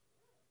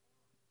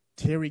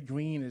Terry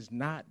Green is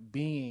not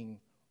being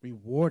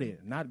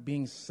rewarded, not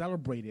being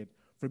celebrated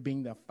for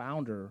being the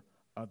founder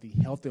of the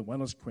Health and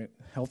Wellness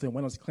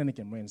Clinic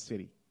in Marin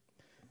City.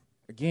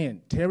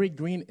 Again, Terry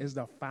Green is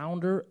the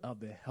founder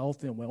of the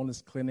Health and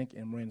Wellness Clinic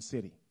in Marin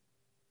City.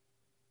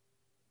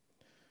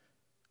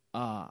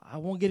 I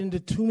won't get into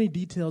too many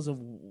details of,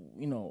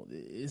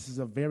 this is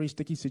a very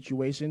sticky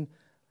situation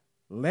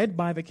led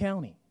by the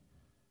county.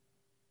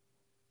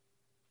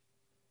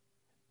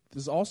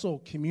 There's also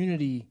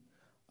community,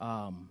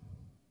 the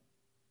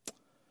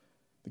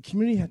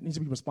community needs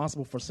to be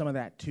responsible for some of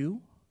that too,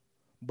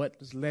 but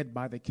it's led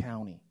by the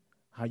county.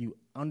 How you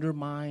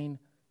undermine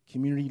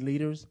community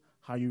leaders,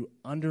 how you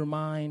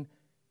undermine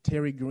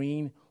Terry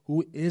Green,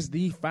 who is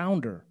the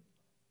founder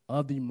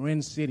of the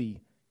Marin City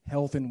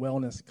Health and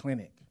Wellness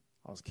Clinic.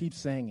 I'll keep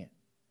saying it.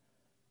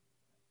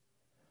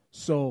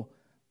 So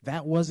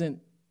that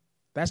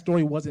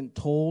story wasn't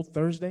told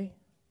Thursday.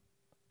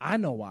 I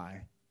know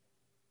why.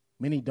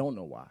 Many don't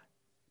know why,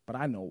 but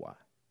I know why.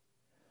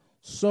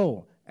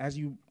 So as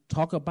you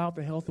talk about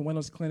the Health and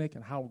Wellness Clinic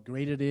and how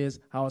great it is,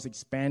 how it's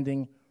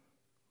expanding,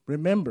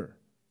 remember,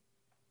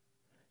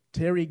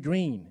 Terry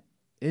Green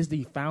is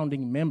the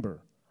founding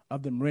member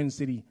of the Marin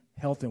City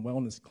Health and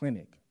Wellness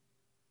Clinic.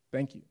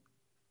 Thank you.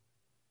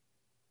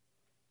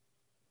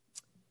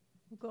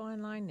 We'll go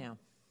online now.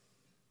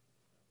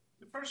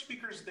 The first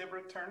speaker is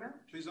Deborah Turner.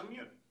 Please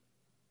unmute.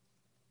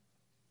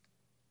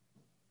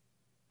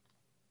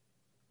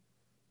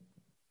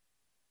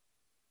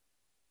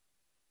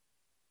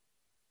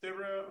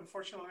 Deborah,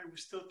 unfortunately, we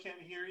still can't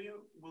hear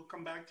you. We'll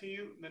come back to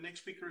you. The next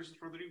speaker is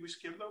Rodrigo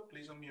Izquierdo.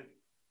 Please unmute.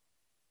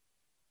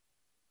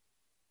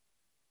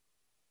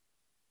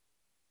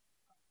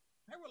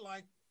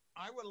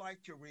 I would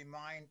like to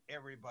remind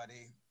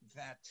everybody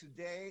that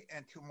today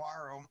and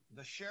tomorrow,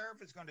 the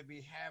sheriff is going to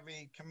be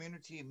having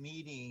community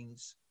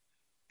meetings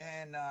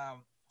in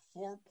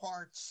 4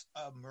 parts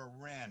of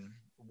Marin.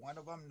 One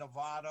of them,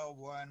 Nevada,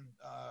 one,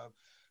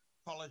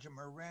 College of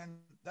Marin,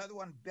 the other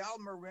one, Bell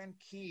Marin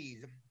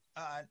Keys,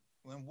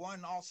 and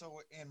one also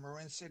in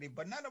Marin City,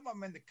 but none of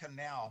them in the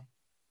canal.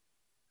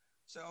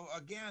 So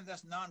again,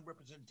 that's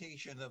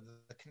non-representation of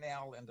the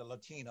canal and the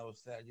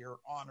Latinos that you're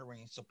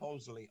honoring,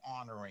 supposedly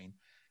honoring.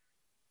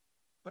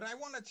 But I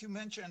wanted to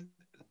mention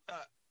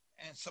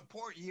and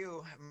support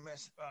you,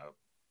 Ms.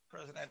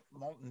 President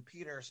Moulton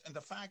Peters, and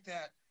the fact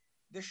that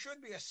there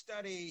should be a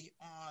study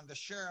on the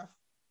sheriff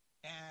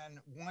and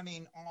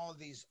wanting all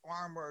these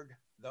armored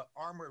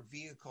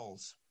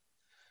vehicles.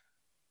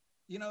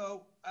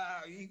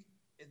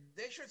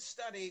 They should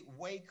study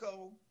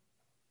Waco.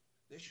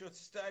 They should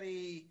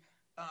study,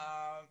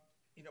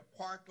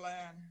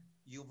 Parkland,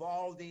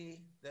 Uvalde,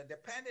 that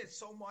depended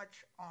so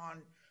much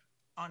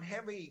on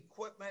heavy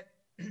equipment,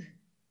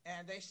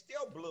 and they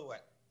still blew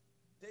it.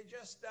 They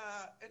just,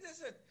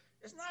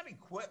 it's not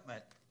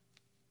equipment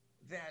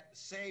that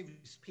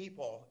saves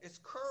people, it's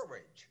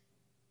courage.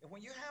 And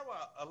when you have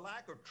a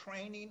lack of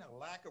training, a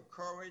lack of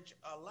courage,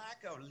 a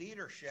lack of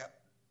leadership,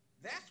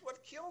 that's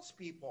what kills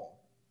people.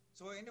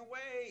 So in a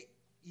way,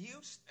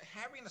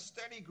 having a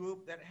study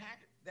group that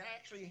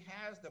actually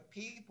has the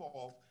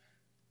people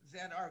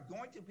that are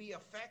going to be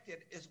affected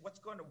is what's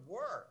going to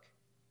work.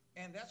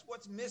 And that's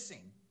what's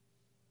missing.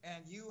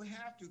 And you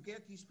have to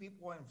get these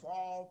people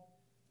involved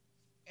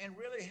and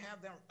really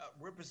have them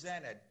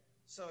represented.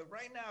 So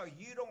right now,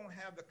 you don't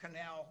have the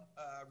canal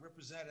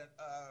represented,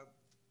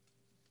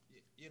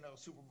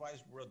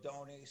 Supervisor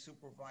Rodoni,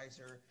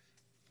 Supervisor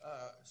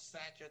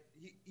Satchett,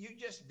 you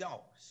just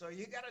don't. So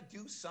you got to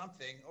do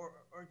something, or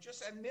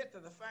just admit to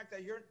the fact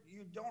that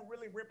you don't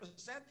really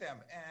represent them,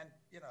 and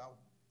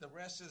the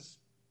rest is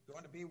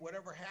going to be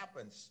whatever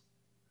happens.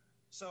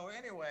 So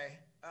anyway,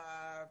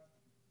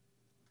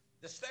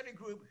 the study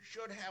group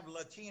should have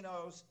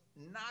Latinos,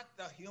 not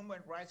the Human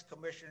Rights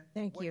Commission.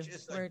 Thank you. Which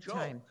is We're a at joke.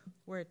 time.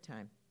 We're at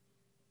time.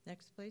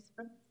 Next, please.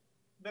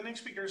 The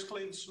next speaker is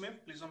Clayton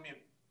Smith. Please unmute.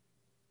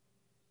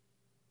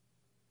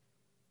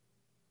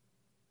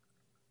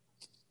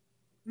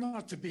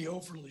 Not to be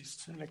overly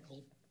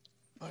cynical,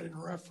 but in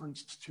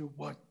reference to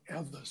what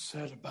Eva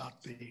said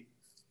about the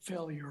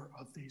failure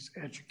of these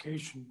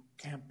education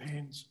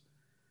campaigns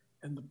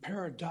and the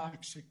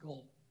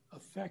paradoxical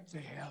effect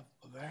they have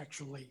of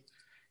actually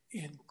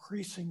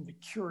increasing the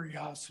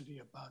curiosity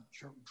about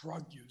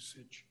drug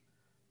usage,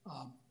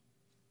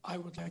 I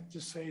would like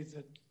to say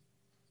that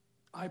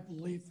I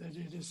believe that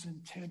it is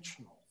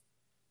intentional.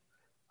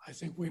 I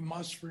think we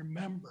must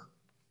remember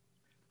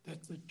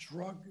that the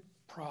drug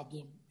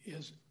problem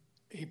is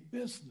a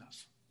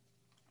business.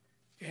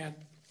 And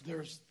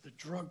there's the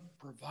drug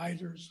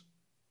providers,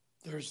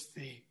 there's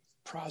the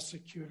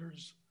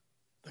prosecutors,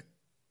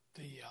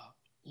 the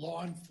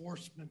law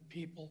enforcement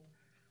people.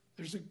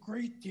 There's a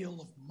great deal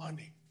of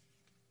money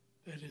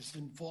that is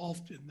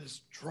involved in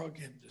this drug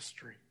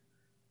industry,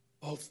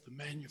 both the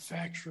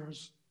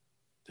manufacturers,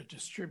 the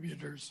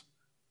distributors,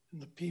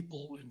 and the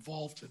people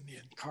involved in the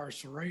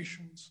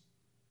incarcerations,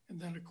 and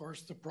then, of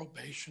course, the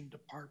probation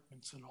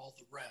departments and all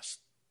the rest.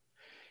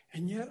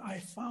 And yet I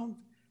found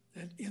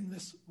that in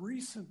this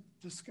recent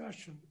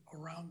discussion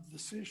around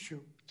this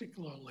issue,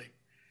 particularly,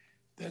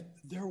 that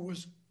there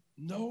was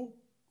no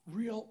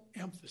real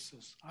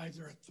emphasis,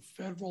 either at the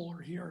federal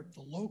or here at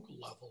the local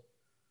level,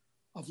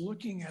 of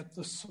looking at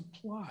the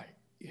supply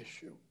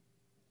issue,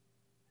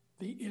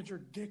 the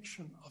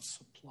interdiction of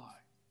supply,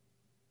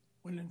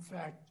 when in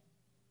fact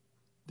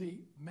the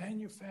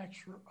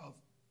manufacture of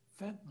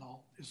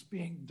fentanyl is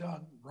being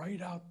done right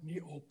out in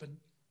the open,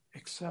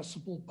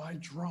 accessible by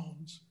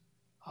drones,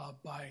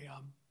 by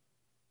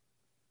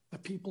the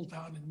people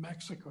down in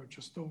Mexico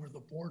just over the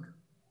border.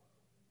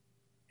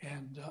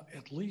 And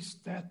at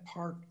least that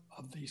part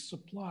of the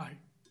supply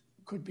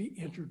could be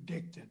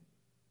interdicted.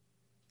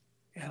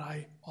 And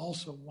I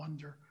also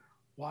wonder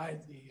why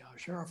the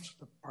Sheriff's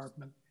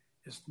Department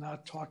is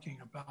not talking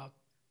about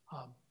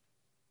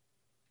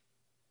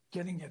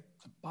getting at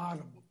the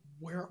bottom of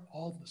where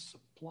all the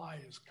supply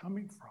is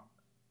coming from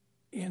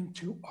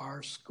into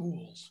our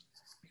schools.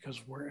 Because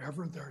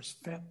wherever there's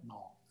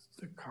fentanyl,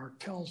 the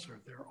cartels are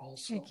there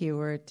also. Thank you.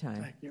 We're at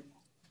time. Thank you.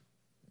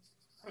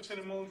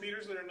 President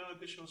Mullen-Peters, there are no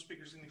additional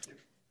speakers in the queue.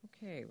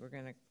 Okay, we're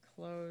going to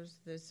close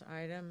this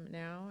item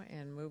now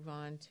and move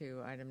on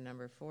to item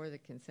number 4, the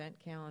consent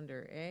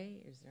calendar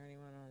A. Is there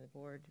anyone on the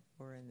board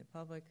or in the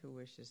public who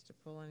wishes to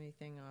pull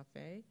anything off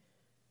A?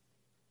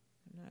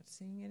 I'm not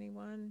seeing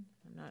anyone.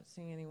 I'm not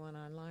seeing anyone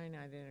online.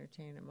 I'd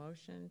entertain a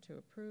motion to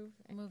approve.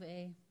 Move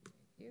A.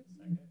 Thank you.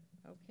 Second.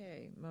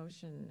 Okay,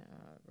 motion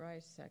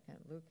Rice, second.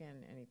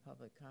 Lucan, any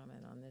public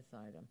comment on this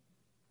item?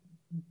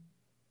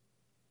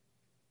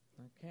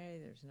 Okay,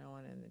 there's no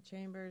one in the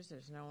chambers.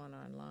 There's no one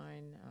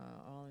online.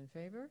 All in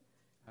favor?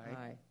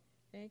 Aye.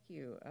 Thank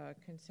you.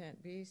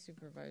 Consent B,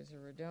 Supervisor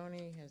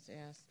Rodoni has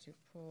asked to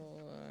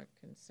pull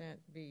consent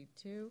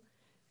B2.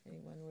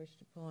 Anyone wish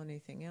to pull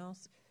anything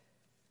else?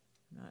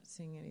 Not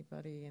seeing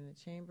anybody in the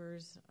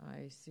chambers.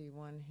 I see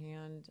one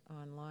hand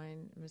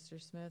online.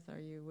 Mr. Smith, are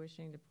you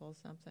wishing to pull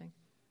something?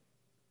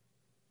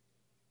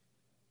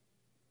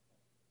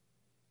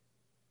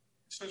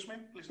 Mr. Smith,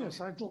 please.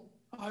 Yes,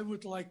 I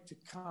would like to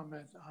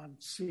comment on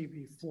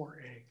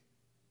CB4A.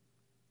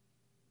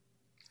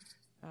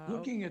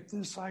 Looking at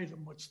this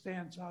item, what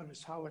stands out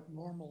is how it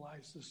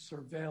normalizes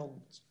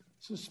surveillance,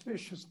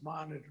 suspicious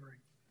monitoring,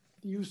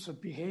 the use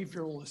of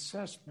behavioral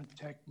assessment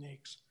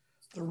techniques,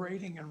 the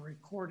rating and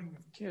recording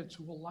of kids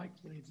who will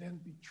likely then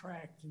be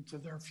tracked into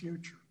their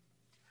future,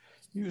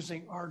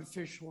 using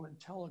artificial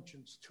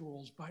intelligence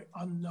tools by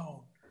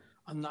unknown,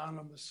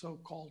 anonymous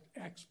so-called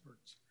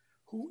experts,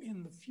 who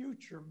in the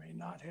future may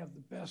not have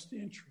the best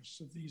interests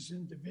of these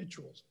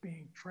individuals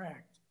being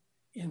tracked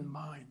in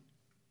mind.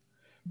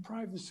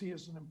 Privacy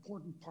is an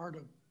important part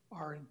of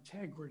our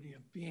integrity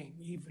of being,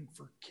 even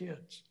for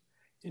kids.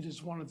 It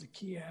is one of the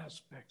key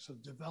aspects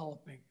of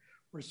developing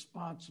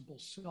responsible,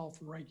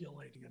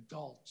 self-regulating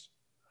adults.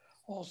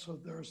 Also,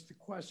 there's the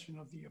question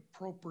of the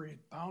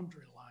appropriate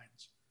boundary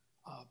lines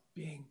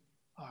being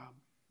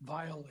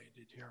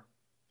violated here.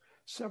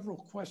 Several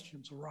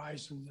questions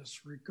arise in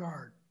this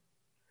regard.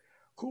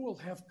 Who will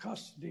have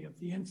custody of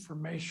the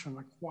information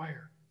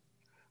acquired?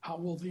 How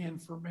will the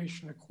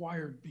information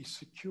acquired be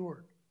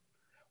secured?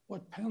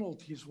 What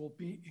penalties will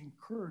be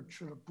incurred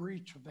should a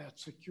breach of that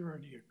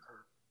security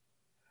occur?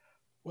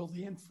 Will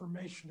the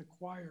information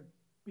acquired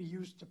be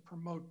used to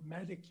promote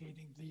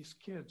medicating these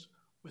kids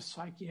with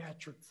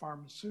psychiatric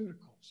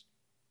pharmaceuticals?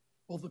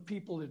 Will the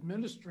people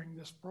administering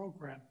this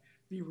program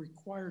be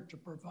required to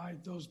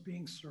provide those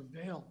being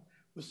surveilled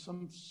with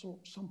some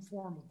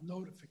form of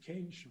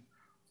notification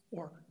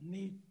or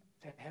need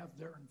to have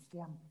their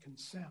informed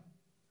consent?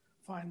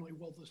 Finally,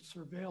 will the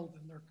surveilled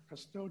and their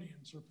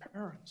custodians or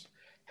parents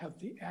have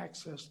the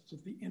access to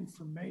the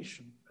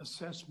information,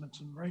 assessments,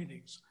 and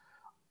ratings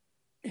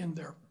in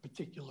their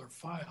particular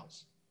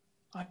files?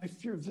 I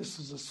fear this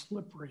is a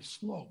slippery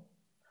slope,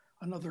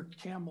 another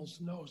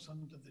camel's nose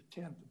under the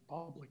tent of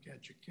public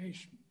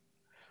education.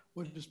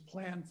 What is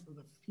planned for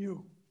the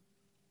few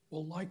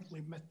will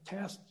likely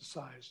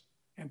metastasize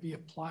and be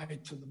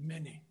applied to the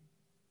many,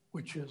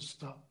 which is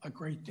a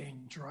great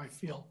danger, I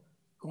feel,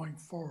 going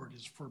forward,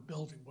 is for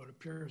building what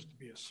appears to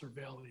be a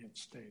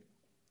surveillance state.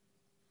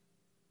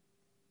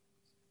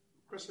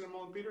 President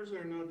Mullen-Peters,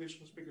 there are no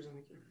additional speakers in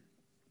the queue.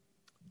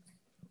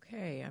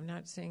 Okay, I'm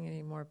not seeing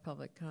any more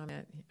public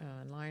comment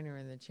online or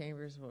in the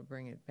chambers. We'll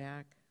bring it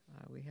back.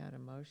 We had a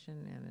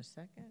motion and a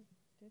second,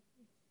 did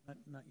we?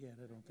 Not yet,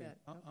 I don't think.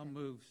 Okay. I'll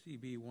move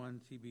CB1,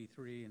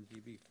 CB3, and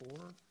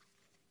CB4,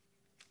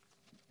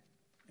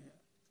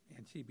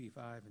 and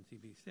CB5 and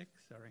CB6,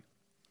 sorry.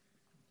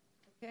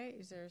 Okay,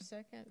 is there a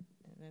second?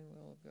 And then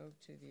we'll go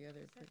to the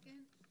other.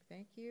 Second.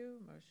 Thank you.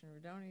 Motion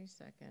Rodoni,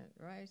 second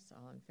Rice.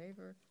 All in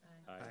favor?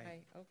 Aye.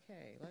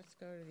 Okay, let's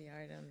go to the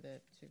item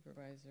that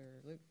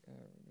Supervisor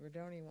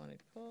Rodoni wanted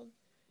pulled.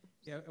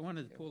 Yeah, I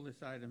wanted to pull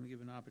this item,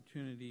 give an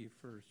opportunity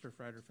for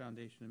Surfrider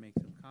Foundation to make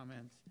some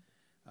comments.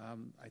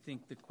 I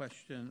think the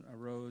question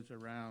arose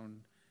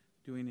around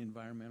doing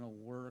environmental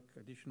work,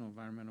 additional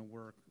environmental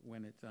work,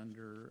 when it's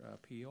under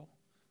appeal.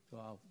 So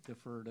I'll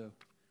defer to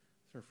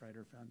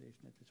Surfrider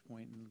Foundation at this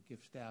point and give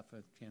staff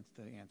a chance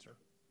to answer.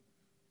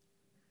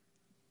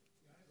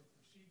 Yeah, I have a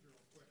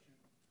procedural question.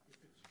 If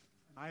it's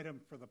an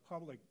item for the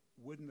public,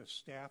 wouldn't the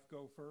staff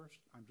go first?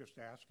 I'm just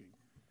asking.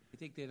 I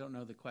think they don't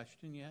know the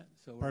question yet,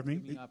 so we're Pardon me?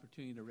 giving the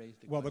opportunity to raise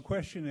the Well, question. the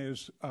question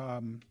is,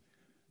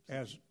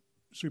 as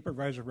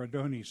Supervisor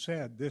Rodoni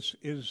said, this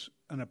is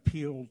an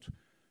appealed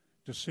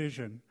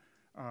decision.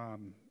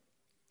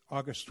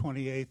 August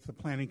 28th, the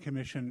Planning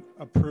Commission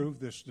approved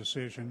this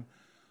decision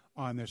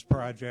on this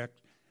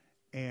project,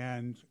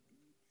 and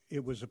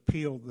it was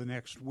appealed the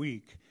next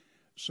week.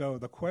 So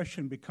the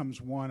question becomes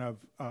one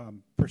of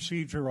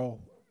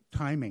procedural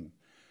timing.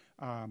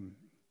 On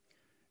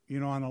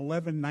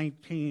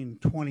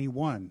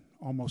 11/19/21,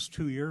 almost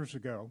 2 years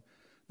ago,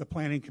 the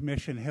Planning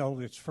Commission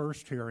held its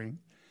first hearing,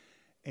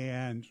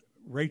 and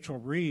Rachel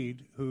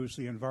Reed, who's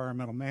the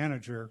environmental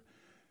manager,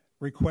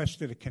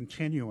 requested a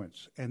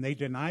continuance, and they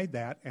denied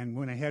that and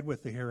went ahead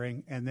with the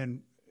hearing and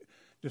then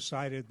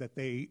decided that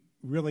they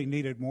really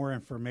needed more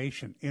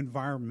information,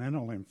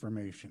 environmental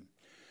information.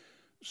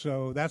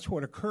 So that's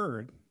what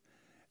occurred,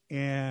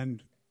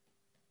 and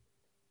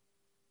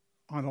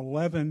on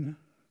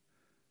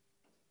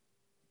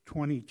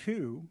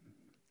 11/22,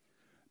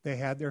 they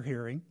had their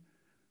hearing.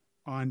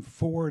 On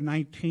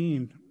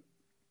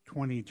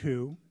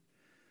 4/19/22,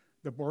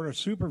 the Board of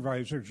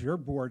Supervisors, your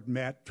board,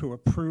 met to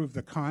approve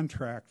the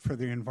contract for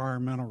the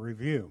environmental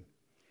review.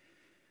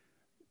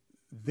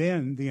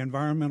 Then the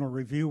environmental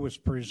review was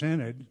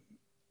presented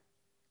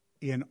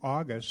in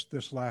August,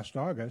 this last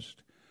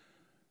August,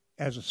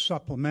 as a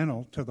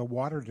supplemental to the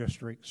Water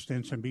District,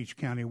 Stinson Beach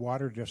County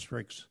Water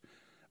District's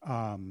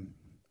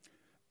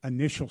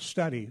initial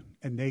study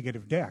and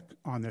negative deck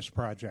on this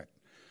project.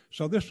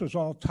 So this was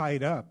all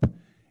tied up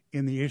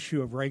in the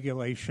issue of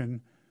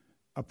regulation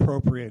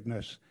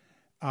appropriateness.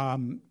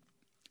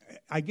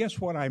 I guess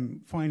what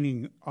I'm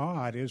finding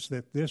odd is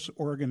that this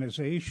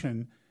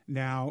organization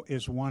now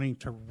is wanting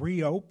to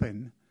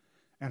reopen,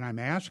 and I'm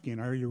asking,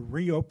 are you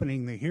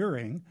reopening the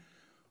hearing,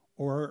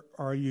 or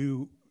are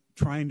you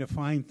trying to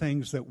find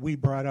things that we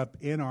brought up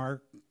in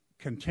our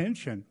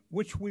contention,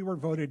 which we were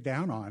voted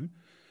down on,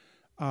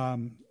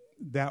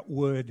 that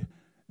would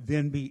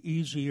then be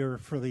easier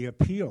for the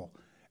appeal?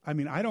 I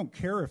mean, I don't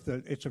care if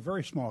it's a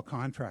very small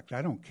contract.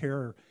 I don't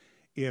care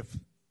if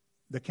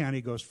the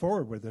county goes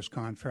forward with this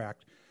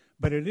contract,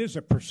 but it is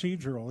a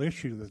procedural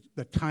issue,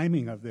 the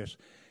timing of this.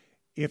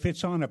 If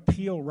it's on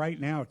appeal right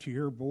now to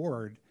your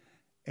board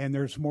and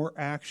there's more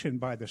action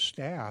by the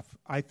staff,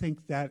 I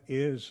think that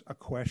is a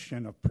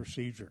question of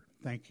procedure.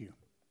 Thank you.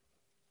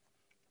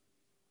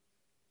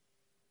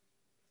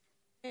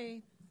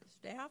 Hey,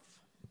 staff.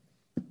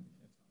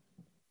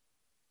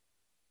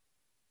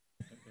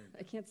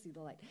 I can't see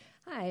the light.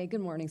 Hi,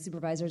 good morning,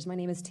 supervisors. My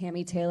name is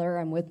Tammy Taylor.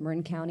 I'm with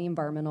Marin County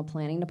Environmental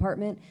Planning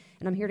Department,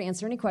 and I'm here to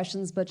answer any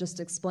questions, but just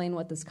to explain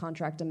what this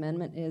contract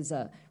amendment is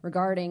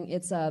regarding.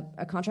 It's a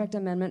contract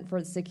amendment for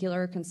the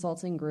Secular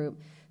Consulting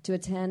Group to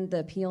attend the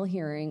appeal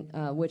hearing,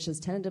 which is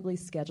tentatively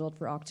scheduled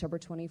for October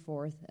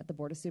 24th at the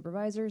Board of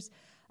Supervisors.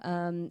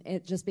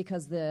 Just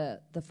because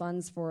the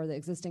funds for the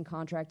existing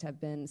contract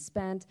have been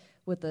spent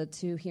with the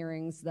 2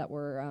 hearings that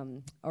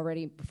were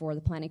already before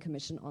the Planning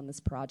Commission on this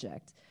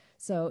project.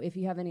 So if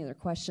you have any other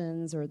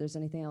questions or there's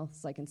anything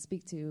else I can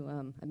speak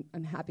to,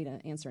 I'm happy to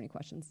answer any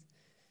questions.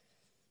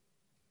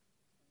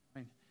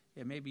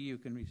 Yeah, maybe you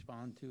can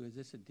respond to, is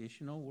this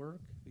additional work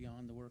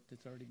beyond the work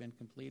that's already been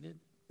completed?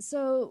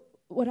 So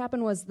what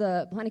happened was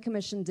the Planning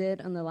Commission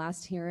did, on the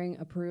last hearing,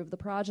 approve the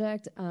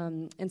project.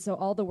 And so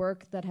all the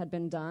work that had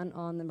been done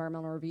on the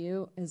environmental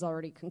review is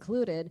already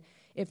concluded.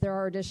 If there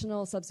are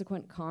additional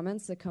subsequent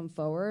comments that come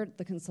forward,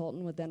 the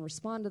consultant would then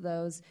respond to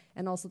those.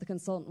 And also the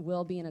consultant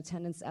will be in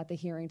attendance at the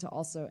hearing to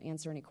also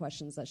answer any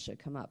questions that should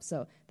come up.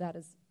 So that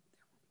is...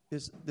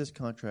 This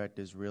contract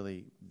is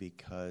really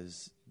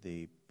because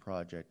the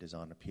project is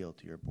on appeal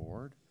to your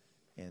board,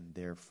 and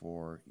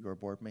therefore your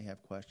board may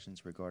have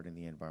questions regarding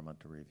the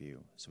environmental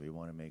review. So we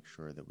want to make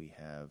sure that we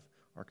have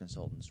our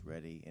consultants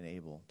ready and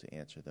able to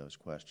answer those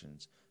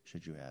questions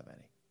should you have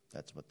any.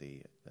 That's what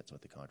the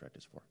contract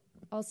is for.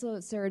 Also,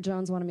 Sarah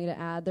Jones wanted me to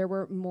add, there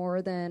were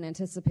more than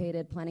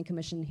anticipated Planning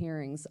Commission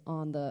hearings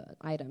on the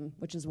item,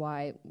 which is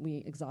why we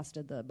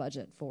exhausted the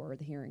budget for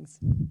the hearings.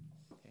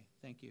 Okay,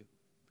 thank you.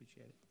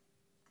 Appreciate it.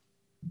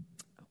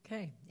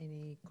 Okay,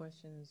 any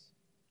questions?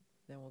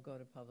 Then we'll go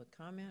to public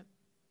comment.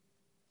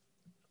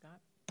 Scott?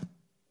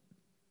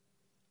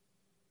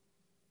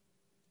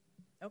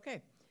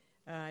 Okay.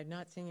 I'm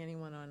not seeing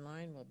anyone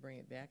online. We'll bring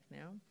it back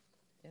now.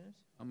 Dennis?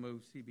 I'll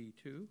move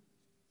CB2.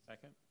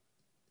 Second.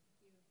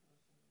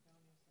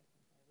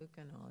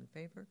 Lucan, all in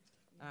favor?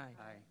 Aye.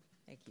 Aye.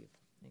 Thank you.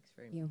 Thanks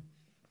very much.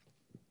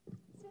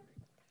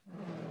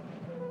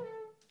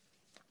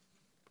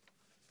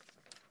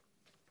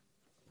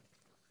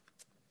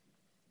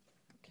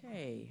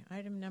 Okay,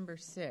 item number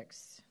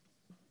 6.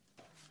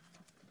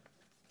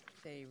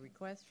 A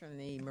request from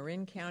the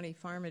Marin County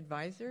Farm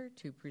Advisor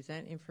to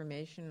present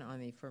information on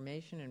the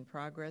formation and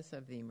progress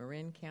of the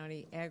Marin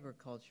County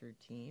Agriculture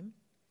Team.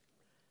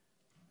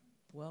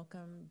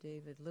 Welcome,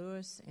 David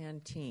Lewis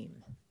and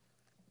team.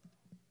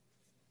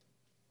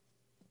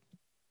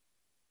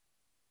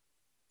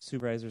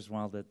 Supervisors,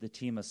 while the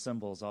team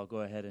assembles, I'll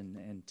go ahead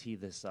and tee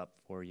this up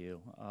for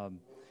you.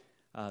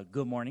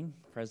 Good morning,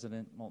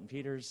 President Moulton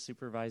Peters,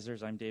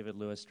 supervisors. I'm David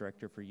Lewis,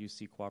 Director for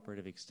UC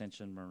Cooperative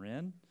Extension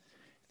Marin.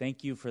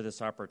 Thank you for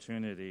this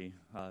opportunity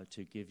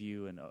to give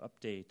you an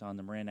update on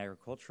the Marin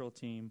Agricultural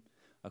Team,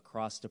 a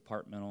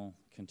cross-departmental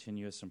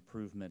continuous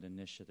improvement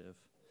initiative.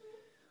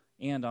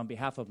 And on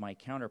behalf of my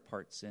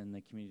counterparts in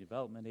the Community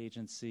Development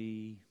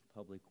Agency,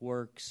 Public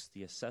Works,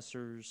 the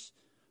assessors,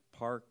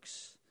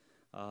 parks,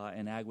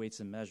 and Ag Weights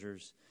and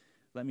Measures,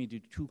 let me do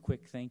 2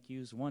 quick thank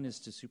yous. One is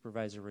to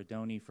Supervisor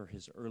Rodoni for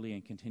his early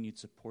and continued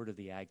support of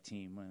the Ag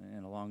team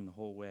and along the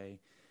whole way.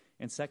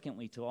 And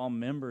secondly, to all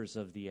members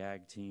of the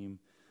Ag team,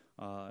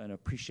 an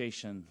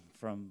appreciation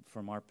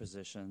from our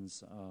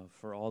positions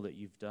for all that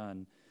you've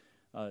done.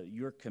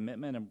 Your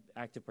commitment and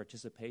active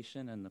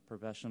participation in the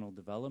Professional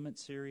Development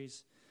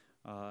Series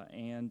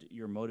and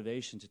your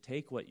motivation to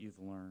take what you've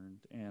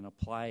learned and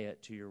apply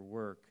it to your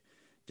work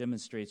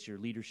demonstrates your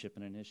leadership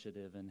and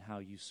initiative and how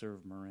you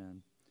serve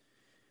Marin.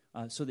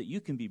 So that you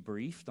can be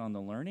briefed on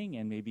the learning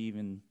and maybe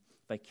even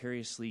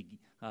vicariously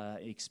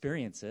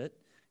experience it,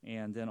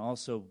 and then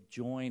also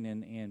join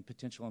in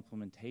potential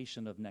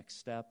implementation of next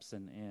steps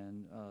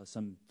and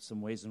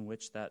some ways in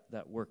which that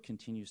work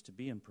continues to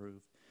be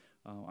improved.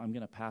 I'm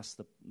going to pass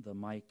the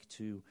mic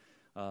to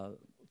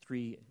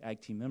 3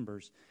 Ag team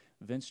members.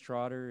 Vince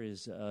Trotter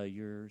is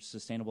your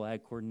Sustainable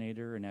Ag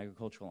Coordinator and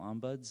Agricultural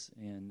Ombuds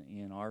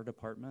in our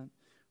department.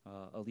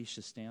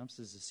 Alicia Stamps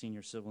is a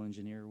Senior Civil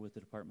Engineer with the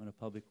Department of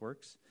Public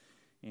Works.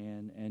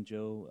 And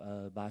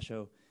Joe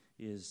Basho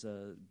is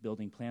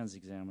Building Plans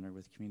Examiner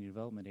with Community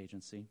Development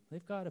Agency.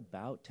 They've got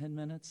about 10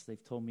 minutes.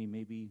 They've told me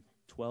maybe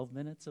 12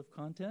 minutes of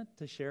content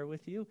to share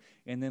with you,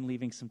 and then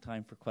leaving some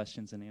time for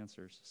questions and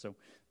answers. So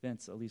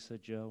Vince, Alicia,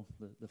 Joe,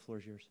 the floor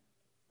is yours.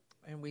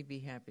 And we'd be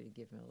happy to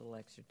give him a little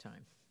extra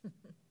time.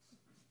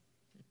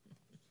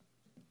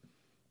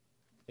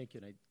 Thank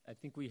you. And I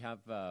think we have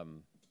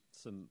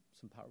some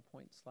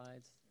PowerPoint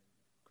slides.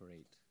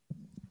 Great.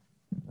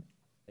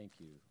 Thank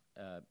you.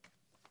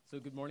 So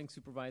good morning,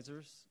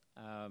 supervisors.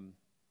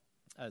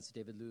 As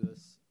David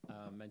Lewis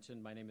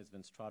mentioned, my name is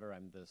Vince Trotter.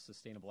 I'm the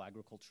Sustainable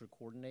Agriculture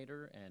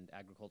Coordinator and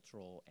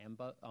Agricultural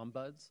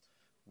Ombuds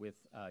with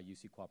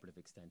UC Cooperative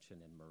Extension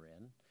in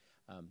Marin.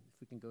 If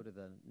we can go to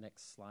the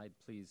next slide,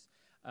 please.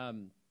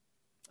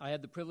 I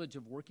had the privilege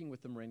of working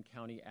with the Marin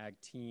County Ag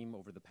team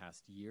over the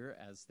past year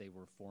as they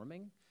were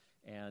forming.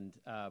 And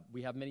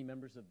we have many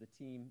members of the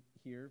team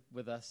here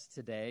with us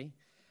today.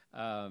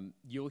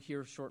 You'll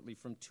hear shortly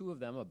from 2 of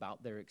them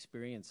about their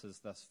experiences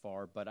thus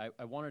far, but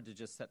I wanted to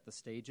just set the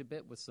stage a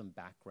bit with some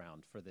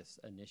background for this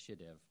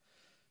initiative.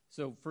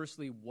 So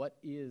firstly, what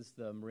is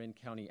the Marin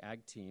County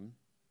Ag Team?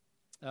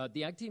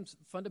 The Ag Team's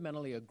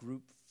fundamentally a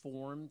group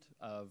formed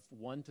of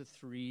 1 to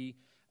 3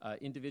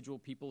 individual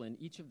people in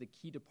each of the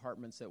key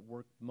departments that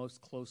work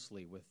most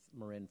closely with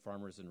Marin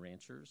farmers and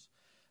ranchers.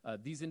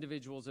 These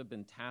individuals have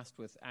been tasked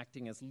with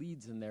acting as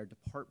leads in their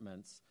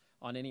departments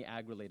on any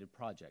ag-related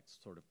projects,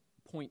 sort of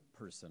point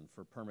person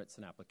for permits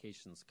and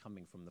applications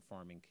coming from the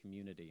farming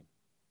community.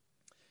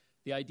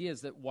 The idea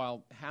is that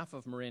while half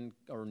of Marin,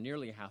 or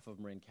nearly half of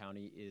Marin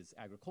County, is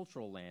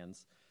agricultural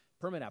lands,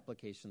 permit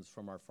applications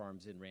from our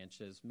farms and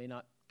ranches may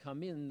not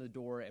come in the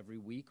door every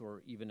week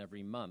or even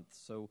every month.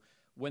 So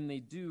when they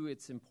do,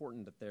 it's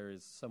important that there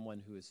is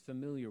someone who is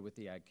familiar with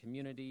the ag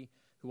community,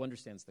 who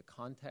understands the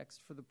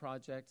context for the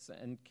projects,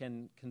 and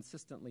can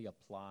consistently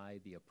apply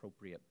the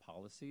appropriate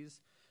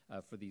policies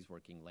for these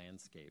working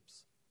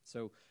landscapes.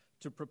 So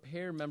to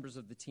prepare members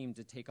of the team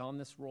to take on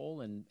this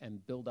role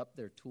and build up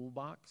their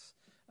toolbox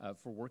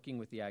for working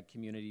with the ag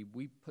community,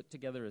 we put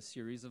together a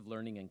series of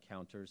learning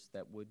encounters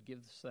that would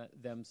give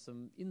them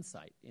some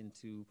insight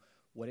into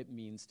what it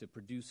means to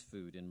produce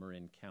food in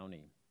Marin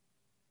County.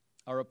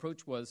 Our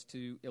approach was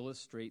to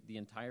illustrate the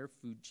entire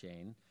food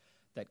chain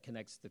that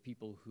connects the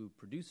people who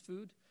produce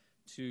food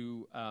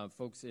to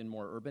folks in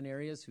more urban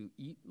areas who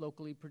eat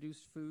locally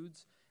produced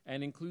foods,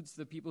 and includes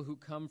the people who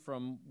come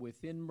from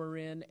within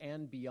Marin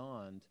and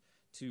beyond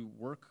to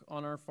work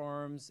on our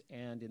farms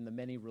and in the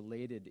many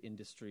related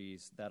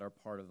industries that are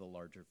part of the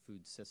larger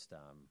food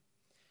system.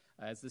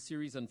 As the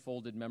series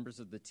unfolded, members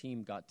of the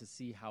team got to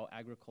see how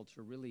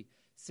agriculture really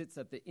sits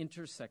at the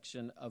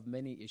intersection of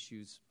many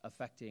issues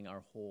affecting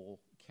our whole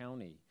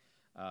county.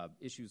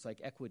 Issues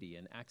like equity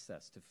and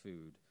access to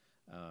food,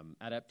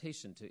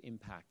 adaptation to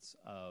impacts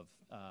of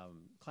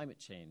climate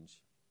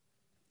change,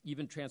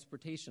 even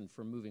transportation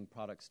for moving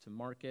products to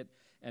market,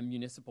 and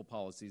municipal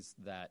policies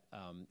that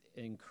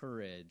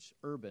encourage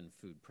urban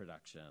food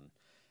production.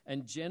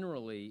 And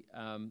generally,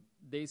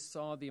 they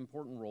saw the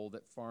important role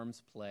that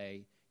farms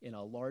play in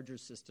a larger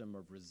system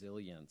of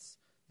resilience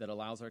that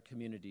allows our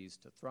communities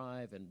to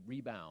thrive and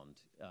rebound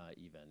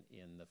even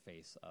in the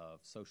face of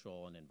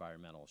social and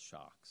environmental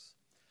shocks.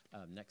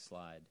 Next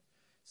slide.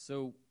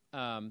 So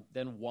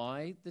then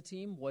why the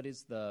team? What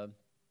is the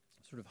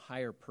sort of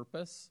higher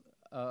purpose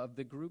of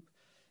the group?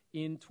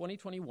 In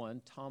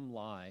 2021, Tom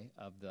Lai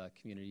of the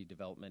Community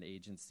Development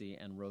Agency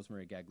and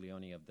Rosemary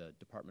Gaglione of the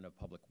Department of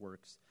Public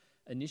Works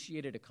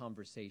initiated a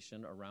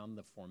conversation around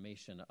the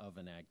formation of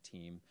an ag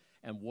team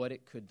and what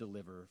it could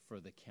deliver for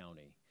the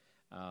county.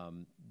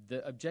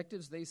 The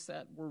objectives they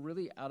set were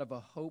really out of a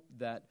hope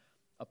that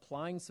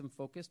applying some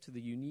focus to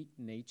the unique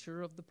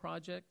nature of the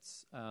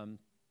projects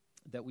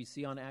that we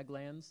see on ag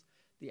lands,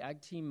 the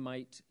ag team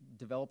might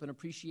develop an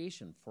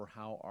appreciation for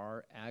how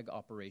our ag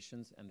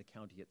operations and the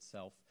county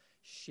itself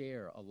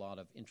share a lot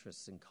of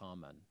interests in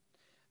common.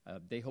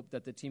 They hope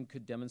that the team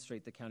could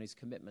demonstrate the county's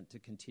commitment to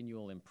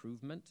continual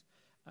improvement,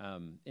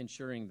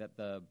 ensuring that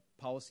the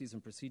policies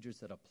and procedures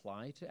that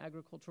apply to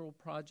agricultural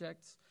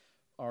projects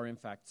are in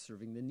fact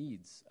serving the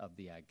needs of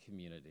the ag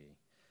community.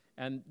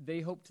 And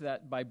they hoped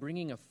that by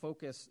bringing a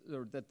focus,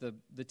 or that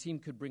the team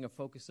could bring a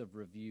focus of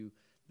review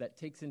that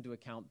takes into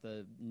account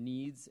the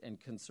needs and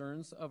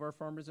concerns of our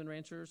farmers and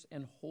ranchers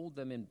and hold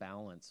them in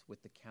balance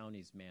with the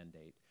county's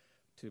mandate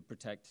to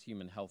protect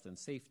human health and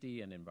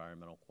safety and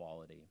environmental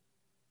quality.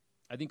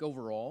 I think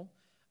overall,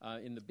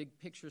 in the big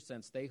picture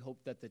sense, they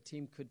hope that the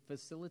team could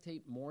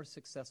facilitate more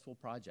successful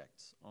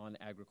projects on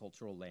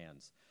agricultural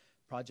lands,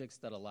 projects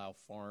that allow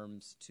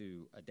farms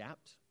to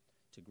adapt,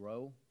 to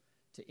grow,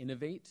 to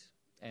innovate,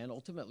 and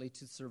ultimately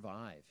to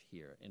survive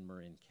here in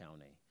Marin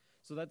County.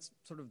 So that's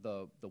sort of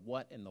the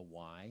what and the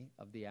why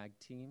of the ag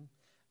team.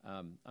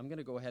 I'm going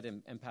to go ahead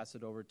and pass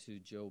it over to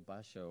Joe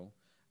Basho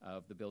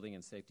of the Building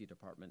and Safety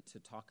Department to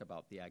talk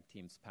about the ag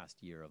team's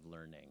past year of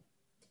learning.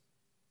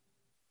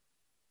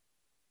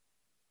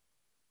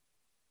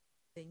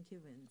 Thank you,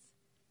 Vince.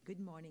 Good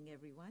morning,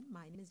 everyone.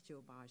 My name is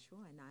Joe Basho,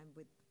 and I'm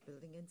with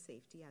Building and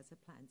Safety as a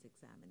plans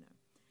examiner.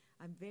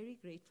 I'm very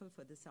grateful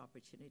for this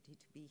opportunity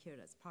to be here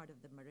as part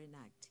of the Marin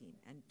Ag team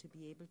and to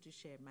be able to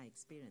share my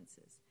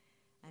experiences.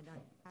 And on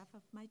behalf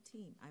of my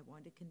team, I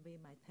want to convey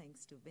my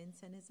thanks to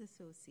Vince and his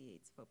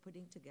associates for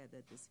putting together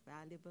this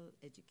valuable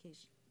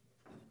education.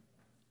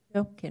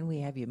 Joe, can we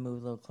have you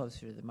move a little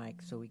closer to the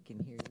mic so we can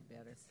hear you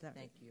better? Sorry.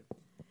 Thank you.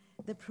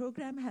 The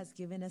program has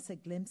given us a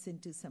glimpse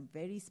into some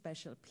very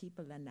special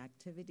people and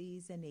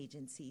activities and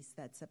agencies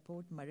that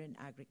support Marin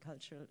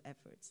agricultural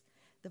efforts.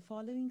 The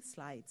following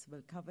slides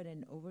will cover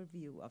an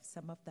overview of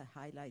some of the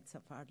highlights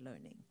of our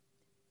learning.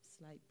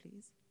 Slide,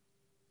 please.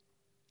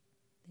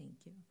 Thank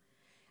you.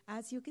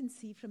 As you can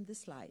see from the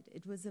slide,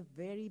 it was a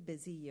very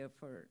busy year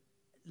for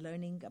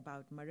learning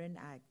about Marin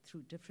Ag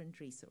through different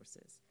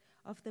resources.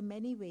 Of the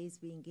many ways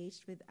we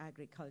engaged with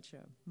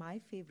agriculture, my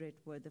favorite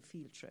were the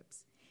field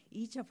trips.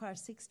 Each of our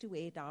 6 to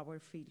 8 hour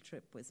field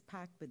trip was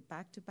packed with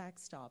back-to-back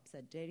stops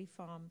at dairy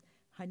farm,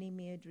 honey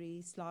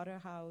meadery,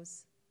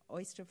 slaughterhouse,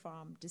 oyster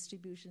farm,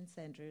 distribution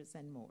centers,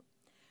 and more.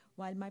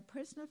 While my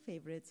personal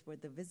favorites were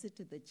the visit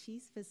to the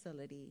cheese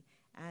facility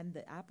and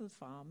the apple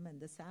farm and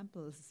the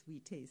samples we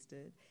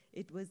tasted,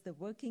 it was the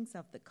workings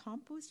of the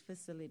compost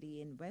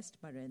facility in West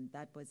Marin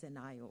that was an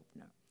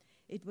eye-opener.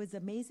 It was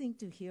amazing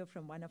to hear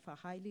from one of our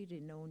highly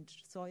renowned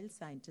soil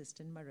scientists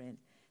in Marin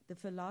the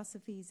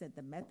philosophies and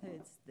the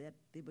methods that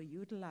they were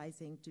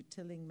utilizing to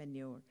tilling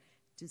manure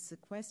to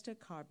sequester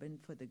carbon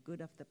for the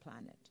good of the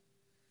planet.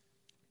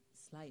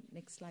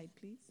 Next slide,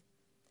 please.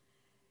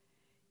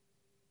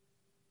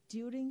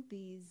 During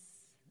these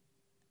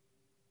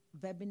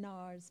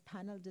webinars,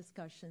 panel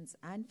discussions,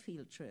 and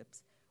field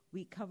trips,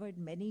 we covered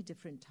many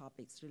different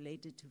topics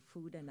related to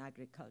food and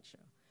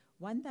agriculture.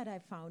 One that I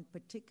found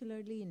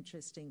particularly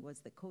interesting was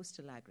the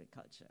coastal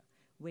agriculture,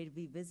 where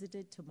we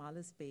visited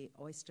Tomales Bay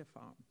Oyster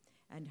Farm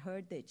and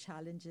heard their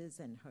challenges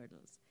and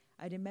hurdles.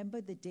 I remember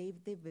the day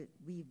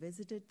we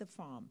visited the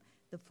farm,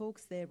 the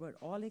folks there were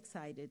all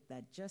excited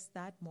that just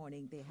that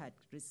morning they had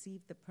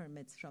received the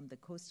permits from the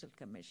Coastal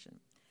Commission.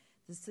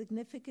 The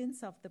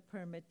significance of the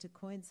permit to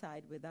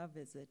coincide with our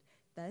visit,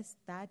 thus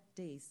that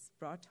day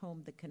brought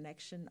home the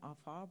connection of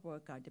our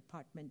work our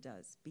department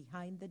does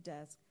behind the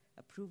desk,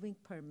 approving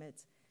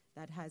permits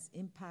that has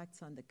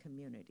impacts on the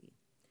community.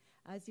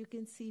 As you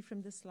can see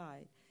from the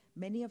slide,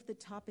 many of the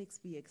topics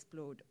we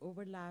explored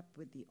overlap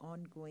with the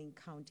ongoing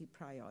county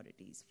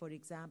priorities. For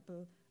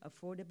example,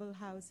 affordable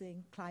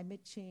housing,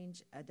 climate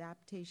change,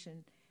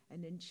 adaptation,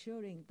 and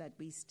ensuring that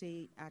we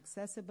stay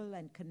accessible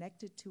and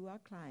connected to our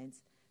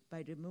clients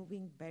by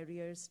removing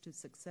barriers to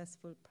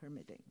successful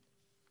permitting.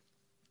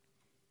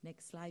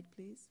 Next slide,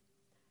 please.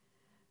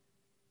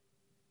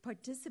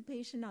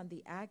 Participation on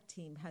the ag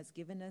team has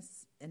given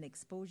us an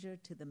exposure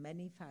to the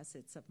many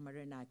facets of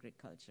Marin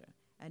agriculture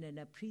and an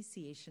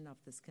appreciation of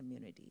this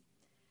community.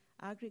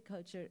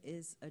 Agriculture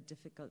is a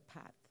difficult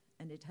path,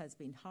 and it has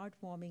been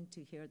heartwarming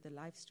to hear the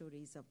life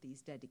stories of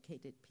these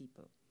dedicated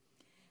people.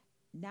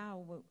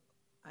 Now,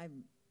 I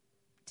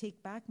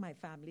take back my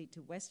family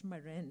to West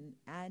Marin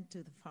and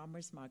to the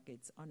farmers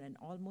markets on an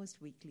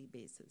almost weekly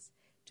basis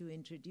to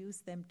introduce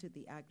them to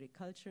the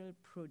agricultural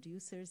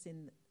producers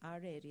in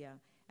our area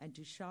and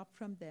to shop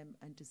from them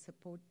and to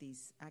support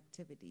these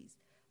activities.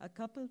 A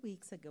couple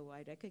weeks ago,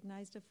 I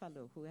recognized a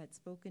fellow who had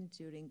spoken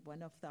during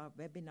one of our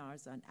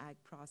webinars on ag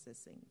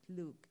processing,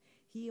 Luke.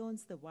 He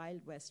owns the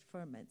Wild West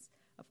Ferments.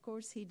 Of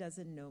course, he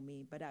doesn't know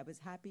me, but I was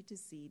happy to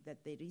see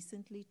that they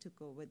recently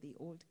took over the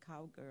old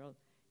Cowgirl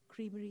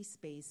creamery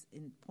space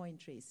in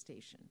Point Reyes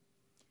Station.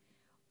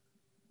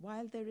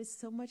 While there is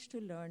so much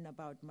to learn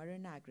about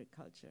Marin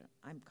agriculture,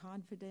 I'm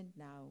confident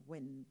now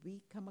when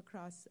we come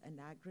across an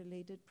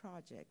ag-related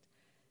project,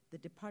 the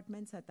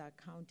departments at our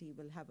county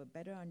will have a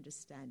better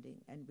understanding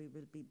and we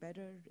will be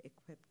better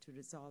equipped to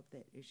resolve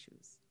their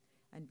issues.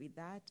 And with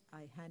that,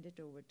 I hand it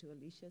over to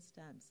Alicia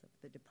Stamps of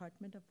the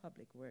Department of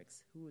Public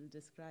Works, who will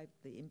describe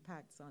the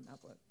impacts on our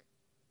work.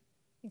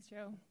 Thanks,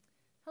 Joe.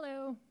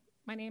 Hello,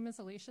 my name is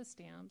Alicia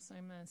Stamps.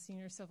 I'm a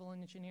senior civil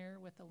engineer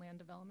with the Land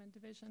Development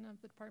Division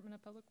of the Department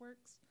of Public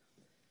Works.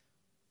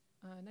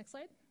 Next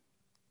slide.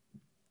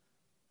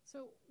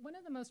 So one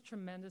of the most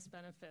tremendous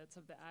benefits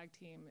of the Ag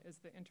team is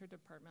the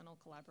interdepartmental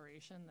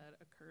collaboration that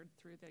occurred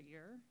through the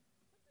year.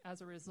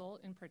 As a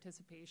result, in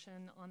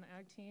participation on the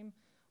Ag team,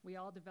 we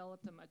all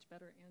developed a much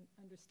better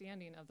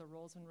understanding of the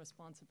roles and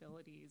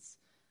responsibilities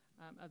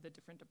of the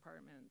different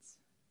departments.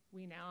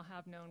 We now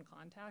have known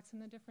contacts in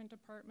the different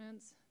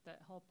departments that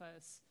help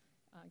us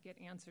get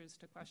answers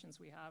to questions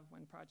we have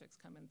when projects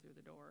come in through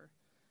the door.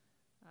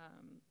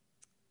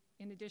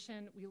 In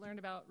addition, we learned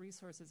about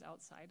resources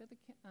outside of the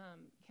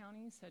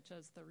county, such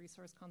as the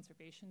Resource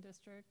Conservation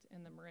District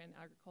and the Marin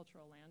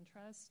Agricultural Land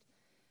Trust.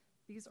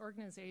 These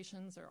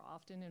organizations are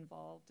often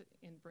involved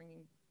in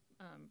bringing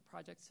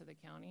projects to the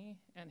county,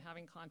 and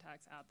having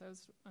contacts at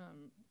those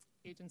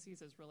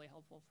agencies is really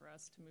helpful for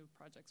us to move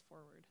projects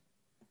forward.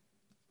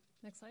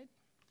 Next slide.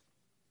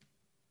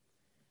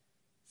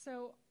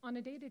 So on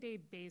a day-to-day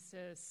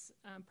basis,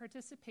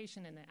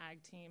 participation in the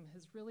Ag team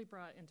has really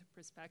brought into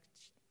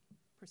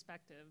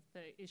perspective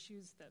the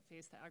issues that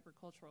face the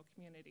agricultural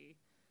community.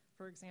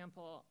 For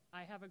example,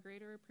 I have a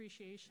greater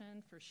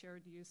appreciation for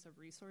shared use of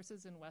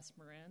resources in West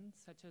Marin,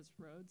 such as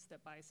roads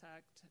that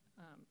bisect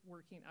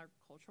working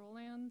agricultural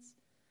lands.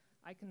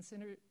 I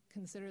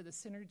consider the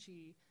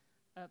synergy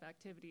of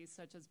activities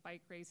such as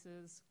bike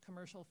races,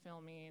 commercial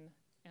filming,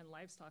 and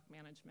livestock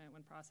management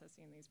when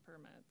processing these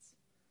permits.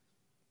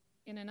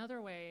 In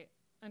another way,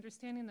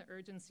 understanding the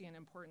urgency and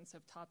importance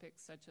of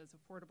topics such as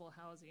affordable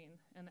housing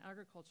and the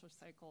agriculture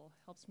cycle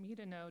helps me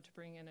to know to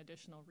bring in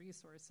additional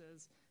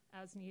resources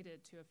as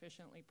needed to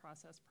efficiently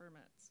process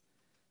permits.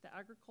 The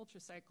agriculture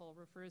cycle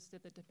refers to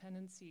the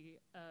dependency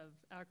of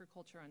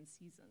agriculture on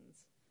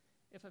seasons.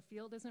 If a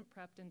field isn't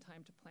prepped in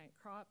time to plant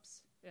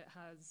crops,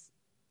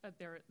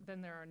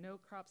 then there are no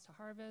crops to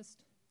harvest,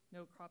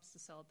 no crops to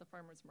sell at the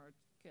farmer's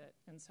market,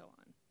 and so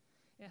on.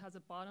 It has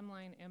a bottom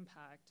line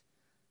impact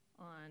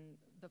on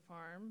the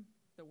farm,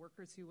 the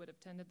workers who would have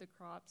tended the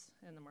crops,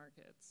 and the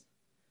markets.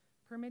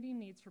 Permitting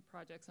needs for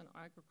projects on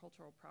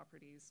agricultural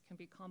properties can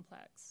be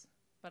complex,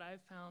 but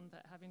I've found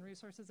that having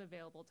resources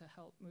available to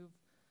help move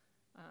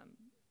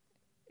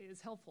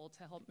is helpful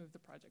to help move the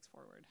projects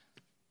forward.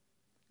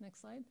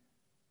 Next slide.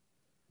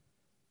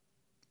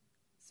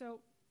 So,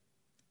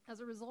 as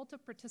a result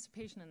of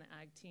participation in the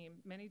Ag team,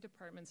 many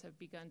departments have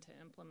begun to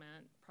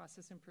implement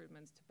process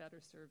improvements to better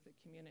serve the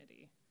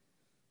community.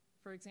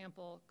 For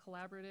example,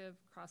 collaborative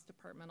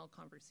cross-departmental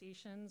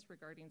conversations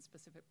regarding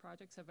specific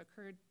projects have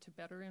occurred to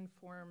better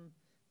inform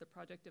the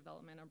project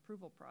development and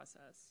approval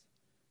process.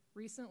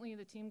 Recently,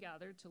 the team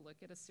gathered to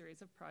look at a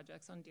series of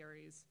projects on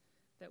dairies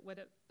that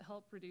would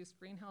help reduce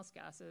greenhouse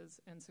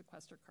gases and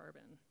sequester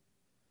carbon.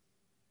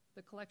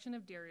 The collection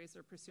of dairies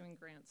are pursuing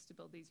grants to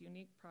build these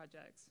unique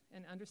projects,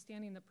 and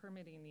understanding the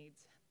permitting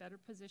needs better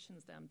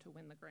positions them to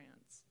win the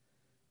grants.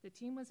 The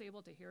team was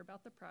able to hear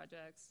about the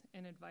projects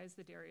and advise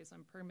the dairies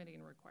on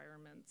permitting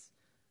requirements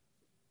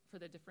for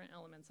the different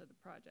elements of the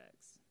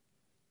projects.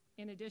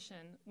 In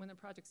addition, when the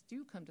projects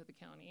do come to the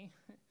county,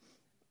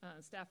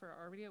 staff are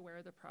already aware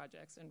of the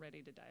projects and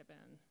ready to dive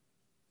in.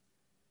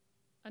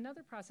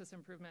 Another process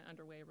improvement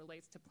underway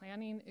relates to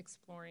planning,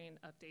 exploring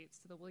updates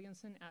to the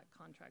Williamson Act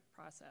contract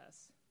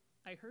process.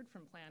 I heard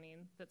from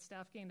planning that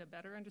staff gained a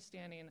better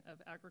understanding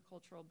of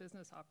agricultural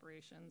business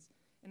operations,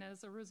 and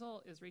as a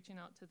result is reaching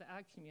out to the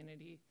ag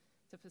community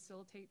to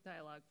facilitate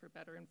dialogue for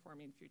better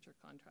informing future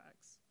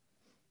contracts.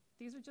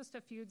 These are just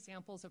a few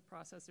examples of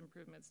process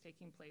improvements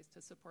taking place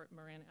to support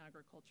Marin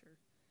agriculture.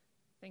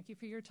 Thank you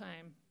for your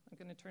time. I'm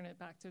going to turn it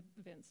back to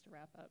Vince to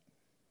wrap up.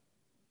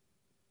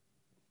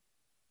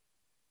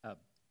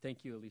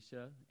 Thank you,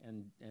 Alicia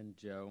and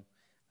Joe.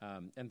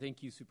 And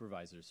thank you,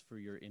 supervisors, for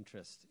your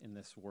interest in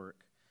this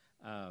work.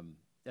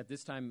 At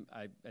this time,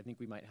 I think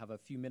we might have a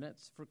few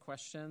minutes for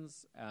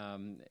questions,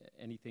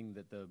 anything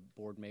that the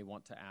board may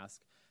want to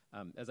ask.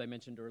 As I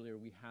mentioned earlier,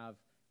 we have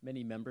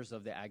many members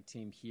of the Ag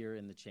team here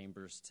in the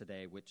chambers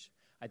today, which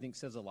I think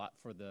says a lot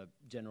for the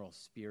general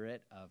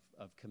spirit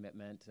of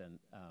commitment and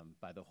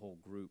by the whole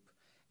group.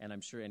 And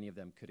I'm sure any of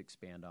them could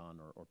expand on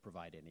or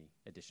provide any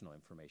additional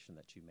information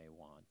that you may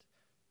want.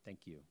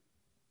 Thank you.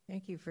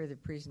 Thank you for the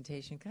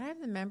presentation. Could I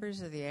have the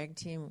members of the Ag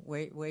team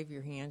wave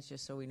your hands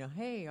just so we know?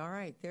 Hey, all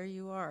right, there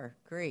you are.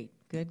 Great.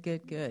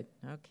 Good.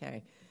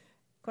 Okay.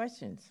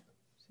 Questions?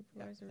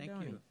 Supervisor Thank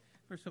Donnie. you.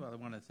 First of all, I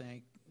want to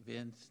thank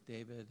Vince,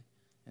 David,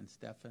 and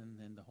Stefan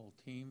and the whole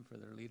team for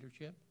their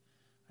leadership.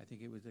 I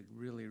think it was a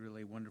really,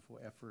 really wonderful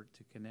effort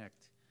to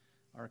connect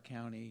our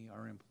county,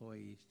 our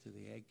employees to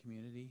the ag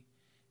community,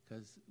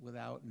 because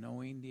without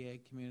knowing the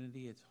ag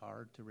community, it's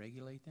hard to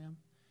regulate them,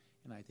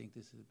 and I think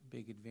this is a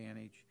big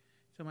advantage.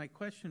 So my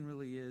question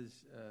really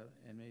is,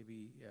 and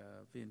maybe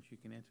Vince, you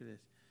can answer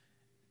this.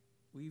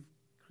 We've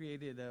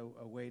created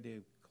a way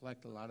to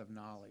collect a lot of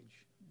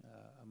knowledge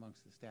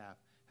amongst the staff.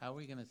 How are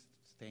we going to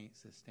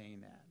sustain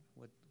that?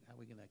 How are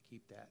we going to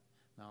keep that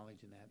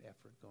knowledge and that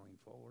effort going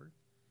forward?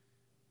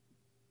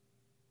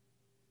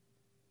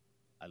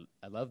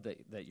 I love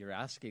that you're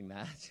asking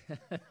that.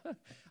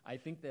 I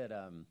think that,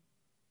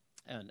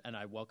 and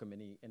I welcome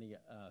any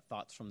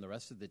thoughts from the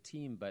rest of the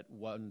team, but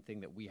one thing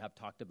that we have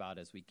talked about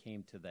as we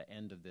came to the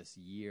end of this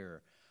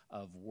year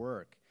of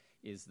work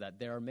is that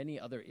there are many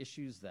other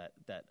issues that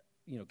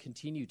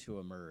continue to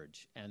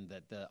emerge, and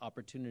that the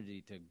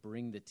opportunity to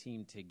bring the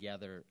team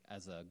together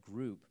as a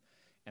group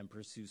and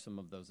pursue some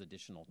of those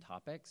additional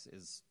topics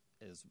is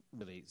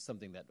really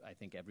something that I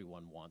think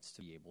everyone wants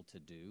to be able to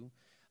do.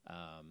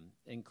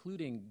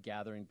 Including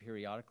gathering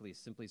periodically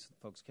simply so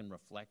folks can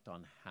reflect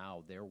on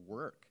how their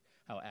work,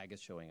 how ag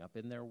is showing up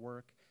in their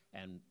work,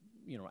 and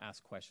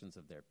ask questions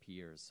of their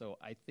peers. So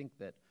I think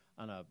that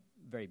on a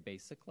very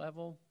basic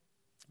level,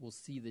 we'll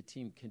see the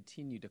team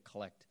continue to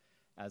collect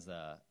as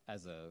a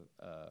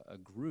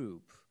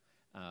group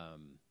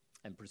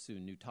and pursue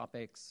new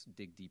topics,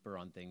 dig deeper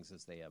on things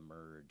as they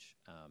emerge,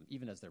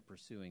 even as they're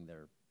pursuing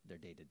their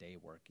day-to-day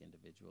work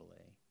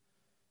individually.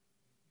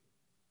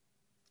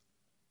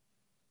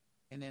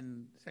 And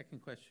then the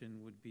second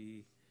question would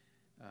be,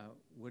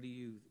 what are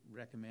you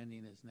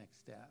recommending as next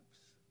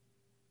steps?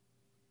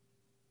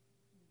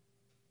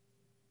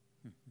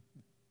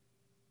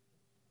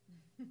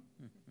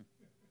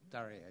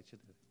 Sorry, I should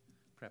have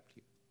prepped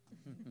you.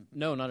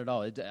 No, not at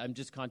all. I'm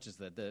just conscious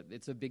that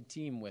it's a big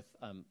team with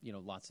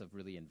lots of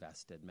really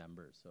invested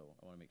members, so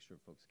I want to make sure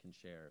folks can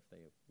share if they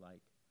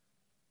like.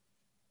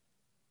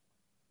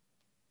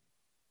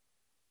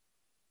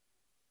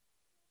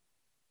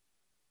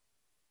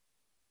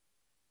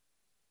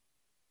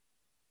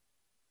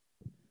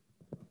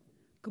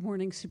 Good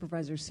morning,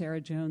 Supervisor Sarah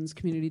Jones,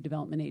 Community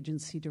Development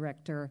Agency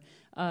Director.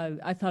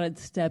 I thought I'd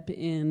step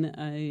in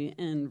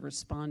and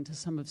respond to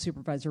some of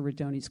Supervisor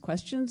Radoni's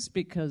questions,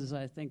 because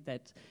I think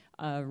that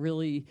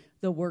really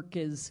the work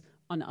is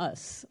on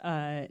us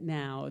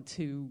now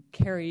to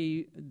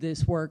carry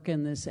this work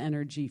and this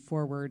energy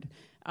forward.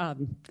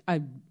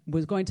 I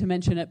was going to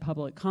mention at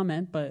public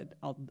comment, but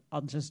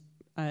I'll just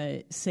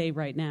say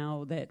right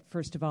now that,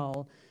 first of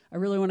all, I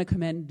really want to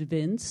commend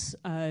Vince,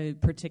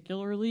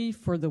 particularly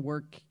for the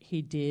work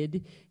he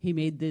did. He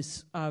made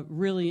this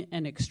really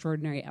an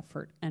extraordinary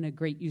effort and a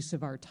great use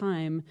of our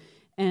time,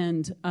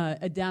 and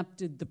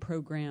adapted the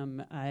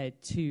program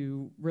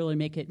to really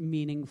make it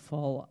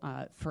meaningful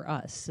for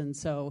us. And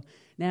so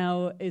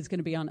now it's going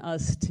to be on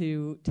us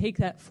to take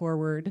that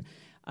forward.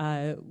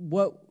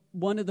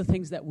 One of the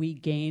things that we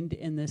gained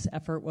in this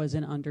effort was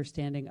an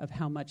understanding of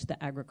how much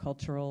the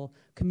agricultural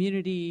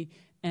community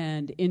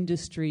and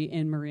industry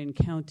in Marin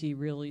County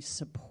really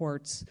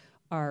supports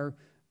our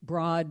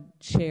broad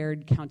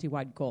shared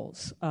countywide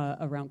goals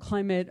around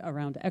climate,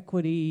 around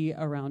equity,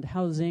 around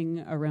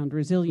housing, around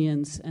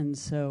resilience. And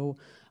so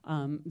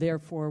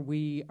therefore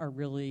we are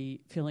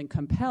really feeling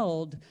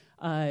compelled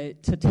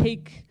to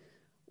take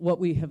what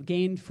we have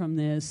gained from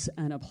this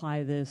and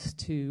apply this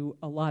to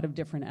a lot of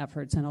different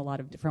efforts and a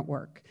lot of different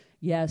work.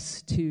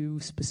 Yes, to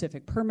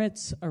specific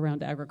permits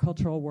around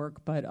agricultural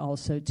work, but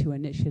also to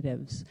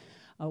initiatives.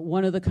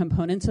 One of the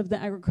components of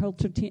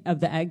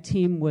the ag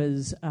team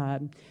was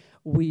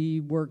we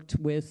worked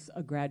with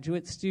a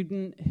graduate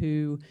student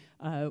who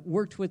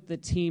worked with the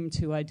team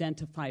to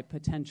identify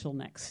potential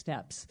next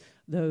steps.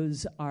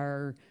 Those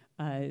are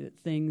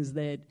things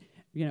that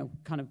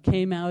kind of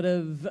came out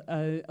of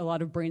a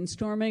lot of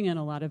brainstorming and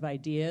a lot of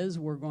ideas.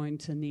 We're going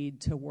to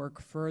need to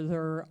work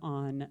further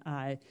on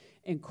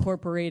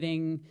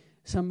incorporating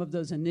some of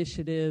those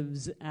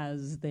initiatives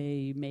as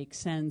they make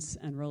sense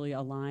and really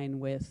align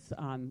with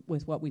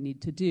what we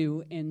need to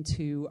do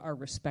into our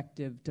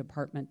respective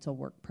departmental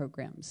work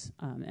programs.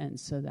 And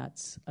so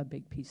that's a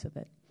big piece of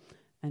it.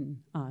 And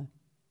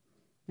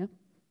yeah,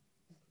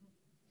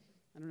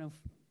 I don't know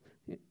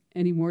if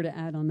any more to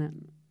add on that.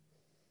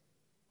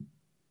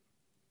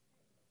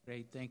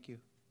 Great, thank you.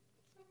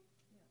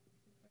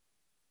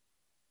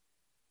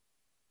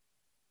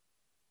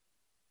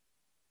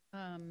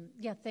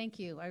 Yeah, thank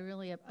you. I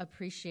really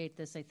appreciate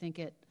this. I think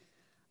it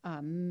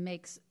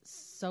makes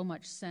so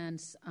much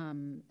sense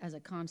as a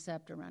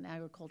concept around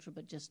agriculture,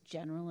 but just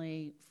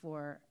generally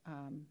for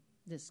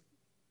this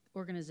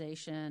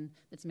organization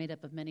that's made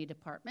up of many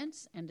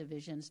departments and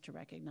divisions to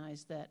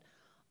recognize that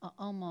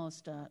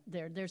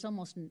there's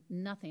almost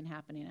nothing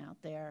happening out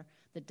there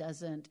that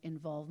doesn't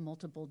involve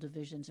multiple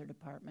divisions or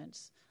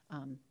departments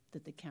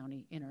that the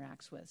county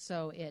interacts with.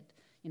 So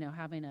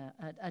having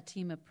a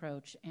team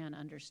approach and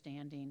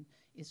understanding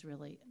is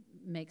really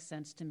makes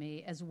sense to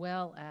me, as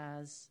well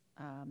as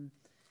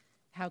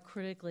how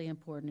critically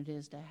important it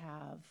is to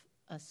have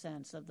a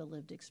sense of the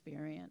lived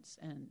experience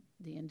and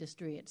the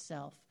industry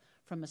itself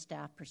from a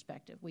staff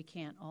perspective. We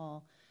can't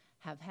all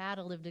have had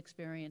a lived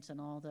experience in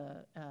all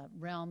the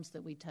realms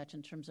that we touch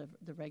in terms of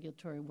the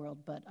regulatory world,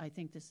 but I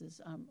think this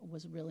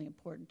was really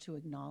important to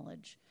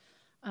acknowledge.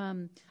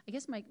 I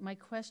guess my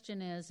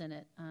question is,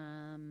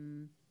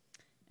 and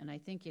I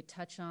think you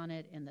touch on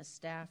it in the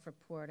staff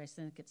report. I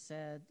think it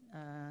said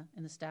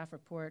in the staff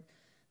report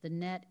the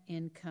net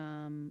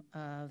income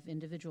of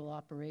individual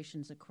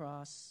operations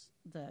across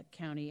the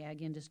county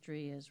ag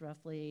industry is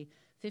roughly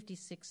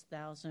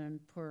 $56,000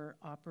 per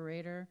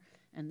operator,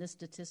 and this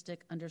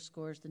statistic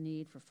underscores the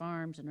need for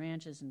farms and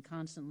ranches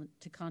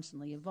to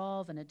constantly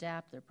evolve and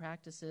adapt their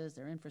practices,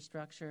 their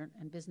infrastructure,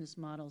 and business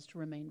models to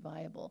remain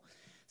viable.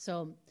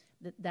 So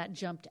that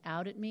jumped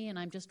out at me, and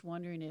I'm just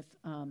wondering if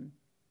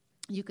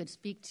you could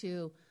speak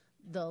to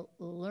the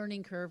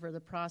learning curve or the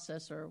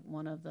process or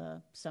one of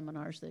the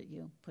seminars that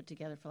you put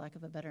together, for lack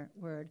of a better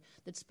word,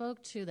 that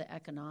spoke to the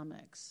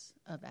economics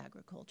of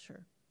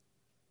agriculture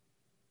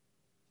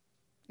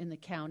in the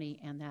county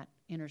and that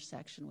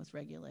intersection with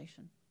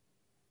regulation.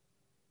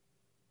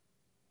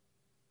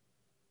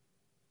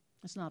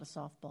 It's not a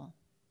softball.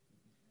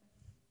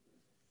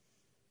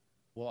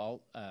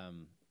 Well,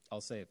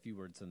 I'll say a few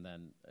words, and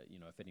then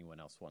if anyone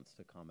else wants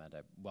to comment,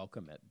 I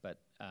welcome it. But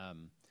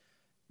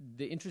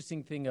the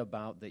interesting thing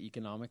about the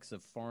economics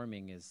of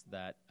farming is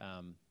that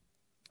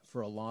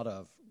for a lot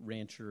of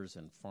ranchers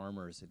and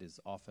farmers, it is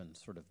often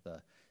sort of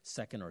the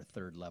second or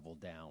third level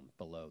down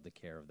below the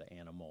care of the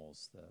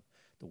animals,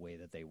 the way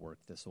that they work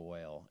the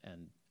soil.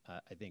 And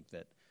I think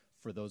that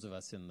for those of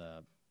us in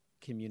the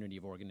community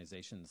of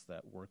organizations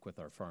that work with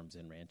our farms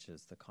and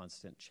ranches, the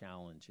constant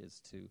challenge is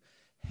to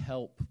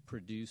help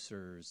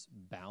producers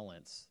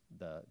balance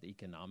the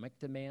economic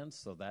demands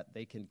so that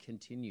they can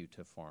continue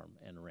to farm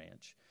and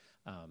ranch.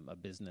 A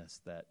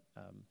business that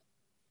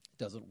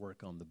doesn't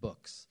work on the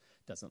books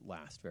doesn't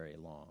last very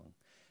long.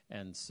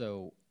 And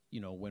so,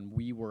 when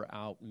we were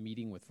out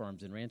meeting with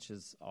farms and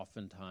ranches,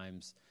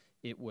 oftentimes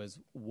it was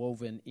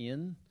woven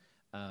in,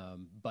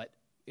 but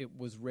it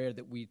was rare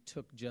that we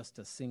took just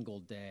a single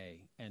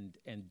day and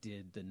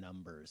did the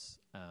numbers.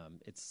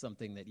 It's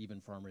something that even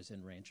farmers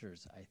and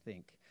ranchers, I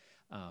think,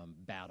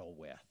 battle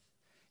with.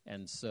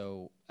 And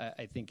so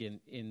I think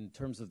in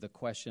terms of the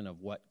question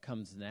of what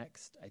comes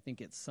next, I think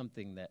it's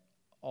something that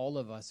all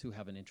of us who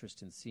have an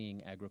interest in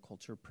seeing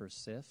agriculture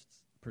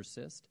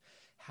persist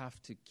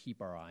have to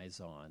keep our eyes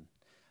on.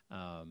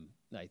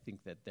 I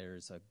think that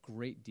there's a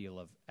great deal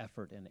of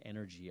effort and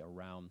energy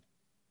around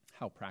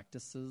how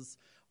practices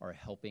are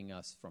helping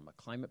us from a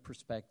climate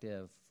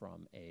perspective,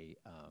 from a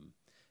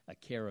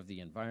care of the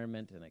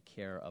environment and a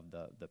care of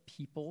the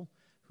people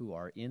who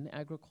are in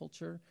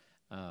agriculture,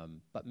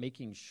 but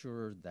making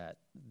sure that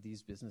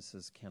these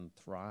businesses can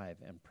thrive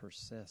and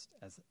persist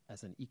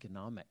as an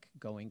economic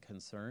going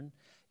concern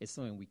is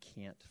something we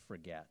can't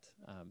forget.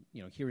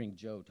 Hearing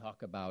Jo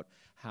talk about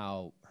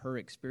how her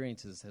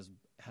experiences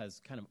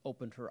has kind of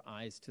opened her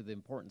eyes to the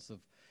importance of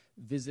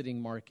visiting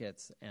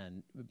markets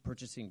and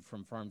purchasing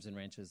from farms and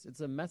ranches.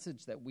 It's a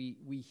message that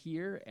we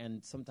hear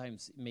and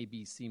sometimes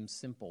maybe seems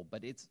simple,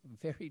 but it's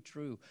very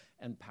true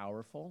and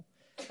powerful.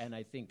 And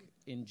I think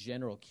in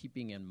general,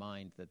 keeping in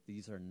mind that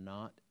these are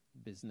not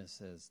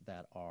businesses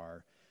that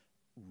are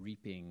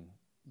reaping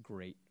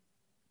great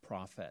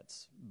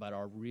profits, but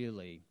are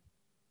really,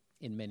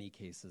 in many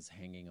cases,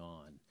 hanging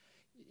on.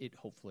 It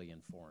hopefully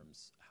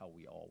informs how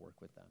we all work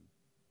with them.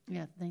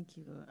 Yeah, thank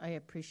you. I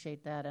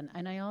appreciate that.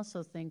 And I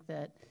also think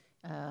that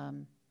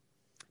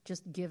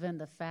just given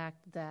the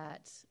fact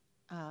that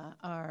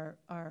our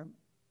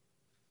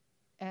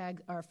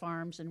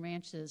farms and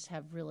ranches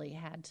have really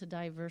had to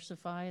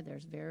diversify.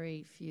 There's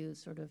very few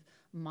sort of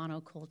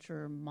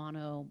monoculture,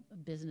 mono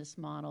business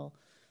model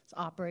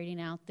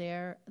operating out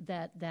there.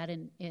 That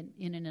in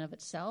and of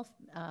itself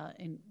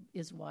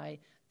is why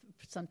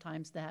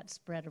sometimes that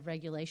spread of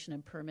regulation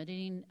and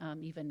permitting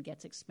even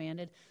gets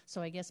expanded.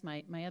 So I guess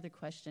my other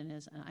question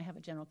is, and I have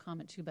a general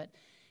comment too, but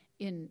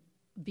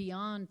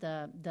beyond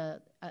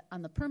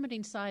on the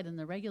permitting side and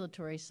the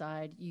regulatory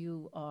side,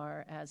 you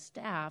are, as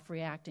staff,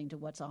 reacting to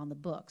what's on the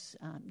books.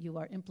 You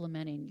are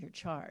implementing your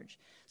charge.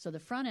 So the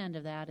front end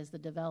of that is the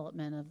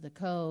development of the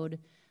code,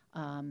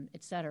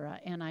 et cetera.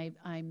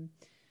 And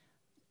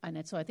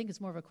so I think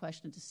it's more of a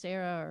question to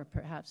Sarah or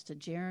perhaps to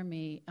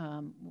Jeremy,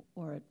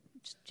 or a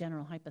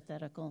general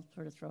hypothetical,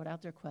 sort of throw it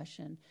out there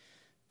question.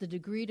 The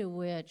degree to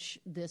which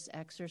this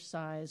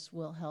exercise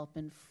will help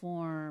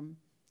inform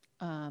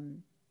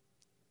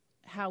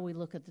how we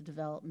look at the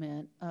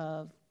development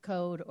of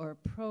code or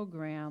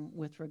program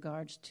with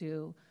regards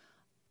to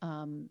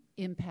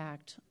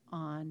impact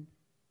on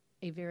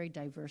a very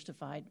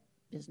diversified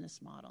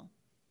business model.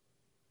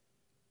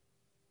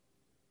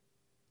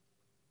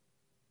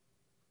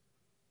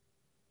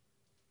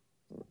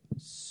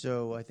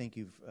 So I think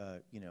you've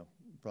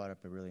brought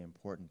up a really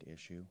important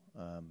issue.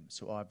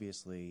 So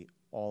obviously,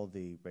 all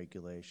the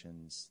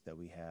regulations that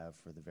we have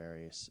for the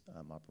various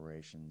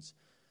operations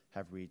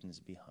have reasons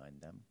behind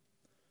them.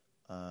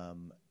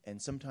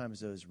 And sometimes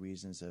those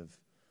reasons have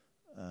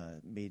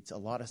made a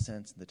lot of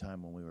sense at the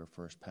time when we were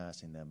first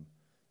passing them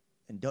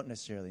and don't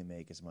necessarily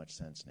make as much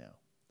sense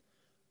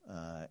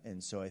now.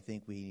 And so I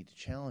think we need to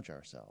challenge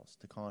ourselves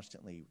to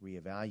constantly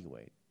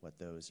reevaluate what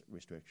those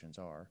restrictions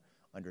are,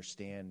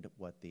 understand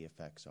what the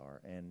effects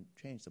are, and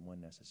change them when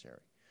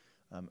necessary.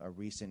 A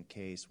recent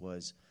case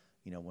was,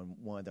 when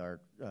one of our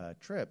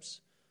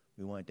trips,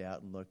 we went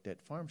out and looked at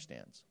farm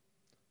stands.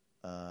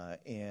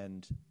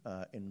 And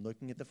in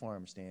looking at the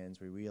farm stands,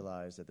 we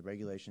realized that the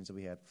regulations that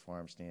we had for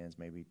farm stands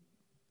maybe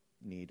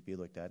need to be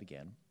looked at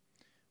again,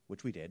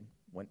 which we did.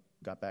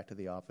 Got back to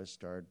the office,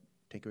 started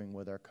tinkering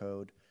with our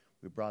code.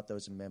 We brought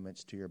those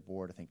amendments to your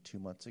board, I think, 2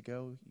 months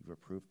ago. You've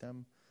approved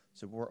them.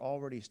 So we're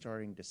already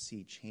starting to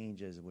see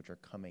changes which are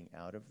coming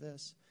out of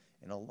this.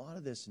 And a lot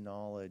of this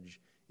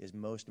knowledge is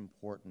most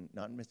important,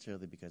 not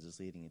necessarily because it's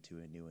leading into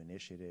a new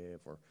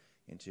initiative or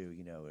into,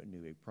 a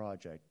new big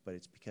project, but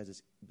it's because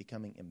it's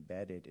becoming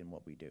embedded in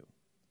what we do,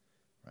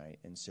 right?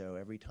 And so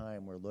every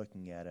time we're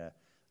looking at a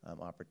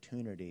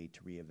opportunity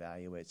to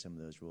reevaluate some of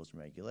those rules and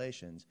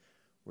regulations,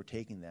 we're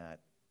taking that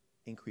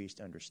increased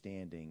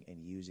understanding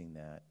and using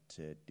that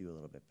to do a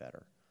little bit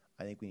better.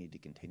 I think we need to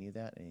continue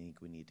that, and I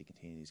think we need to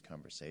continue these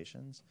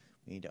conversations.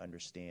 We need to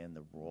understand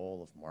the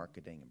role of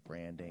marketing and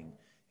branding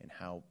and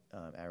how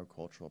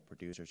agricultural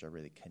producers are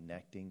really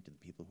connecting to the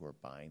people who are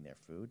buying their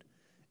food,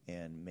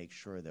 and make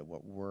sure that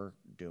what we're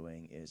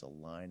doing is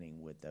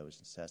aligning with those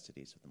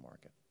necessities of the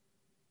market.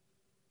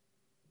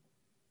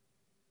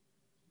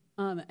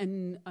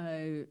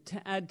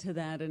 To add to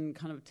that and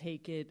kind of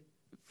take it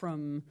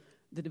from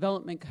the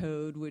development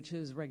code, which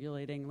is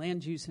regulating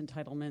land use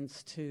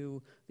entitlements,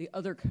 to the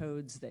other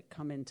codes that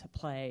come into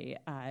play,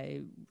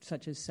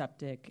 such as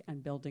septic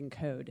and building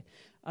code.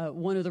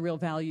 One of the real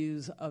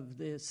values of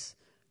this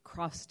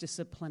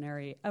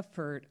cross-disciplinary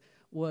effort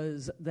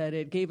was that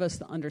it gave us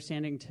the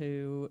understanding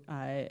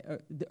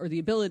or the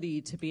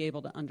ability to be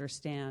able to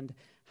understand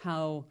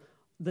how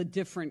the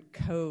different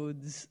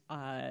codes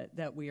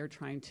that we are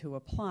trying to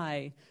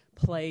apply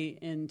play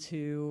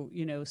into,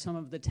 some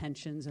of the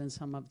tensions and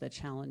some of the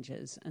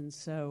challenges. And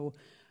so,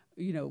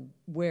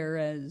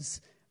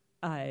 whereas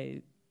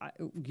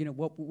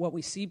what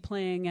we see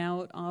playing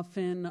out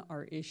often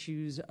are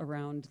issues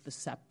around the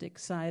septic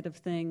side of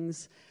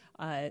things,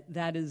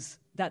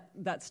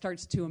 that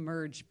starts to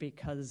emerge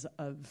because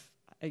of,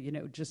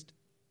 just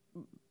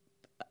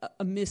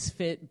a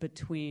misfit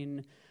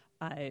between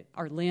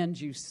our land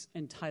use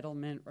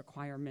entitlement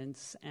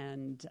requirements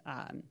and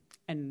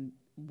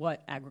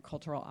what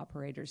agricultural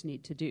operators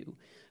need to do.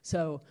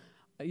 So,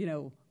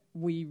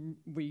 we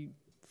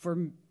for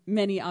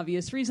many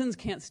obvious reasons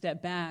can't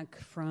step back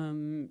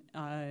from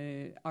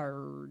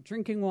our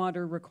drinking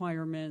water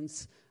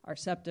requirements, our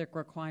septic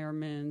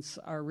requirements,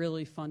 our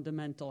really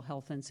fundamental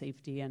health and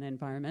safety and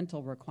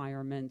environmental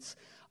requirements.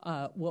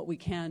 What we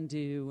can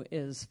do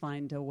is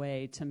find a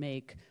way to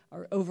make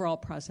our overall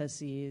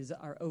processes,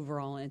 our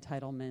overall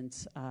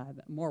entitlements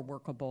more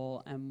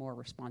workable and more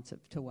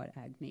responsive to what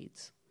ag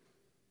needs.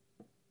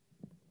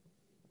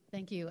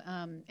 Thank you.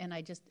 And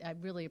I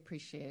really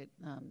appreciate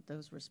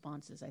those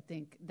responses. I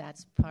think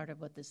that's part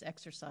of what this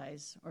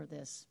exercise or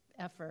this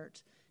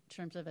effort in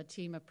terms of a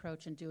team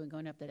approach and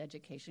going up that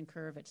education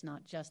curve. It's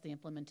not just the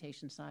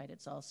implementation side.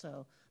 It's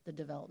also the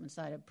development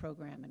side of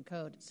program and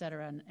code, et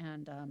cetera.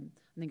 And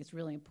I think it's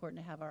really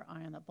important to have our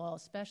eye on the ball,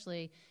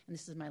 especially, and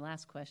this is my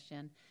last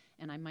question,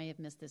 and I might have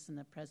missed this in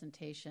the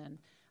presentation,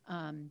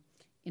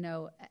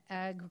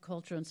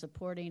 agriculture and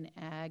supporting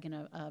ag and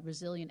a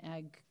resilient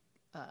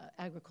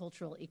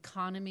agricultural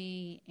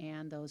economy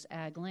and those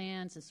ag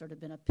lands has sort of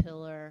been a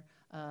pillar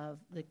of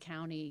the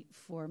county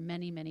for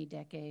many, many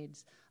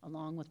decades,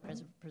 along with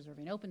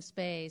preserving open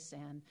space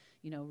and,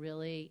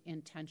 really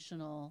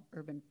intentional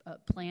urban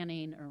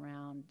planning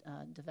around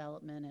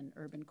development and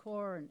urban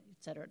core, and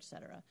et cetera, et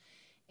cetera.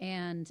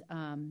 And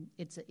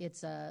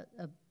it's a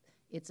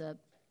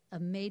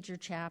major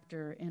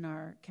chapter in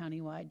our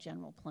countywide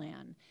general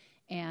plan.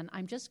 And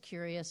I'm just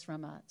curious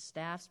from a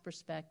staff's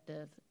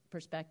perspective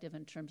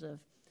in terms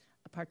of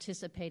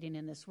participating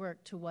in this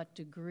work, to what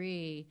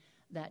degree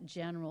that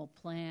general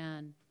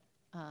plan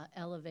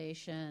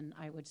elevation,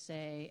 I would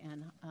say,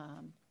 and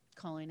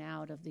calling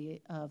out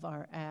of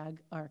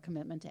our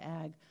commitment to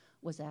ag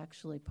was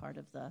actually part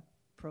of the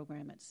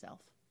program itself.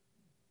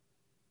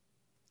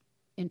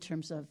 In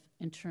terms of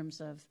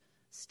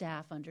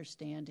staff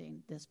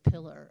understanding this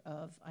pillar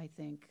of, I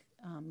think,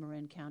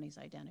 Marin County's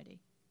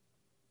identity.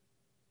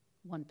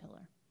 One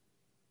pillar.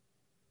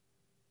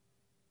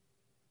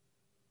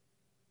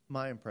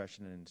 My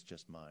impression, and it's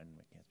just mine,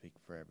 I can't speak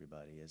for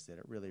everybody, is that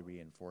it really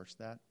reinforced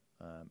that.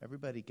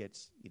 Everybody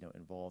gets,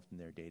 involved in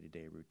their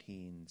day-to-day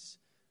routines,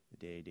 the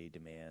day-to-day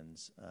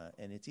demands,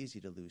 and it's easy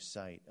to lose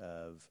sight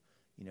of,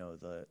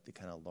 the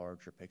kind of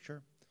larger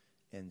picture.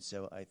 And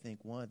so I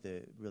think one of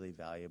the really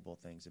valuable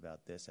things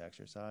about this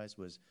exercise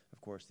was,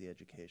 of course, the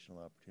educational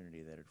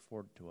opportunity that it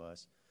afforded to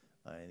us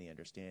and the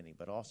understanding,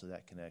 but also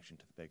that connection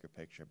to the bigger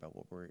picture about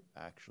what we're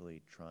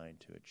actually trying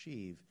to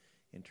achieve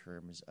in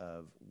terms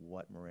of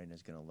what Marin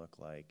is going to look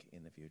like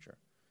in the future.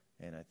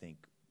 And I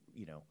think,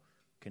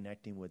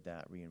 connecting with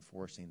that,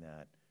 reinforcing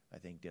that, I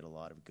think did a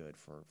lot of good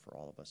for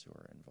all of us who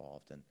are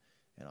involved. And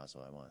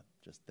also I want to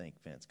just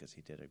thank Vince, because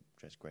he did a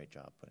just great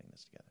job putting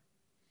this together.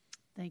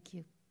 Thank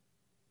you.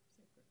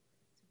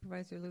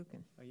 Supervisor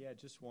Lucan.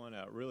 Just want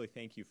to really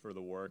thank you for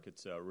the work.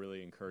 It's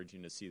really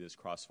encouraging to see this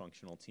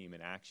cross-functional team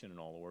in action and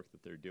all the work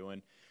that they're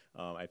doing.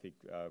 I think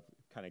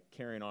kind of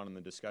carrying on in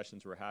the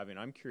discussions we're having,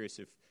 I'm curious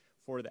if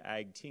for the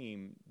ag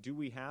team, do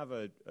we have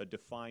a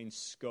defined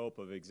scope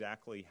of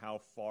exactly how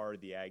far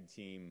the ag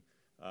team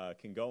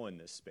can go in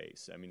this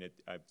space? I mean,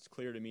 it's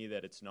clear to me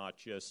that it's not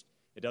just,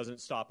 it doesn't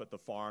stop at the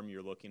farm.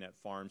 You're looking at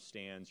farm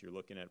stands, you're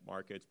looking at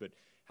markets, but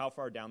how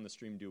far down the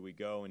stream do we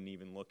go? And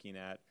even looking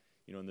at,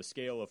 in the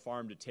scale of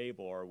farm to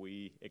table, are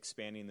we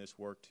expanding this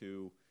work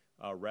to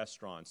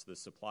restaurants, the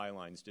supply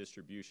lines,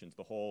 distributions,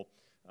 the whole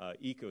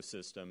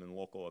ecosystem and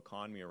local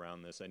economy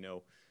around this? I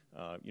know,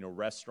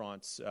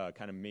 restaurants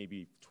kind of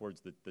maybe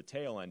towards the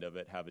tail end of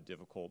it have a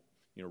difficult,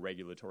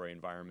 regulatory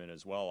environment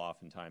as well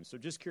oftentimes. So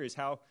just curious,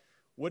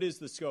 what is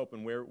the scope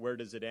and where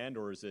does it end,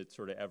 or is it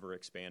sort of ever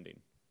expanding?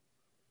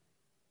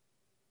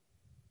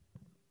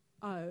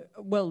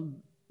 Well,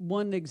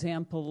 one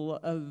example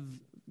of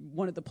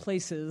one of the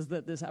places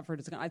that this effort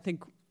is going, I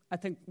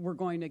think we're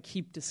going to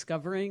keep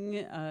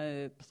discovering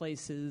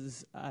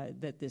places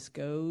that this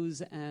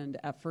goes and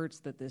efforts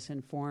that this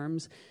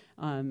informs.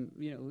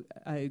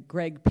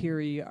 Greg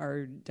Peary,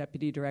 our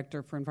Deputy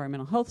Director for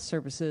Environmental Health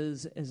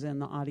Services, is in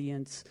the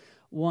audience.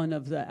 One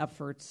of the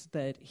efforts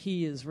that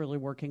he is really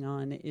working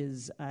on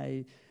is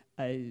a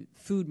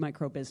food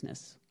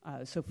microbusiness.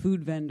 So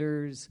food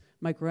vendors,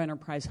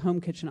 microenterprise, home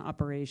kitchen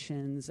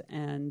operations,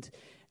 and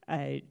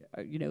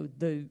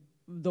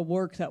the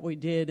work that we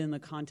did in the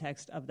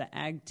context of the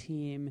ag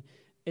team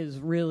is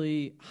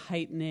really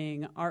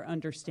heightening our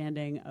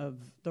understanding of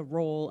the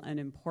role and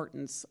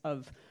importance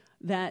of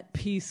that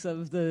piece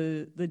of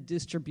the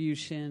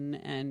distribution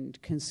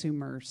and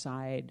consumer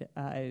side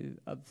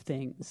of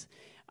things.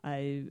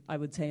 I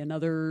would say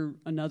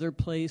another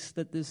place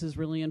that this is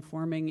really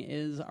informing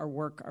is our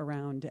work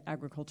around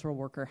agricultural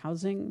worker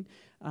housing,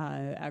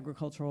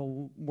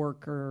 agricultural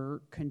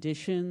worker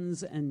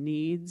conditions and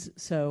needs.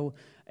 So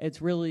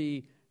it's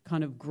really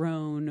kind of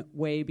grown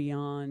way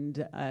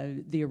beyond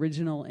the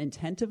original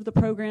intent of the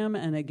program.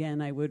 And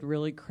again, I would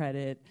really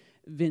credit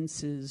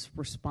Vince's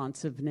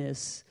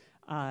responsiveness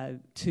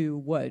to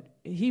what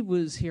he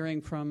was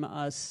hearing from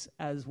us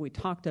as we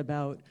talked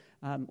about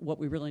what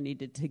we really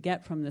needed to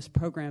get from this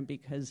program,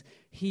 because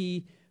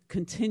he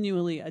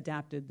continually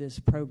adapted this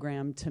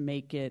program to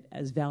make it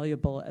as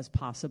valuable as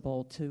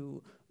possible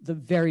to the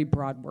very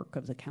broad work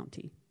of the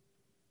county.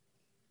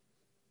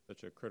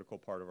 Such a critical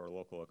part of our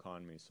local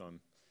economy, so I'm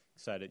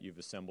excited you've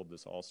assembled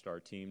this all-star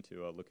team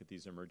to look at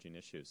these emerging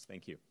issues.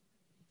 Thank you.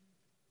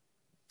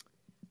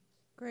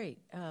 Great.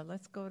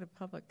 Let's go to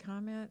public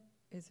comment.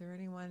 Is there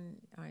anyone?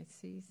 I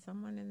see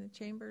someone in the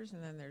chambers,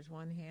 and then there's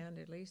one hand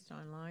at least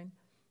online.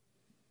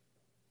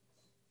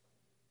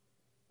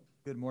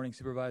 Good morning,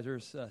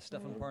 Supervisors.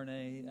 Stefan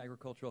Parnay,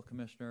 Agricultural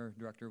Commissioner,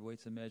 Director of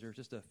Weights and Measures.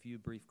 Just a few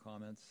brief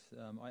comments.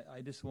 I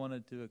just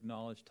wanted to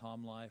acknowledge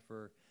Tom Lai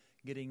for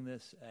getting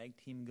this ag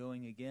team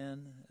going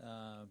again.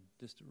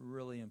 Just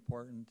really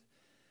important.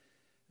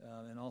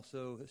 And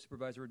also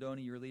Supervisor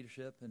Rodoni, your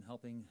leadership in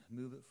helping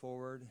move it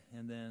forward.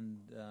 And then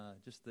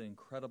just the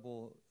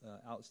incredible,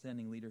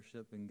 outstanding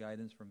leadership and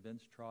guidance from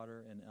Vince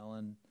Trotter and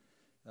Ellen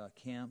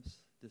Camps.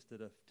 Just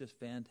did a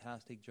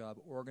fantastic job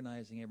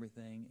organizing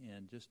everything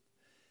and just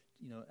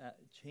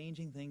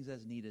changing things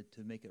as needed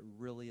to make it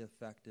really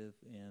effective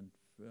and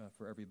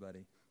for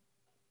everybody.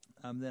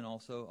 Then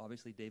also,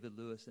 obviously, David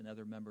Lewis and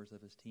other members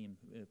of his team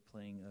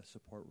playing a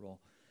support role.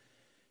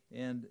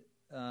 And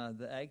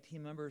the ag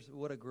team members,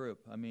 what a group.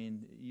 I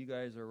mean, you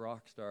guys are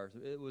rock stars.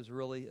 It was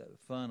really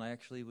fun. I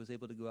actually was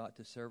able to go out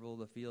to several of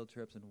the field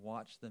trips and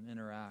watch them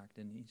interact.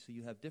 And so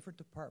you have different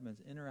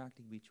departments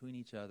interacting between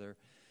each other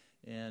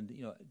and,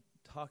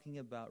 talking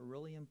about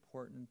really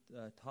important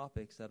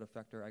topics that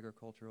affect our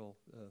agricultural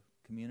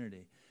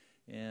community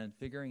and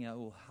figuring out,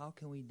 well, how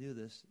can we do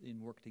this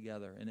and work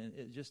together? And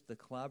it just the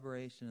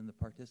collaboration and the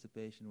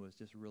participation was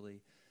just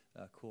really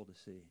cool to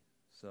see.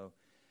 So,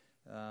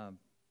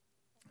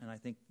 and I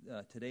think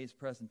today's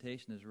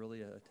presentation is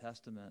really a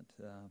testament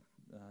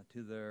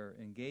to their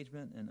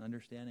engagement and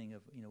understanding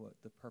of, what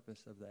the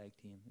purpose of the ag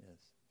team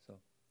is. So,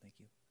 thank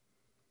you.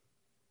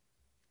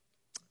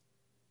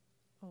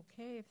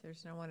 Okay, if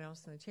there's no one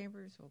else in the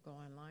chambers, we'll go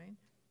online.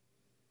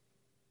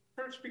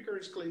 First speaker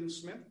is Clayton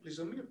Smith. Please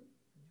unmute.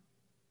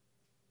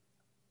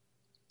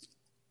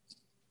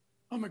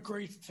 I'm a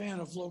great fan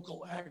of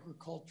local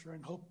agriculture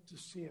and hope to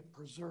see it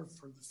preserved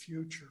for the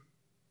future.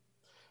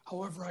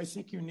 However, I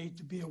think you need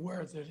to be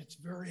aware that its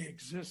very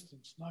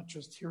existence, not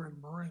just here in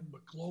Marin,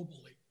 but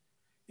globally,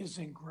 is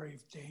in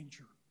grave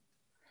danger.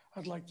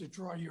 I'd like to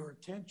draw your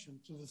attention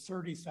to the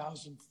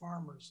 30,000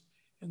 farmers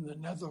in the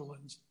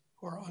Netherlands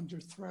who are under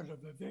threat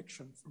of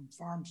eviction from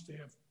farms they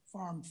have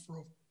farmed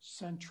for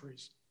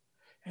centuries,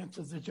 and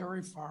to the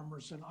dairy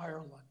farmers in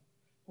Ireland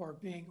who are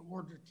being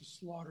ordered to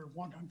slaughter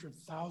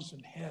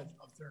 100,000 head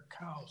of their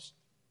cows.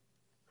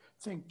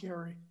 Think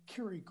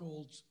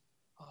Kerrygold's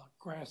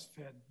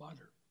grass-fed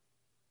butter.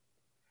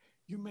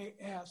 You may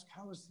ask,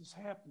 how is this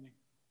happening?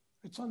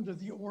 It's under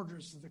the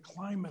orders of the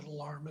climate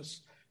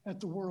alarmists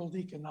at the World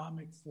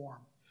Economic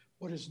Forum,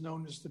 what is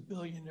known as the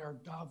billionaire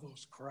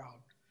Davos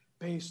crowd,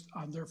 based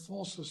on their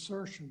false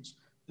assertions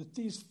that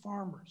these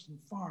farmers and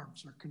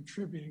farms are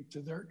contributing to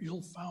their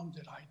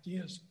ill-founded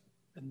ideas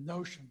and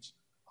notions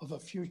of a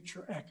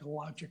future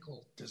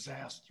ecological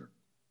disaster.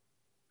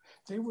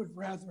 They would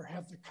rather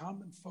have the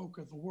common folk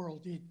of the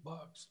world eat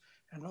bugs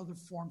and other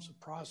forms of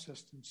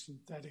processed and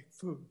synthetic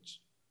foods,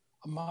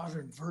 a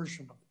modern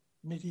version of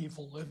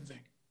medieval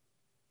living.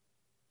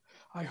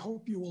 I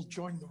hope you will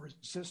join the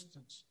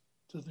resistance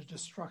to the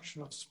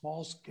destruction of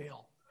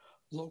small-scale,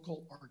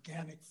 local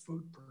organic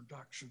food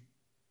production.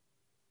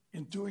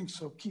 In doing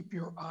so, keep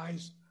your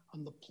eyes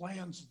on the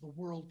plans of the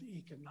World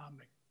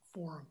Economic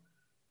Forum,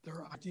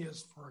 their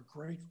ideas for a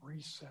great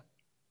reset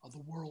of the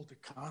world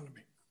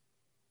economy.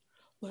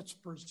 Let's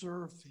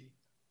preserve the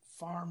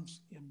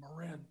farms in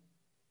Marin,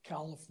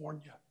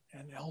 California,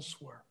 and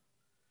elsewhere,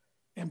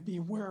 and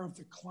beware of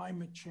the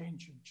climate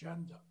change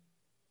agenda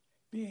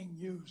being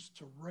used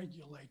to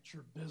regulate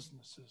your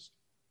businesses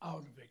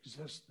out of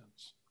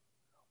existence.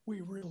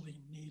 We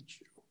really need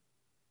you,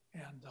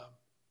 and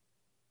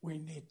we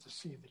need to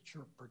see that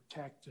you're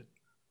protected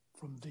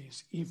from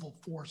these evil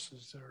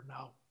forces that are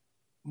now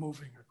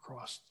moving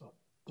across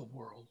the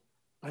world.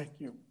 Thank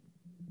you.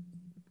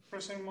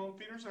 President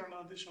Moulton-Peters, there are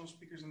no additional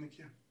speakers in the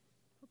queue.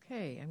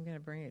 Okay, I'm going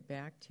to bring it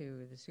back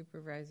to the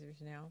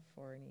supervisors now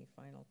for any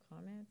final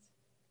comments.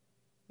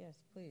 Yes,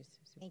 please,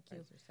 Thank you.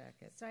 Supervisor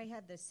Sackett. So I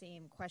had the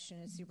same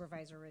question as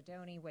Supervisor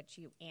Rodoni, which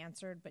you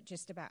answered, but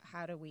just about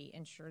how do we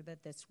ensure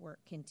that this work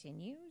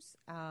continues?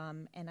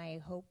 And I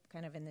hope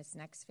kind of in this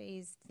next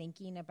phase,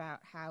 thinking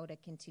about how to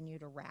continue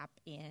to wrap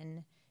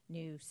in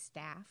new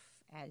staff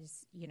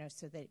as, you know,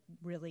 so that it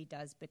really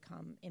does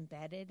become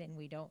embedded and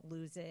we don't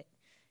lose it,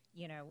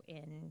 you know,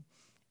 in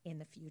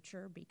the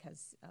future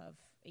because of,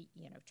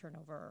 you know,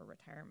 turnover or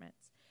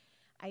retirements.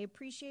 I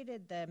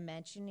appreciated the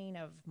mentioning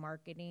of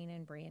marketing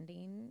and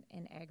branding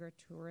and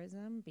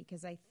agritourism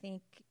because I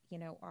think, you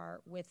know,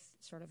 with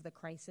sort of the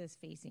crisis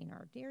facing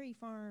our dairy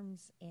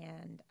farms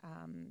and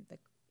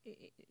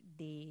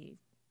the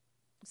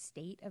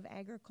state of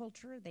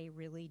agriculture, they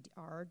really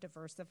are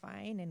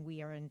diversifying, and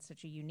we are in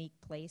such a unique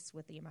place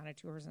with the amount of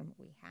tourism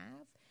we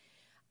have.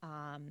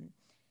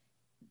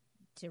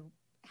 To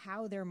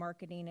how they're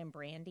marketing and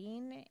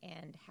branding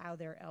and how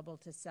they're able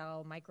to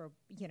sell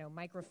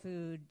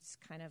microfoods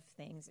kind of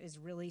things is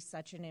really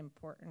such an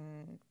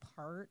important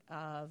part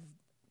of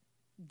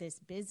this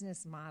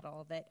business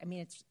model that, I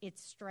mean,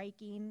 it's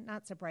striking,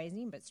 not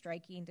surprising, but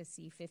striking to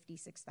see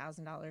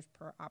 $56,000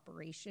 per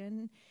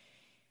operation.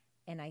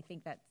 And I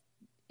think that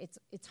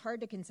it's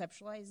hard to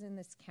conceptualize in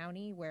this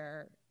county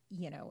where,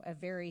 you know, a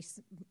very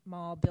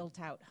small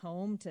built-out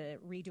home to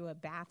redo a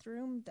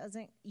bathroom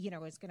doesn't, you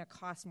know, is going to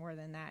cost more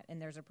than that.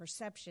 And there's a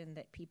perception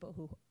that people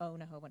who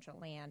own a whole bunch of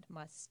land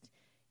must,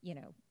 you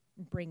know,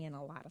 bring in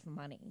a lot of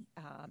money.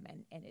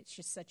 And it's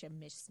just such a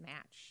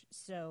mismatch.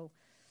 So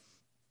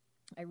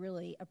I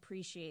really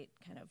appreciate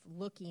kind of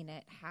looking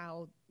at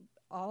how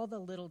all the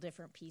little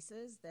different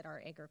pieces that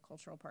our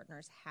agricultural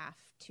partners have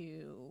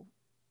to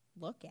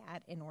look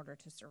at in order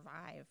to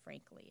survive,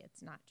 frankly.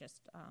 It's not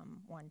just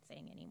one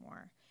thing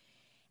anymore.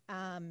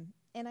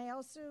 And I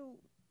also,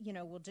 you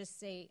know, will just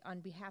say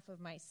on behalf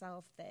of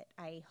myself that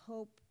I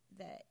hope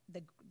that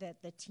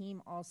the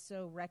team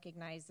also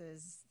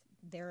recognizes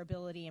their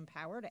ability and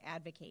power to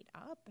advocate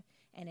up.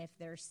 And if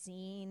they're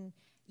seeing,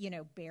 you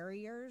know,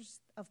 barriers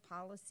of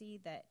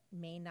policy that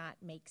may not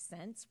make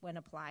sense when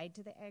applied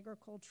to the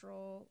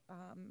agricultural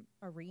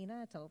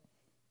arena, to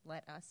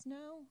let us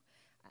know.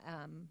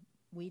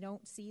 We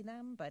don't see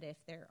them, but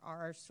if there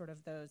are sort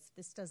of those,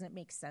 this doesn't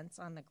make sense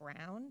on the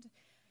ground,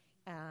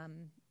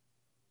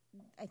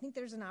 I think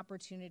there's an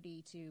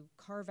opportunity to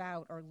carve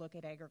out or look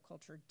at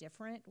agriculture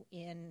different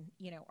in,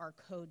 you know, our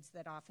codes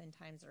that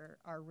oftentimes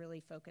are really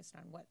focused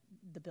on what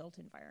the built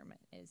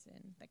environment is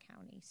in the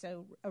county.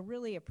 So I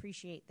really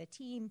appreciate the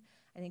team.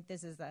 I think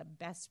this is a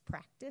best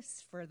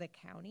practice for the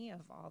county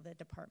of all the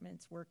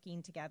departments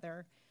working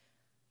together.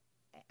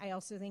 I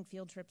also think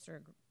field trips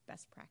are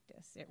best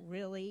practice. It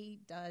really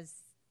does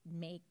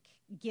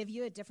give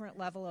you a different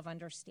level of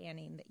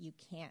understanding that you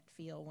can't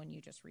feel when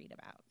you just read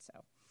about. So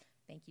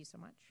thank you so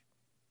much.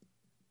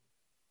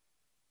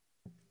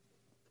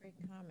 Great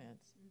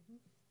comments.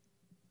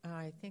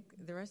 I think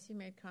the rest of you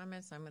made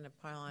comments. I'm going to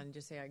pile on and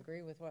just say I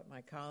agree with what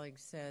my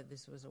colleagues said.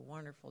 This was a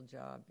wonderful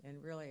job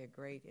and really a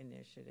great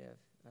initiative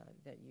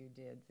that you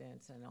did,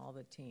 Vince, and all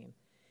the team.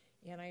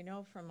 And I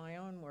know from my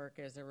own work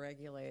as a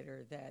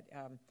regulator that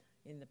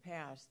in the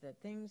past that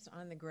things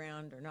on the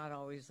ground are not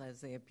always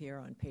as they appear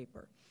on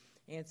paper.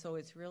 And so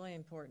it's really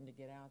important to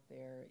get out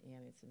there,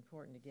 and it's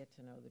important to get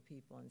to know the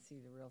people and see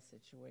the real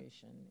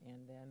situation,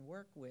 and then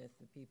work with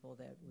the people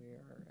that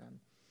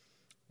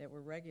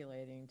we're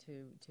regulating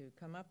to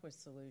come up with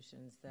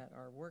solutions that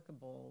are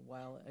workable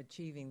while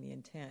achieving the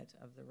intent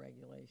of the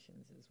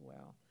regulations as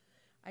well.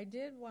 I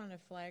did want to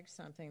flag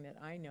something that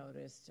I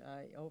noticed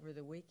over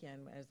the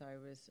weekend as I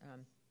was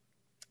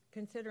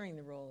considering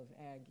the role of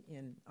ag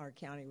in our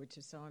county, which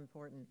is so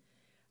important.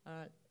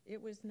 Ag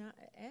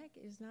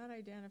is not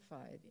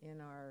identified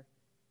in our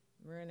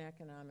Marin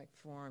Economic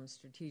Forum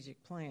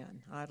strategic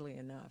plan, oddly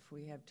enough.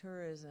 We have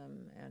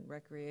tourism and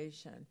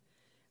recreation,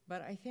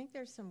 But I think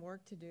there's some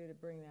work to do to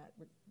bring that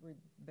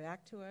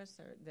back to us,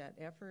 or that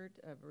effort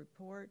of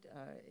report,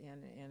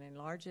 and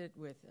enlarge it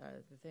with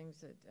the things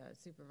that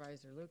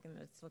Supervisor Lucan,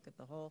 let's look at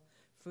the whole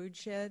food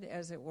shed,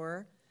 as it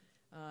were,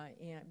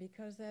 and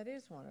because that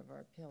is one of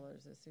our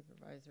pillars, as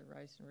Supervisor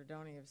Rice and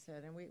Rodoni have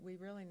said, and we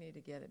really need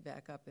to get it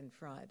back up in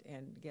front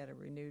and get a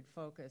renewed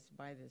focus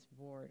by this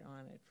board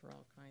on it for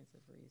all kinds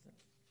of reasons.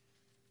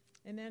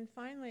 And then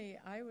finally,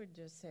 I would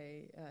just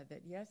say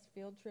that yes,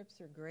 field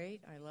trips are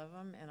great. I love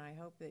them, and I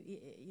hope that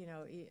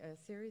a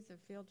series of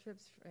field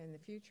trips in the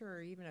future,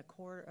 or even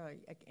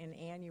an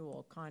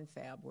annual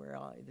confab where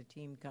the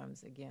team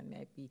comes again,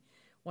 might be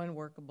one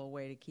workable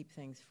way to keep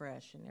things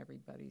fresh in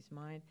everybody's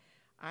mind.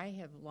 I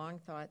have long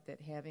thought that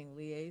having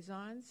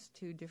liaisons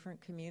to different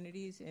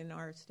communities in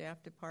our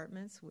staff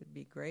departments would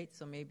be great.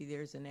 So maybe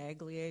there's an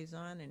ag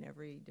liaison in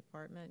every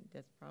department.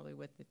 That's probably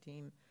what the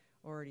team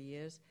already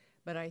is.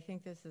 But I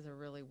think this is a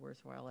really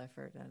worthwhile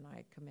effort, and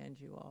I commend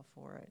you all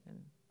for it and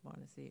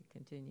want to see it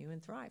continue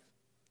and thrive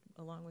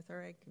along with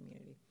our ag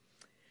community.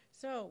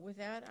 So with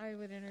that, I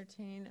would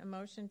entertain a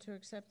motion to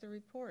accept the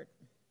report.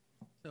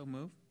 So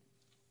move.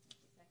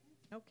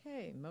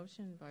 Okay,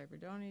 motion by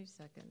Rodoni,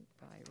 second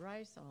by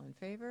Rice. All in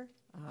favor?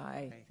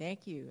 Aye. Aye.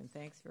 Thank you, and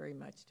thanks very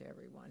much to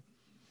everyone.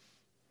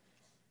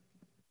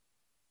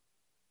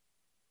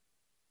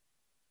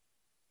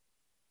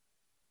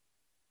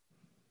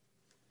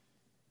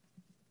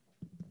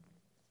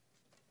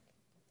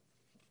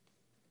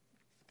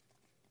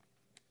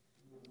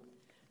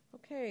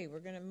 Okay, we're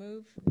going to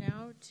move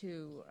now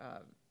to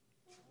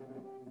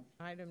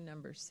item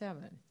number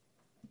 7.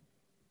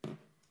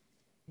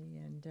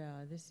 And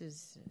this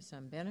is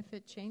some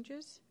benefit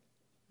changes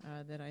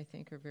that I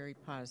think are very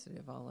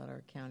positive. I'll let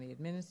our county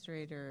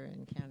administrator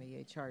and county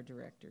HR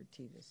director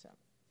tee this up.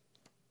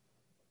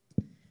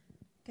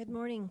 Good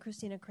morning,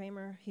 Christina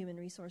Kramer, Human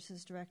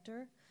Resources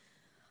Director.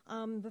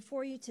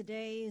 Before you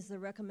today is the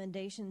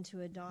recommendation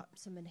to adopt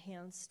some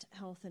enhanced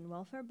health and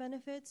welfare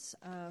benefits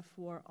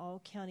for all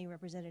county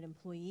represented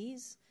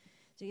employees.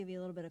 To give you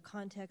a little bit of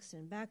context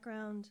and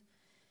background,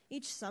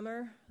 each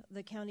summer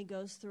the county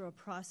goes through a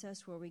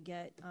process where we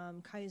get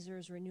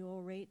Kaiser's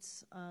renewal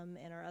rates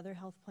and our other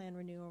health plan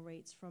renewal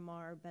rates from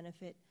our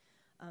benefit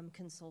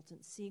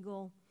consultant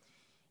Siegel.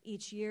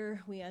 Each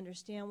year we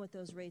understand what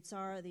those rates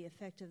are, the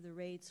effect of the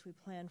rates, we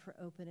plan for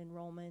open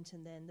enrollment,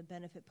 and then the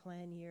benefit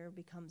plan year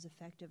becomes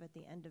effective at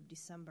the end of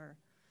December.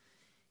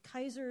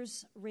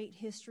 Kaiser's rate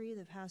history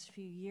the past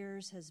few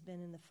years has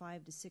been in the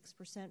 5 to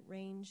 6%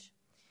 range,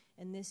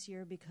 and this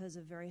year, because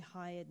of very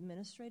high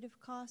administrative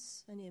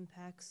costs and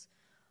impacts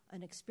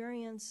on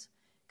experience,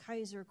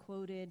 Kaiser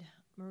quoted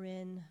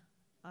Marin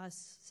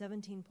us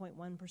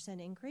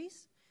 17.1%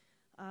 increase,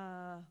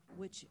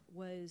 which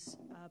was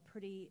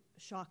pretty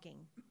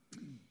shocking.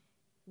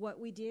 What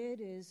we did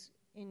is,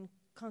 in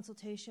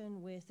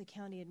consultation with the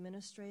county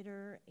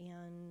administrator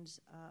and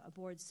a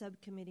board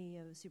subcommittee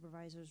of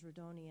Supervisors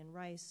Rodoni and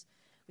Rice,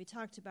 we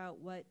talked about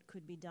what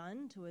could be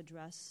done to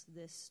address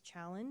this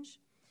challenge.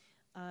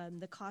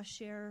 The cost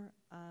share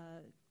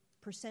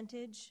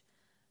percentage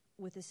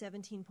with the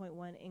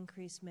 17.1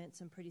 increase meant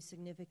some pretty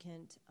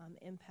significant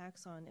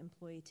impacts on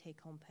employee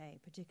take-home pay,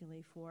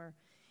 particularly for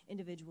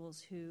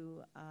individuals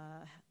who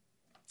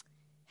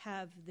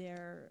have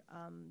their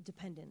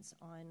dependence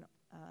on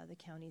the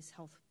county's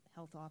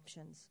health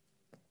options.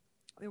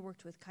 We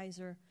worked with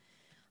Kaiser.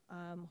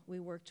 We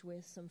worked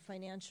with some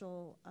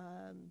financial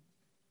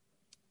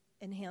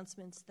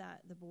enhancements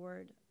that the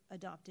board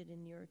adopted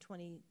in your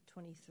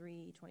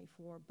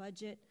 2023-24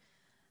 budget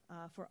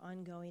for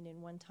ongoing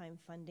and one-time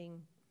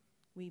funding.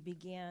 We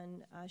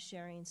began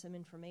sharing some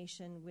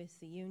information with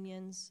the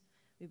unions.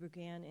 We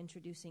began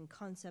introducing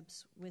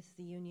concepts with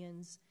the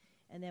unions,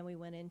 and then we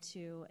went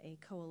into a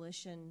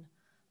coalition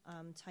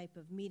type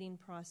of meeting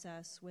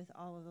process with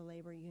all of the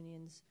labor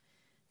unions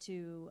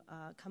to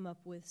come up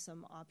with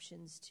some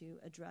options to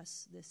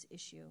address this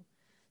issue.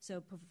 So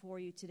before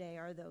you today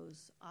are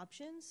those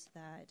options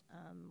that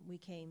we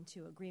came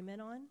to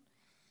agreement on,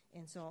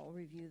 and so I'll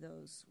review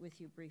those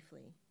with you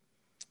briefly.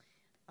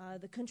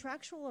 The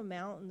contractual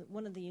amount,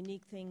 one of the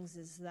unique things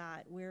is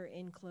that we're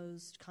in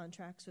closed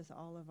contracts with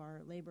all of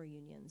our labor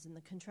unions, and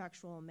the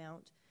contractual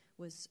amount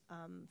was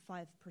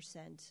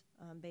 5%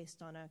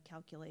 based on a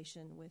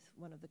calculation with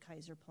one of the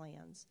Kaiser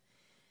plans.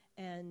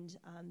 And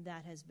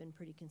that has been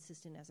pretty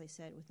consistent, as I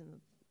said, within the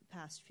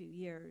past few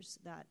years,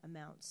 that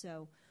amount.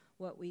 So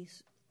what we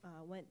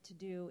went to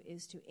do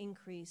is to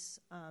increase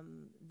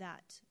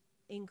that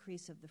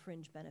increase of the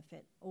fringe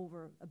benefit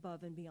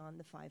above and beyond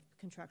the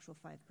contractual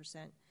 5%.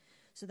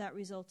 So that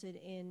resulted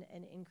in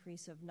an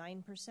increase of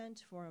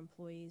 9% for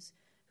employees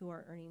who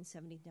are earning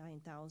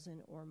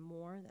 $79,000 or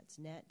more, that's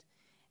net,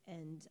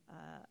 and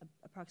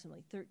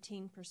approximately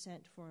 13%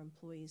 for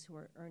employees who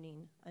are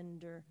earning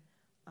under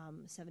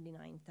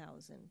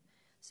 $79,000.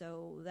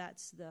 So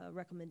that's the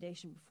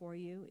recommendation before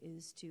you,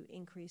 is to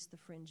increase the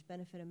fringe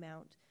benefit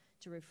amount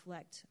to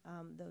reflect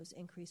those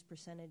increased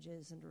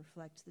percentages and to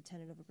reflect the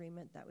tentative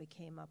agreement that we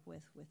came up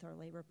with our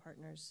labor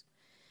partners.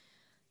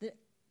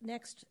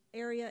 next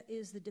area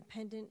is the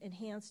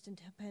Enhanced and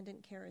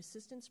Dependent Care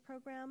Assistance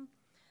Program.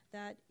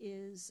 That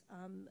is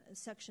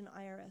Section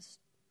IRS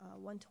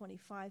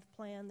 125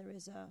 plan. There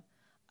is an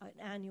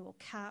annual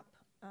cap,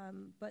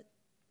 but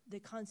the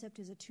concept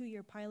is a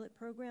 2-year pilot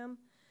program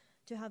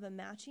to have a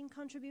matching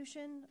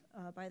contribution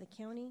by the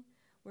county,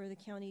 where the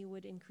county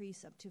would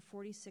increase up to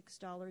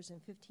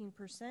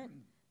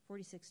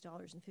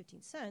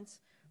 $46.15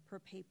 per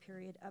pay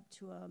period, up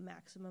to a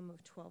maximum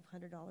of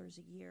 $1,200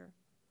 a year.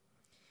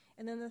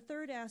 And then the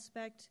third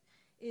aspect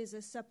is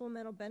a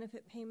supplemental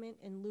benefit payment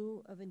in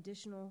lieu of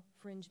additional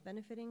fringe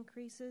benefit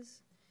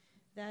increases.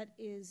 That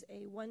is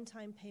a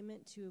one-time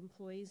payment to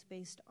employees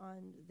based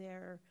on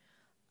their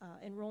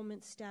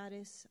enrollment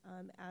status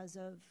as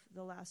of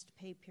the last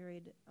pay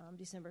period,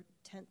 December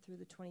 10th through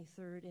the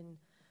 23rd in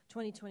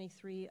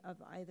 2023,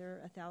 of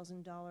either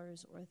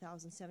 $1,000 or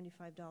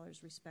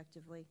 $1,075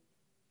 respectively.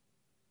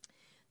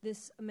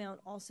 This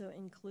amount also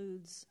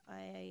includes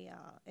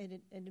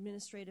an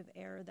administrative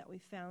error that we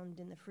found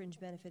in the fringe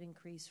benefit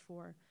increase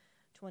for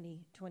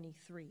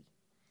 2023.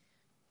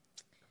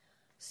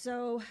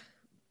 So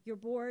your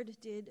board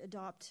did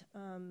adopt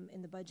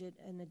in the budget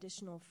an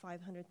additional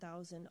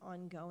 $500,000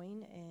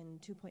 ongoing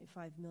and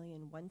 $2.5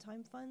 million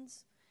one-time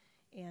funds.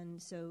 And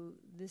so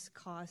this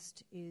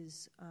cost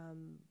is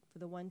for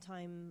the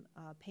one-time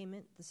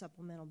payment, the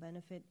supplemental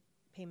benefit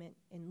payment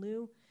in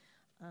lieu,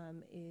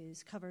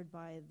 is covered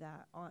by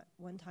that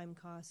one-time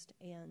cost,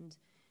 and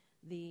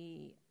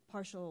the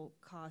partial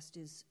cost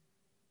is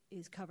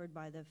covered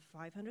by the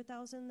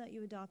 $500,000 that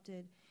you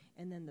adopted,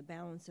 and then the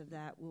balance of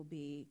that will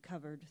be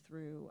covered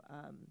through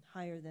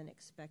higher than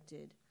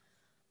expected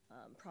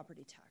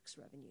property tax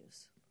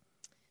revenues.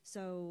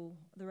 So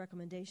the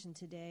recommendation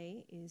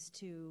today is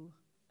to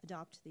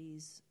adopt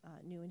these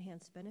new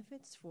enhanced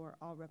benefits for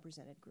all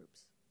represented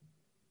groups.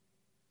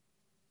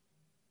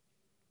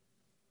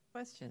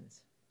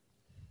 Questions?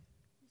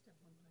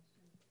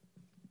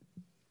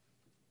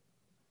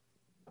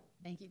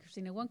 Thank you,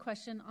 Christina. One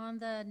question on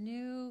the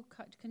new,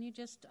 can you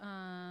just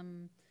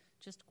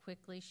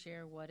quickly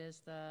share what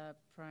is the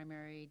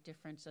primary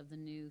difference of the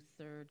new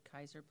third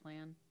Kaiser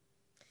plan?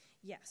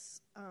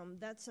 Yes,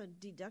 that's a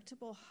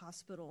deductible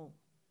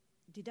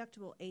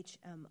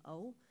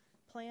HMO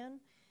plan,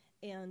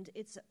 and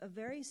it's a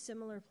very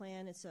similar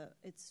plan. It's a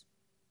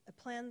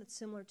plan that's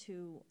similar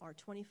to our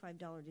 $25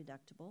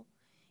 deductible.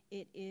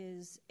 It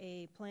is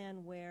a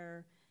plan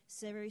where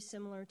it's very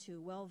similar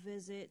to well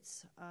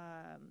visits.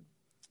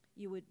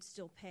 You would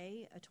still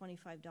pay a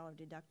 $25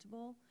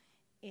 deductible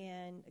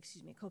and,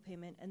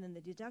 copayment, and then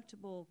the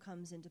deductible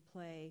comes into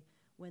play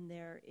when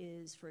there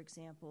is, for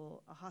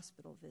example, a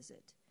hospital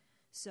visit.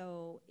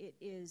 So it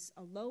is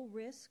a low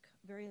risk,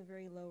 very,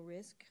 very low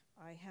risk.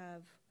 I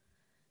have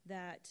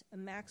that a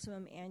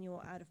maximum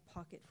annual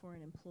out-of-pocket for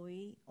an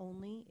employee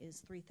only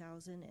is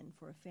 $3,000, and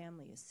for a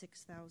family is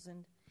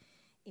 $6,000.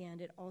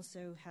 And it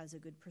also has a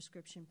good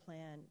prescription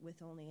plan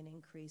with only a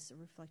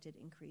reflected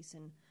increase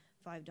in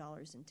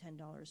 $5 and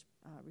 $10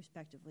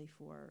 respectively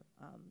for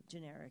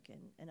generic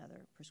and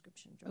other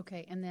prescription drugs.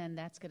 Okay, and then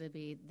that's going to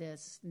be,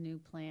 this new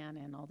plan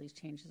and all these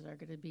changes are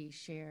going to be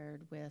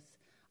shared with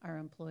our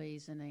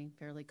employees in a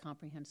fairly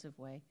comprehensive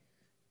way.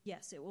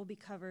 Yes, it will be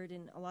covered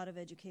in a lot of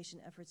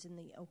education efforts in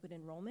the open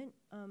enrollment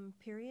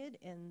period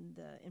and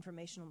the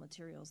informational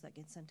materials that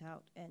get sent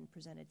out and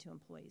presented to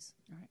employees.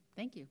 All right,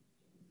 thank you.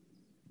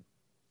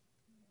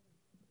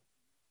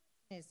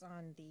 Is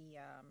on the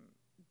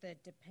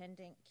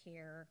dependent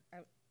care.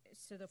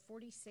 So the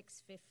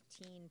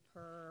 $46.15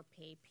 per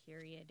pay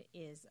period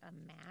is a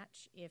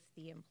match if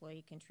the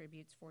employee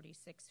contributes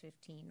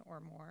 $46.15 or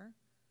more.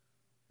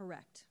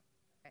 Correct.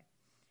 Okay.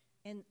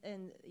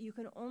 And you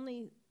can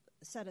only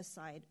set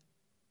aside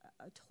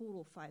a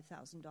total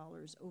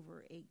 $5,000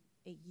 over a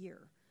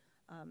year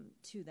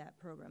to that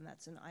program.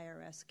 That's an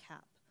IRS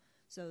cap.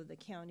 So the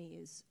county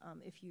is,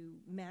 if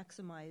you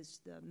maximize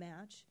the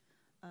match,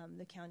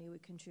 the county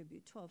would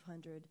contribute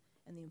 $1,200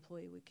 and the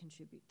employee would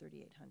contribute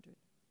 $3,800.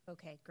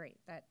 Okay, great.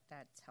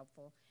 That's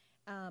helpful.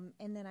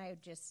 And then I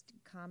would just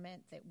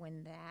comment that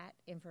when that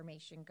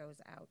information goes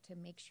out, to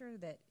make sure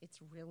that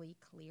it's really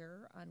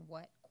clear on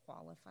what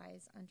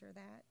qualifies under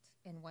that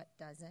and what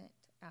doesn't.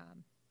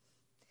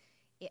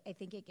 I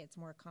think it gets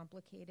more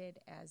complicated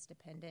as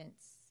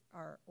dependents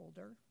are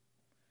older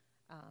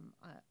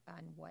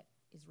on what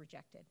is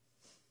rejected.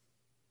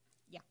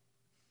 Yeah.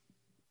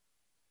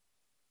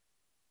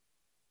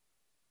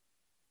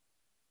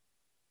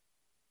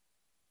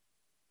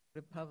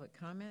 The public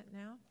comment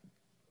now.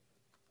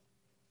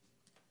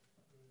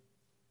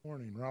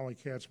 Morning, Raleigh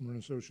Katzman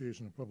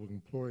Association of Public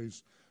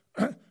Employees.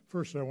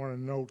 First, I want to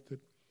note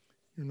that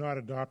you're not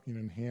adopting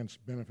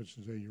enhanced benefits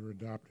today. You're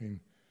adopting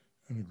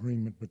an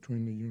agreement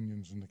between the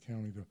unions and the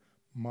county to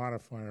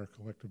modify our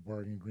collective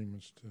bargaining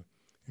agreements to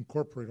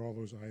incorporate all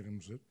those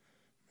items that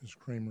Ms.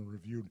 Kramer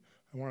reviewed.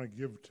 I want to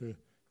give to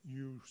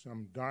you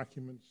some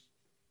documents.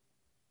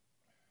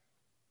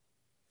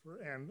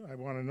 And I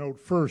want to note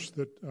first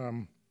that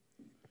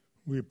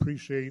we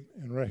appreciate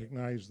and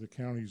recognize the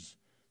county's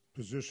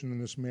position in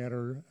this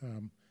matter.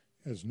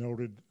 As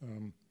noted,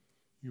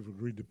 you've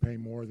agreed to pay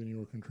more than you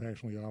were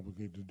contractually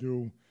obligated to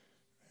do,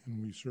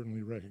 and we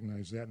certainly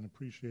recognize that and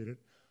appreciate it.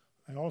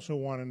 I also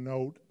want to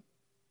note,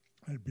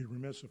 I'd be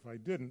remiss if I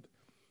didn't,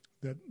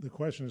 that the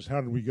question is, how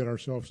did we get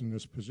ourselves in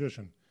this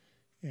position?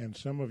 And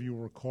some of you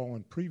will recall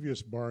in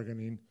previous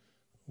bargaining,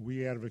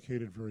 we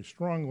advocated very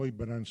strongly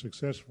but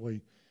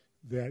unsuccessfully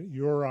that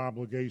your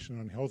obligation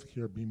on health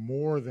care be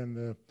more than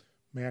the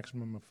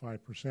maximum of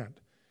 5%.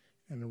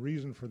 And the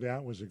reason for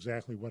that was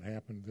exactly what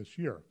happened this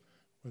year,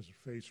 was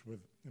faced with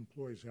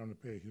employees having to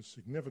pay a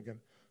significant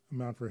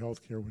amount for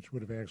health care, which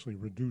would have actually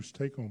reduced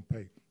take-home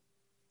pay.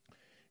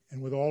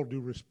 And with all due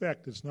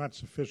respect, it's not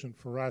sufficient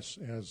for us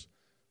as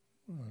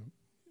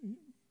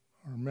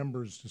our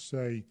members to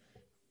say,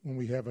 when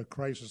we have a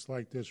crisis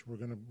like this, we're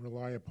going to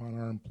rely upon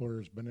our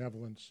employers'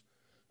 benevolence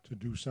to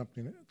do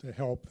something to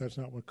help. That's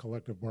not what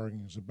collective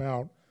bargaining is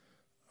about.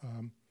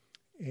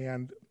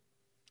 And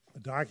the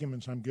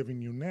documents I'm giving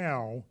you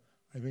now,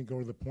 I think, go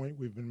to the point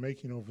we've been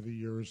making over the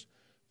years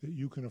that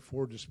you can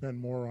afford to spend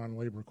more on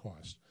labor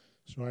costs.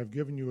 So I've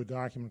given you a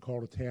document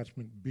called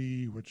Attachment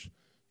B, which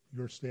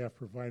your staff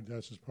provided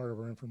us as part of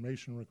our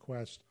information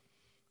request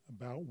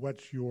about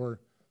what your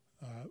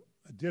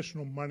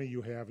additional money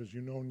you have. As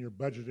you know, in your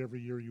budget every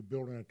year, you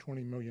build in a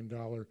 $20 million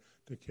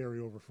to carry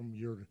over from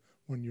year to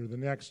one year to the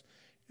next.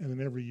 And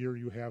then every year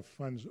you have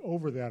funds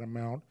over that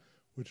amount,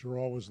 which are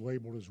always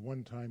labeled as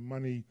one-time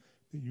money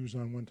that you use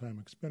on one-time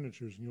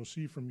expenditures. And you'll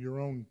see from your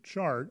own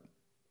chart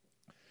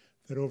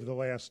that over the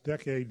last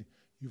decade,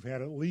 you've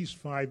had at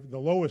least the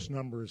lowest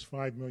number is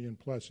 $5 million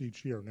plus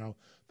each year. Now,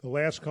 the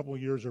last couple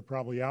of years are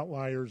probably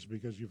outliers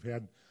because you've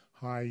had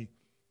high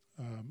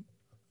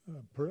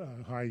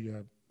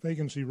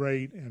vacancy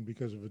rate and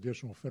because of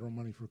additional federal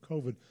money for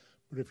COVID.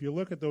 But if you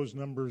look at those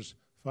numbers,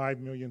 5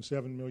 million,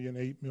 7 million,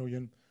 8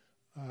 million,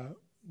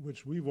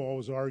 which we've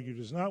always argued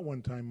is not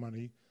one-time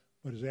money,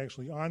 but is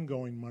actually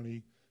ongoing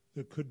money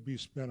that could be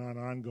spent on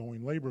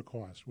ongoing labor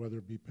costs, whether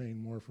it be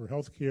paying more for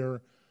health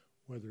care,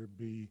 whether it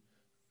be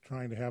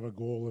trying to have a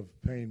goal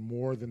of paying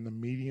more than the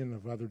median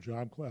of other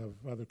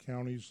other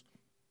counties,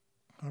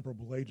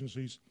 comparable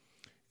agencies.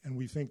 And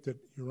we think that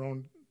your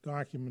own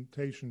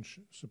documentation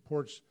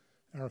supports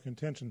our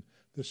contention.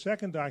 The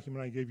second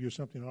document I gave you is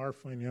something our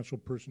financial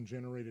person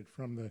generated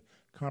from the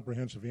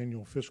Comprehensive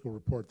Annual Fiscal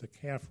Report, the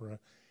CAFRA,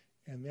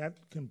 and that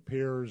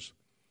compares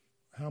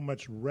how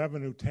much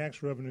revenue,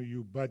 tax revenue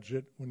you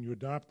budget when you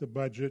adopt the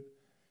budget,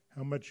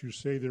 how much you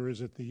say there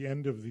is at the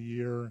end of the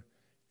year,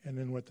 and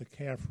then what the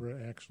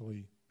CAFRA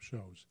actually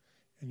shows.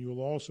 And you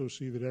will also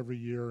see that every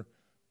year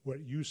what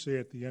you say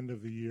at the end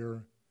of the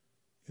year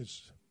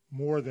is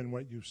more than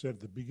what you said at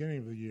the beginning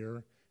of the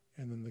year,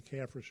 and then the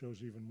CAFRA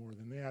shows even more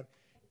than that.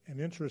 And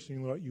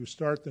interestingly, what you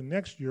start the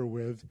next year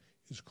with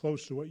is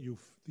close to what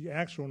the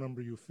actual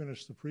number you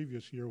finished the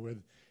previous year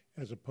with,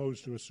 as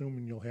opposed to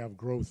assuming you'll have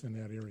growth in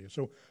that area.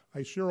 So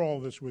I share all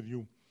this with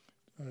you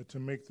to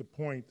make the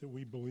point that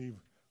we believe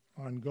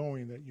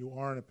ongoing that you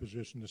are in a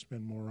position to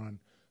spend more on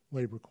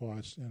labor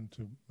costs and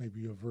to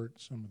maybe avert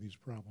some of these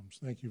problems.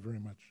 Thank you very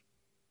much.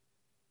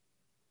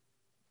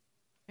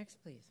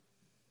 Next, please.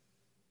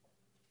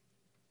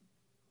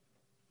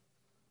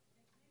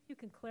 You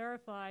can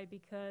clarify,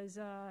 because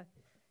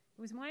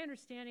it was my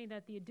understanding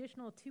that the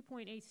additional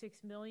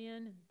 $2.86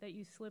 million that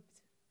you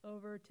slipped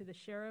over to the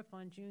sheriff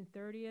on June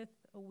 30th,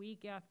 a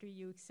week after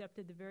you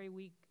accepted the very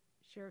weak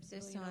sheriff's Is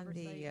this civilian on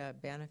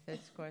oversight. the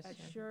benefits question?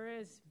 It sure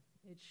is.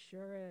 It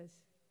sure is.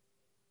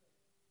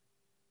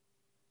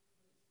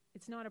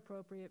 It's not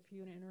appropriate for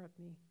you to interrupt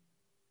me.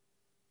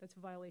 That's a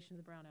violation of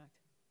the Brown Act.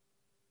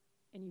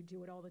 And you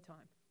do it all the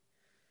time.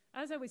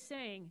 As I was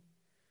saying,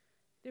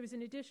 there was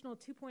an additional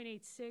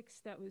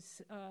 $2.86 that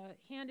was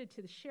handed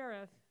to the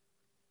sheriff,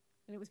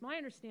 and it was my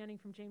understanding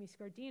from Jamie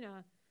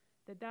Scardina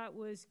that that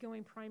was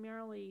going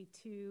primarily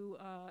to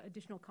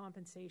additional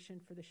compensation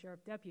for the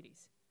sheriff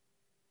deputies.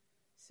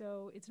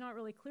 So it's not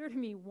really clear to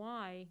me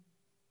why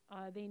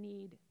they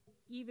need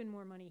even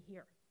more money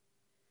here.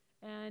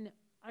 And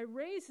I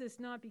raise this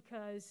not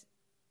because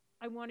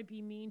I want to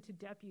be mean to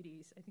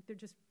deputies. I think they're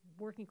just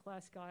working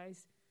class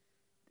guys.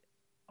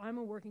 I'm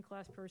a working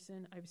class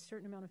person. I have a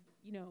certain amount of,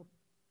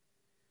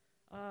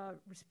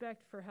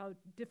 respect for how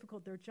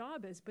difficult their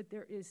job is, but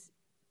there is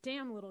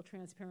damn little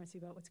transparency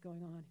about what's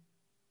going on.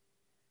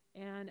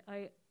 And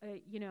I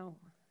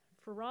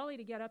for Raleigh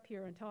to get up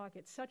here and talk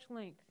at such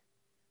length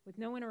with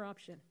no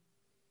interruption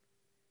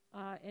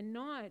and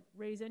not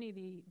raise any of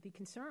the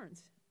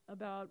concerns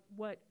about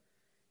what,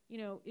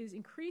 is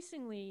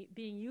increasingly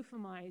being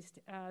euphemized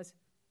as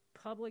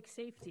public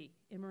safety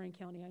in Marin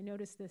County. I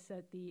noticed this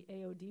at the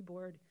AOD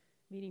board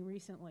meeting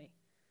recently.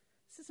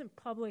 This isn't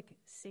public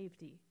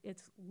safety.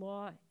 It's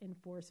law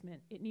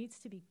enforcement. It needs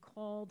to be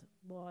called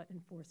law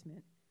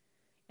enforcement.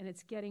 And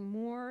it's getting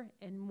more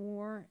and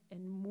more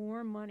and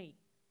more money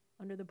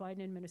under the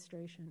Biden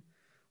administration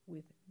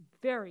with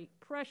very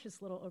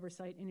precious little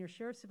oversight. And your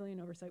Sheriff Civilian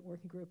Oversight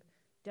Working Group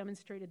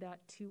demonstrated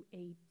that to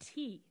a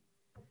T.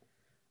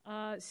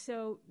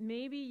 So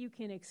maybe you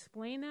can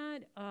explain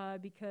that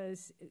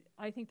because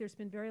I think there's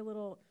been very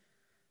little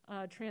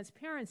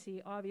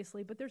transparency,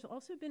 obviously, but there's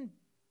also been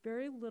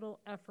very little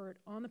effort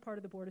on the part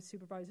of the Board of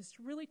Supervisors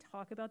to really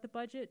talk about the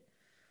budget,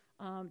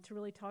 to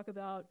really talk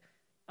about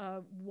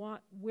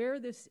where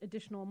this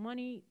additional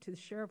money to the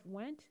sheriff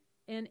went,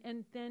 and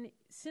then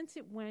since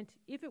it went,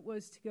 if it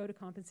was to go to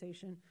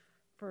compensation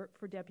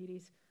for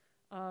deputies,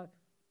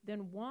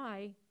 then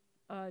why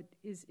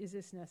is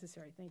this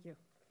necessary? Thank you.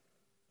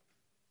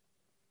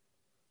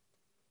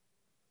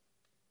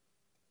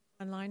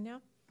 Online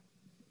now.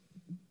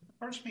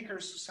 First speaker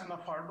is Susanna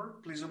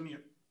Farber. Please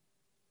unmute.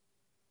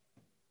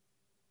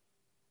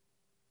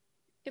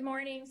 Good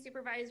morning,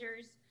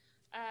 supervisors.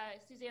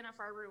 Susanna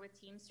Farber with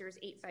Teamsters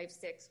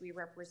 856. We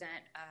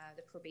represent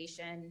the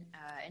probation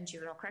and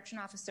juvenile correction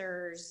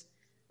officers,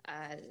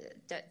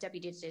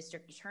 deputy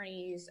district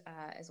attorneys,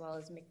 as well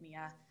as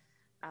MCMEA,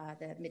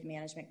 the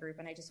mid-management group.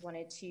 And I just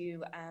wanted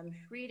to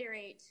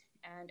reiterate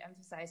and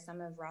emphasize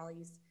some of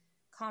Raleigh's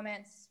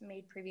comments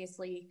made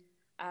previously.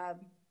 I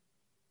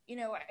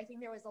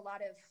think there was a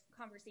lot of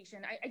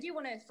conversation. I do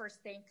want to first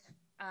thank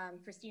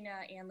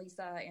Christina and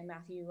Lisa and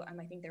Matthew.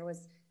 I think there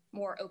was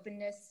more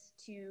openness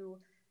to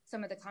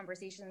some of the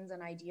conversations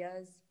and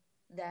ideas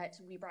that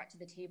we brought to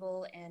the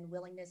table and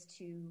willingness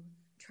to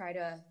try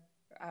to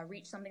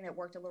reach something that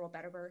worked a little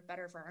better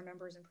for our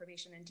members in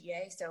probation and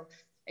DA. So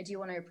I do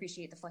want to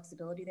appreciate the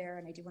flexibility there,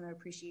 and I do want to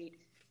appreciate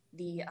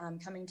the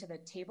coming to the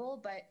table.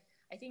 But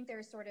I think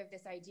there's sort of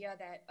this idea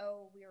that,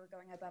 we were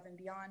going above and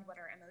beyond what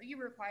our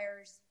MOU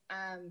requires,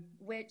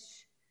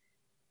 which,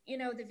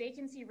 the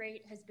vacancy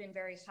rate has been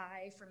very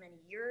high for many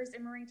years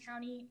in Marin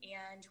County,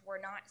 and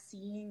we're not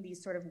seeing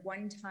these sort of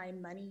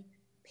one-time money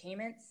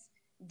payments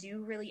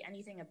do really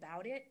anything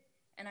about it.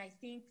 And I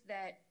think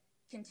that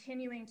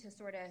continuing to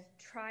sort of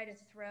try to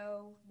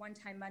throw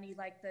one-time money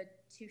like the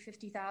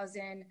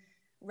 $250,000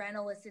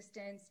 rental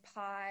assistance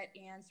pot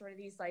and sort of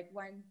these like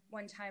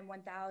one-time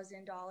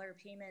 $1,000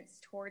 payments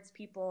towards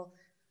people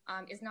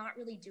is not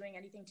really doing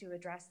anything to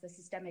address the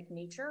systemic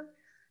nature.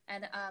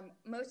 And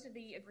most of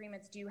the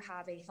agreements do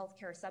have a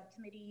healthcare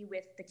subcommittee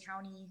with the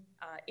county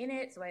in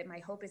it. So my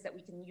hope is that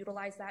we can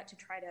utilize that to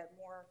try to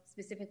more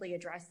specifically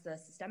address the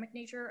systemic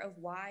nature of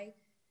why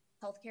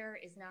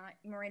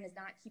Marin is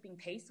not keeping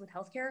pace with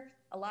healthcare.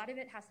 A lot of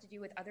it has to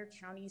do with other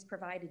counties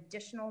provide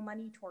additional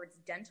money towards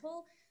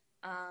dental.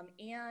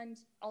 And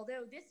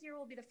although this year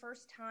will be the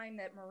first time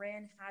that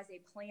Marin has a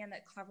plan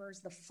that covers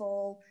the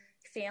full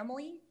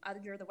family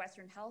under the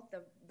Western Health,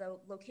 the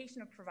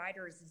location of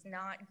providers is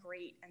not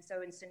great. And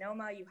so in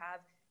Sonoma, you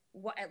have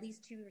at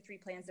least 2 or 3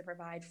 plans that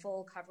provide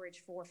full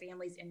coverage for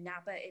families. In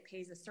Napa, it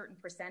pays a certain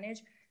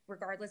percentage,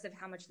 regardless of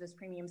how much those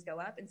premiums go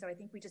up. And so I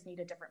think we just need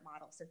a different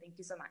model. So thank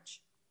you so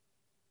much.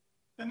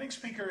 The next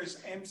speaker is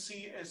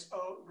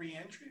MCSO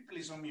Reentry.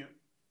 Please unmute.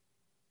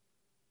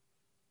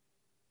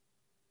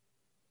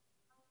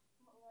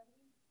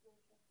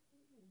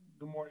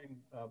 Good morning,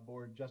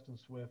 Board. Justin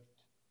Swift,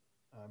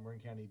 Marin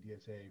County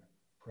DSA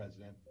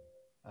President.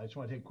 I just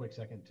want to take a quick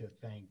second to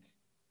thank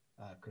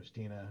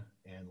Christina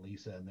and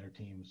Lisa and their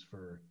teams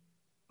for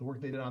the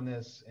work they did on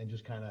this, and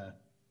just kind of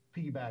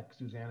piggyback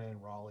Susanna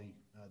and Raleigh.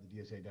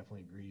 The DSA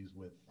definitely agrees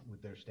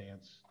with their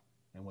stance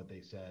and what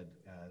they said.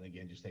 And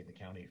again, just thank the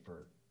county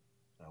for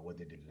what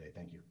they did today.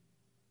 Thank you.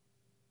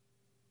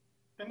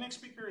 The next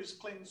speaker is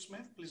Clayton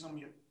Smith. Please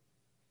unmute.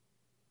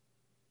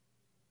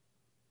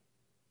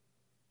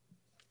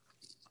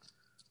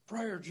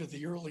 Prior to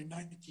the early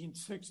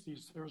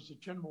 1960s, there was a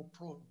general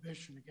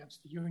prohibition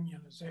against the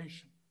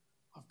unionization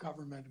of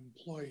government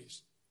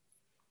employees.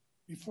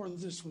 Before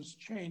this was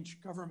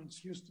changed,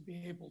 governments used to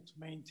be able to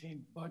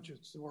maintain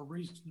budgets that were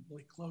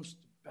reasonably close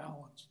to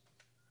balance.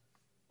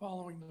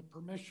 Following the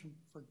permission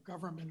for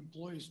government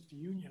employees to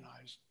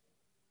unionize,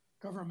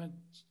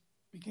 governments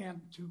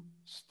began to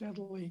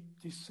steadily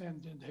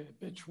descend into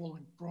habitual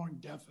and growing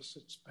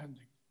deficit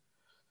spending,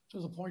 to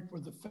the point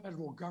where the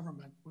federal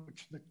government,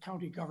 which the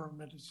county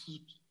government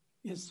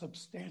is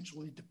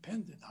substantially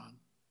dependent on,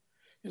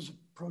 is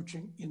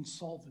approaching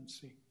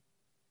insolvency.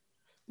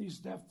 These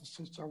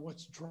deficits are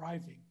what's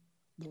driving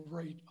the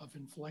rate of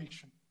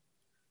inflation.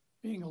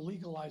 Being a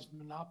legalized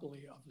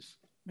monopoly of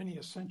many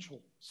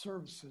essential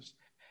services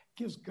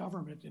gives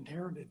government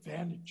inherent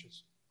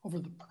advantages over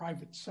the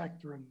private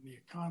sector and the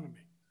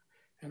economy.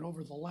 And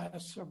over the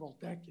last several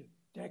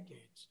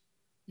decades,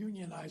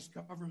 unionized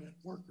government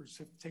workers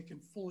have taken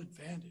full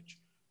advantage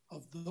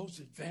of those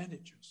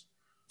advantages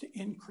to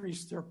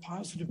increase their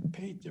positive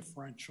pay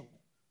differential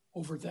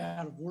over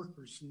that of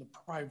workers in the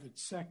private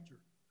sector,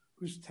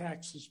 whose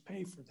taxes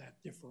pay for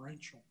that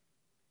differential.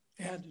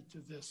 Added to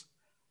this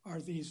are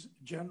these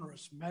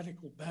generous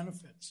medical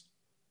benefits,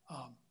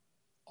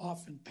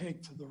 often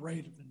pegged to the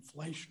rate of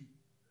inflation.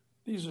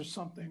 These are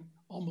something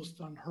almost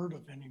unheard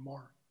of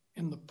anymore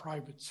in the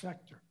private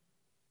sector.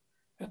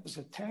 As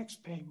a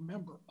tax-paying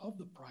member of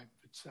the private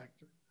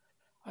sector,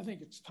 I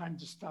think it's time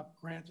to stop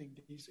granting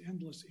these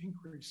endless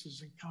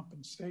increases in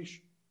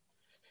compensation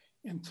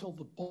until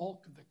the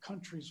bulk of the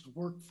country's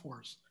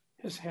workforce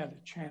has had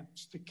a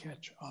chance to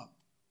catch up.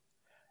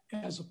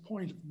 As a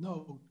point of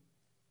note,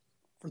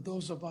 for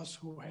those of us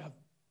who have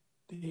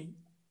the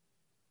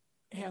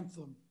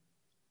Anthem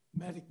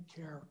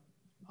Medicare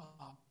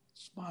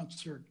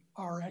sponsored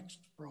RX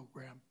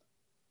program,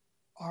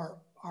 our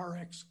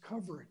RX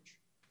coverage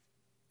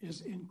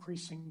is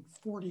increasing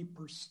 40%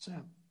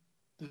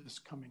 this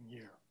coming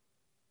year.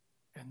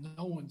 And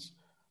no one's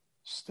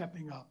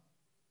stepping up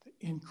to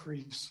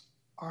increase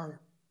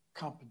our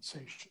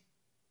compensation.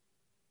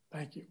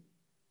 Thank you.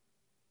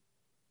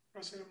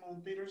 President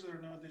Moulton-Peters, there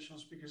are no additional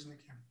speakers in the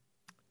queue.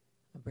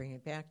 I'll bring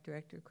it back.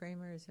 Director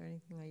Kramer, is there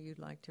anything that you'd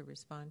like to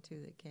respond to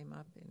that came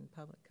up in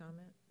public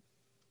comment?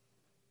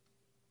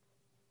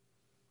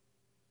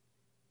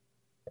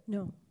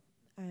 No,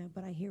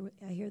 but I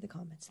hear the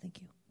comments.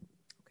 Thank you.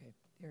 Okay,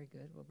 very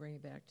good. We'll bring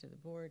it back to the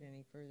board.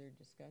 Any further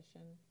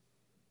discussion?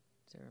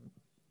 Is there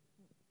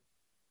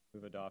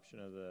Move adoption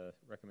of the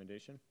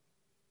recommendation.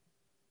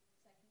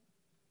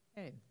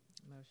 Second. Okay,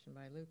 motion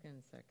by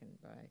Lucan, second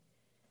by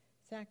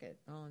Sackett.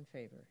 All in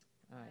favor?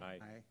 Aye.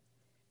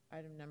 Aye.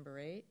 Item number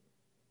 8.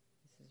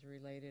 This is a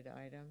related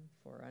item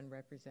for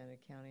unrepresented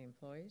county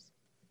employees.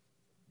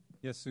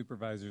 Yes,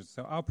 supervisors.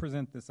 So I'll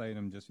present this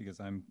item just because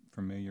I'm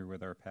familiar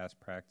with our past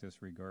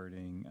practice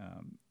regarding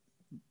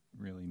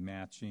really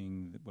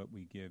matching what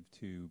we give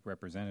to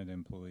represented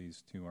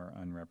employees to our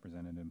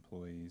unrepresented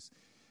employees.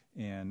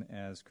 And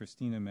as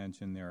Christina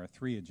mentioned, there are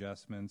 3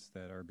 adjustments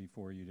that are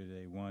before you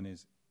today. One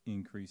is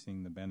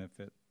increasing the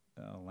benefit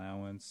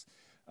allowance,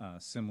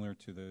 similar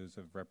to those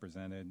of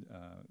represented,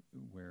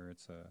 where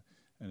it's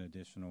an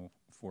additional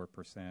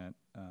 4%,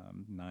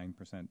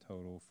 9%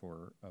 total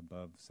for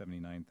above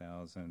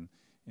 79,000,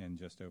 and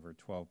just over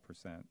 12%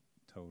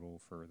 total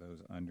for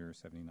those under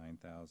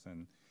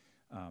 79,000.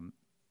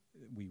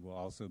 We will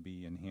also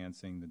be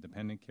enhancing the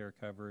dependent care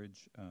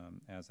coverage,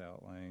 as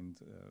outlined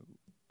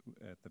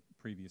at the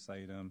previous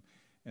item.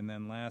 And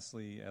then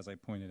lastly, as I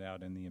pointed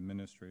out in the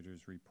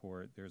administrator's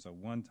report, there's a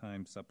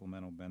one-time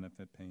supplemental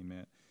benefit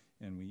payment,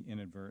 and we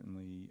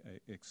inadvertently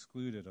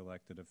excluded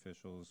elected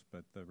officials,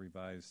 but the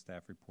revised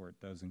staff report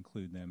does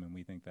include them, and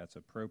we think that's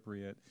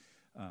appropriate.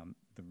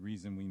 The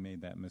reason we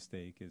made that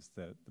mistake is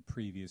that the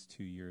previous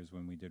 2 years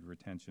when we did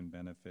retention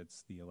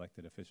benefits, the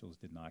elected officials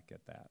did not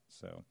get that.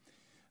 So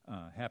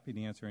happy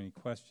to answer any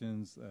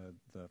questions.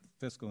 The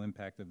fiscal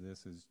impact of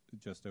this is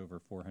just over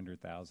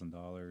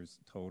 $400,000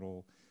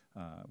 total,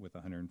 with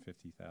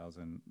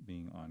 $150,000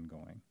 being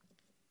ongoing.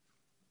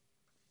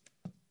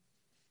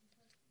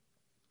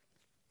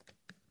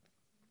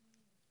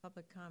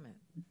 Public comment.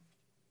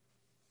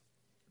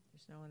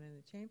 There's no one in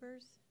the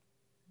chambers,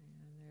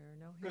 and there are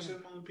no hands.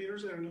 President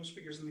Moulton-Peters, there are no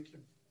speakers in the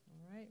queue.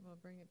 All right, we'll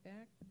bring it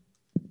back.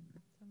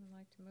 Someone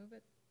like to move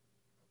it?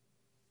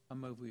 I'll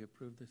move we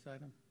approve this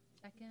item.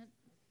 Second.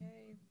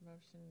 Okay,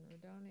 motion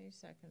Rodoni,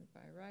 second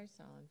by Rice.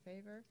 All in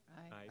favor?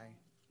 Aye. Aye.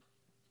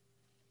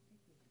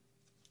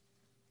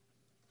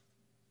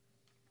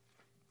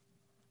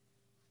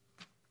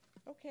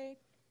 Okay,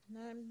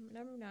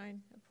 number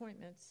 9,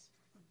 appointments.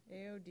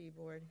 AOD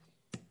board.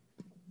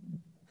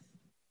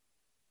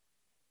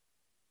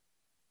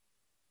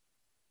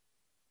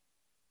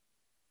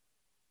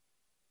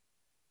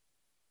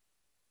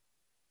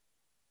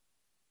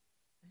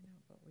 I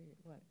know,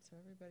 but so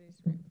everybody's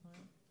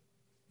replying.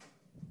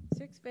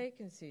 6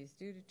 vacancies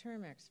due to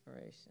term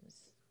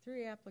expirations.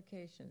 3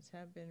 applications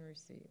have been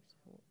received.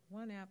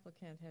 1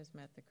 applicant has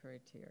met the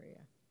criteria.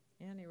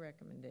 And a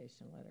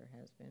recommendation letter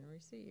has been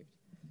received.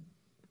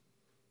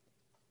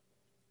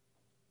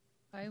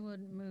 I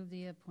would move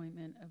the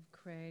appointment of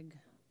Craig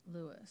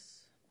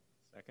Lewis.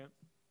 Second.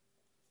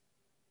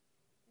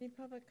 Any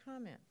public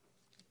comment?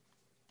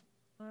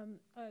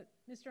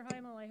 Mr.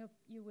 Heimel, I hope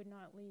you would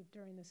not leave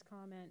during this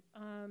comment.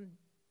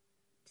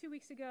 2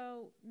 weeks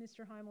ago,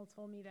 Mr. Heimel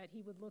told me that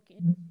he would look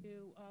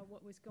into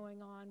what was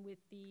going on with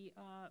the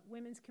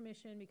Women's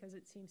Commission because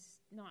it seems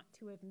not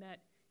to have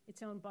met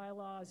its own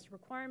bylaws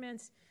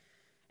requirements.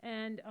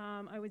 And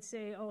I would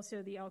say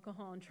also the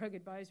Alcohol and Drug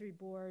Advisory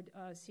Board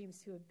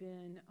seems to have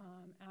been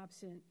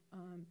absent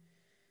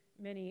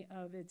many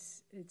of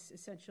its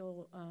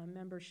essential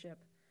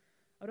membership.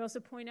 I would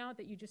also point out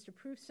that you just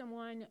approved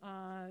someone,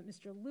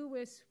 Mr.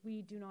 Lewis.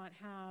 We do not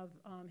have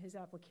his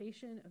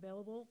application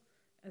available,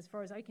 as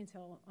far as I can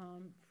tell,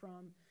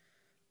 from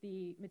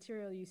the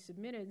material you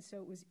submitted, so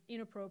it was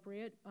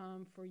inappropriate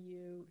for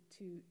you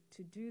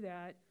to do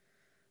that.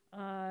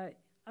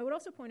 I would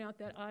also point out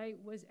that I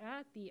was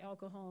at the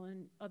Alcohol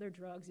and Other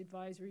Drugs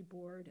Advisory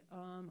Board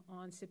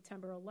on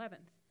September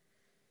 11th.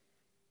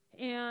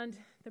 And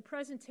the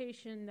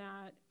presentation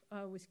that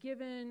was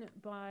given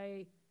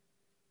by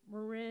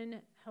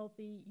Marin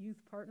Healthy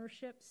Youth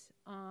Partnerships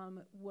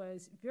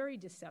was very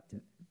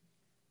deceptive.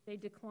 They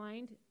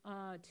declined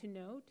to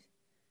note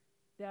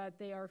that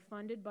they are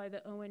funded by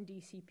the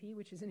ONDCP,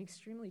 which is an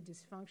extremely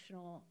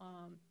dysfunctional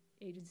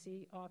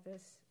agency,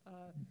 office,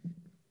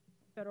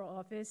 federal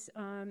office,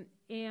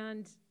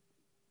 and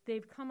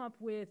they've come up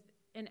with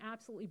an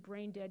absolutely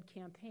brain-dead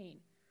campaign.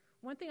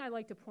 One thing I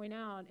like to point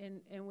out,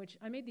 and which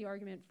I made the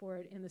argument for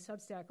it in the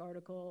Substack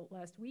article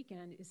last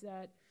weekend, is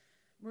that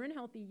Marin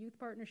Healthy Youth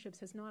Partnerships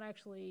has not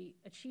actually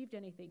achieved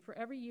anything. For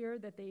every year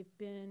that they've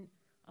been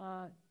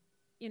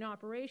in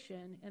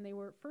operation, and they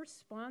were first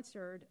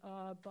sponsored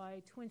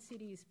by Twin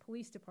Cities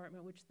Police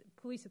Department,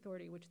 Police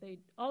Authority, which they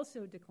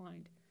also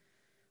declined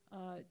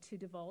to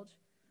divulge.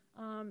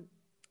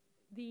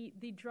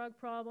 The drug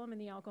problem and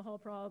the alcohol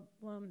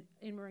problem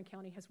in Marin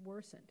County has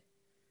worsened.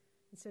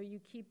 And so you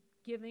keep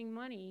giving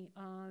money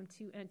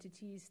to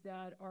entities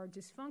that are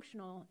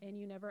dysfunctional, and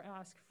you never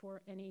ask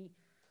for any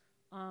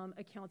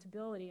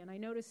accountability. And I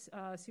noticed,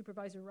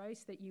 Supervisor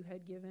Rice, that you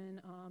had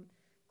given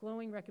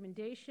glowing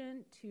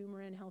recommendation to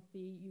Marin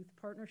Healthy Youth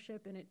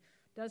Partnership, and it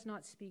does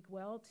not speak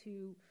well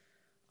to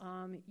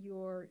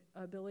your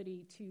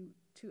ability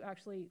to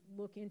actually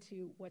look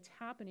into what's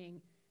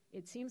happening.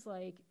 It seems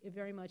like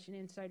very much an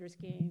insider's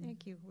game.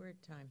 Thank you. We're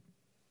at time.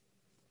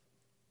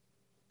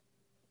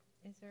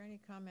 Is there any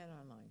comment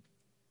online?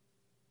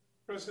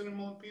 President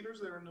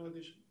Mullen-Peters, there are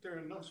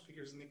no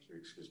speakers in the queue,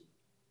 excuse me.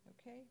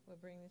 Okay, we'll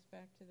bring this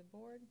back to the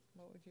board.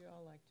 What would you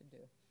all like to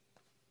do?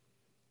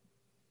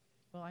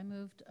 Well, I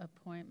moved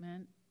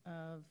appointment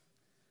of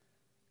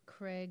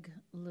Craig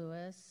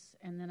Lewis,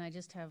 and then I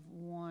just have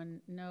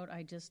one note.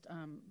 I just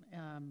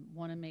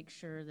want to make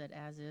sure that,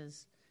 as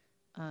is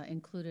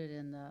included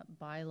in the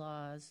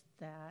bylaws,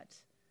 that,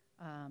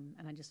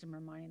 and I just am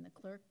reminding the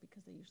clerk,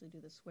 because they usually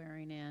do the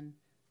swearing in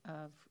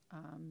of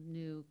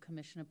new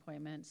commission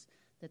appointments,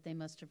 that they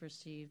must have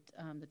received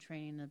the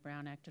training, the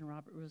Brown Act and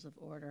Robert Rules of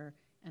Order,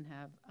 and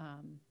have,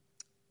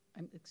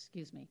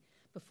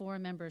 before a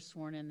member is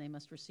sworn in, they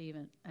must receive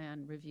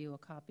and review a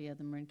copy of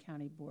the Marin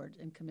County Board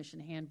and Commission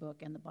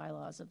Handbook and the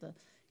bylaws of the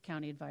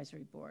County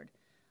Advisory Board.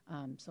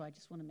 So I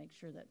just want to make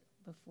sure that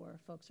before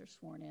folks are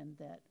sworn in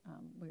that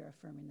we are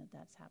affirming that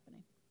that's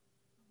happening.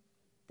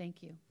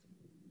 Thank you.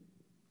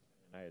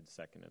 I had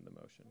seconded the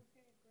motion.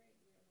 Okay,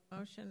 great.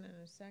 Motion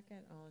and a second.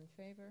 All in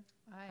favor?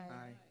 Aye.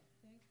 Aye.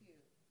 Thank you.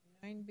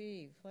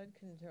 9B, Flood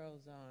Control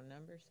Zone,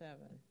 number 7.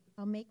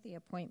 I'll make the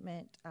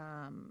appointment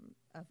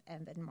of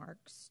Evan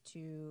Marks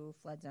to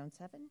Flood Zone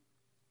 7.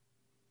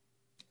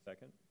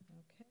 Second.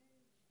 Okay.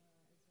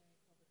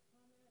 Is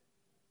there any public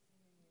comment?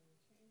 Not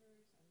seeing any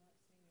in the chambers. I'm not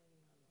seeing any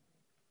online.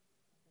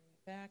 Bring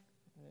it back.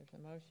 There's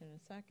a motion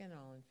and a second.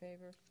 All in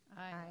favor?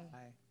 Aye.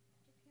 Aye.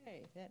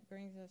 Okay, that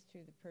brings us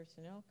to the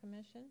Personnel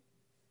Commission.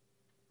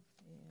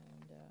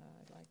 And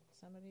I'd like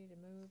somebody to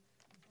move.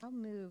 I'll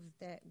move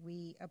that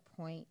we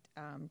appoint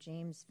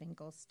James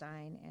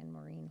Finkelstein and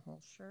Maureen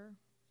Holscher.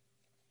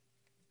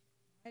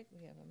 Right,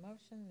 we have a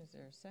motion. Is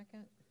there a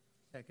second?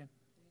 Second.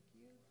 Thank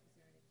you. Is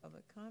there any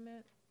public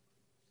comment?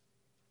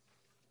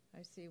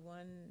 I see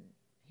one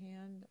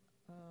hand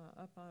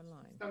up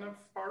online. Stand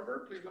up,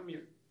 Barber, please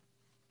unmute.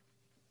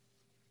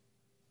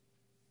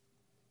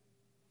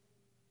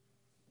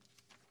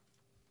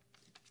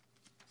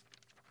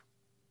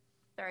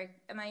 Sorry,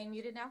 am I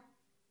muted now?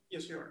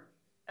 Yes, you are.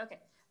 Okay.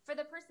 For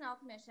the Personnel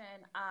Commission,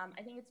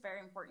 I think it's very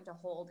important to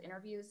hold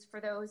interviews for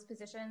those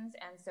positions.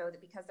 And so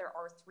that because there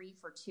are 3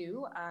 for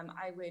 2,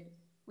 I would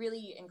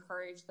really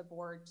encourage the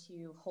board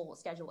to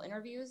schedule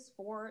interviews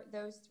for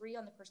those 3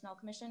 on the Personnel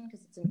Commission,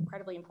 because it's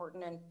incredibly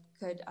important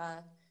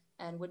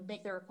and would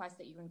make the request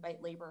that you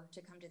invite labor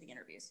to come to the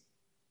interviews.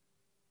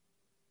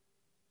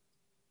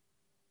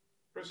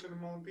 President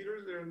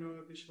Mullen-Peters, there are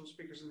no additional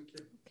speakers in the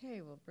queue.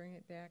 Okay, we'll bring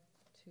it back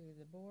to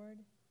the board.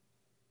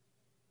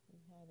 We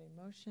had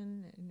a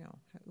motion. No,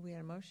 we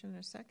had a motion and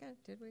a second,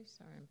 did we?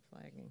 Sorry, I'm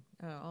flagging.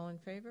 All in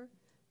favor?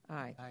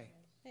 Aye. Aye.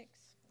 Thanks.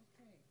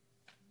 Okay.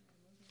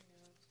 Moving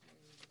now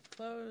to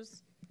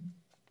close.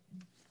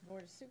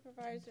 Board of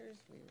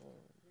Supervisors, we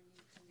will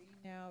reconvene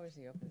now as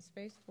the Open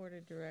Space Board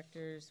of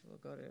Directors. We'll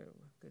go to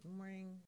good morning.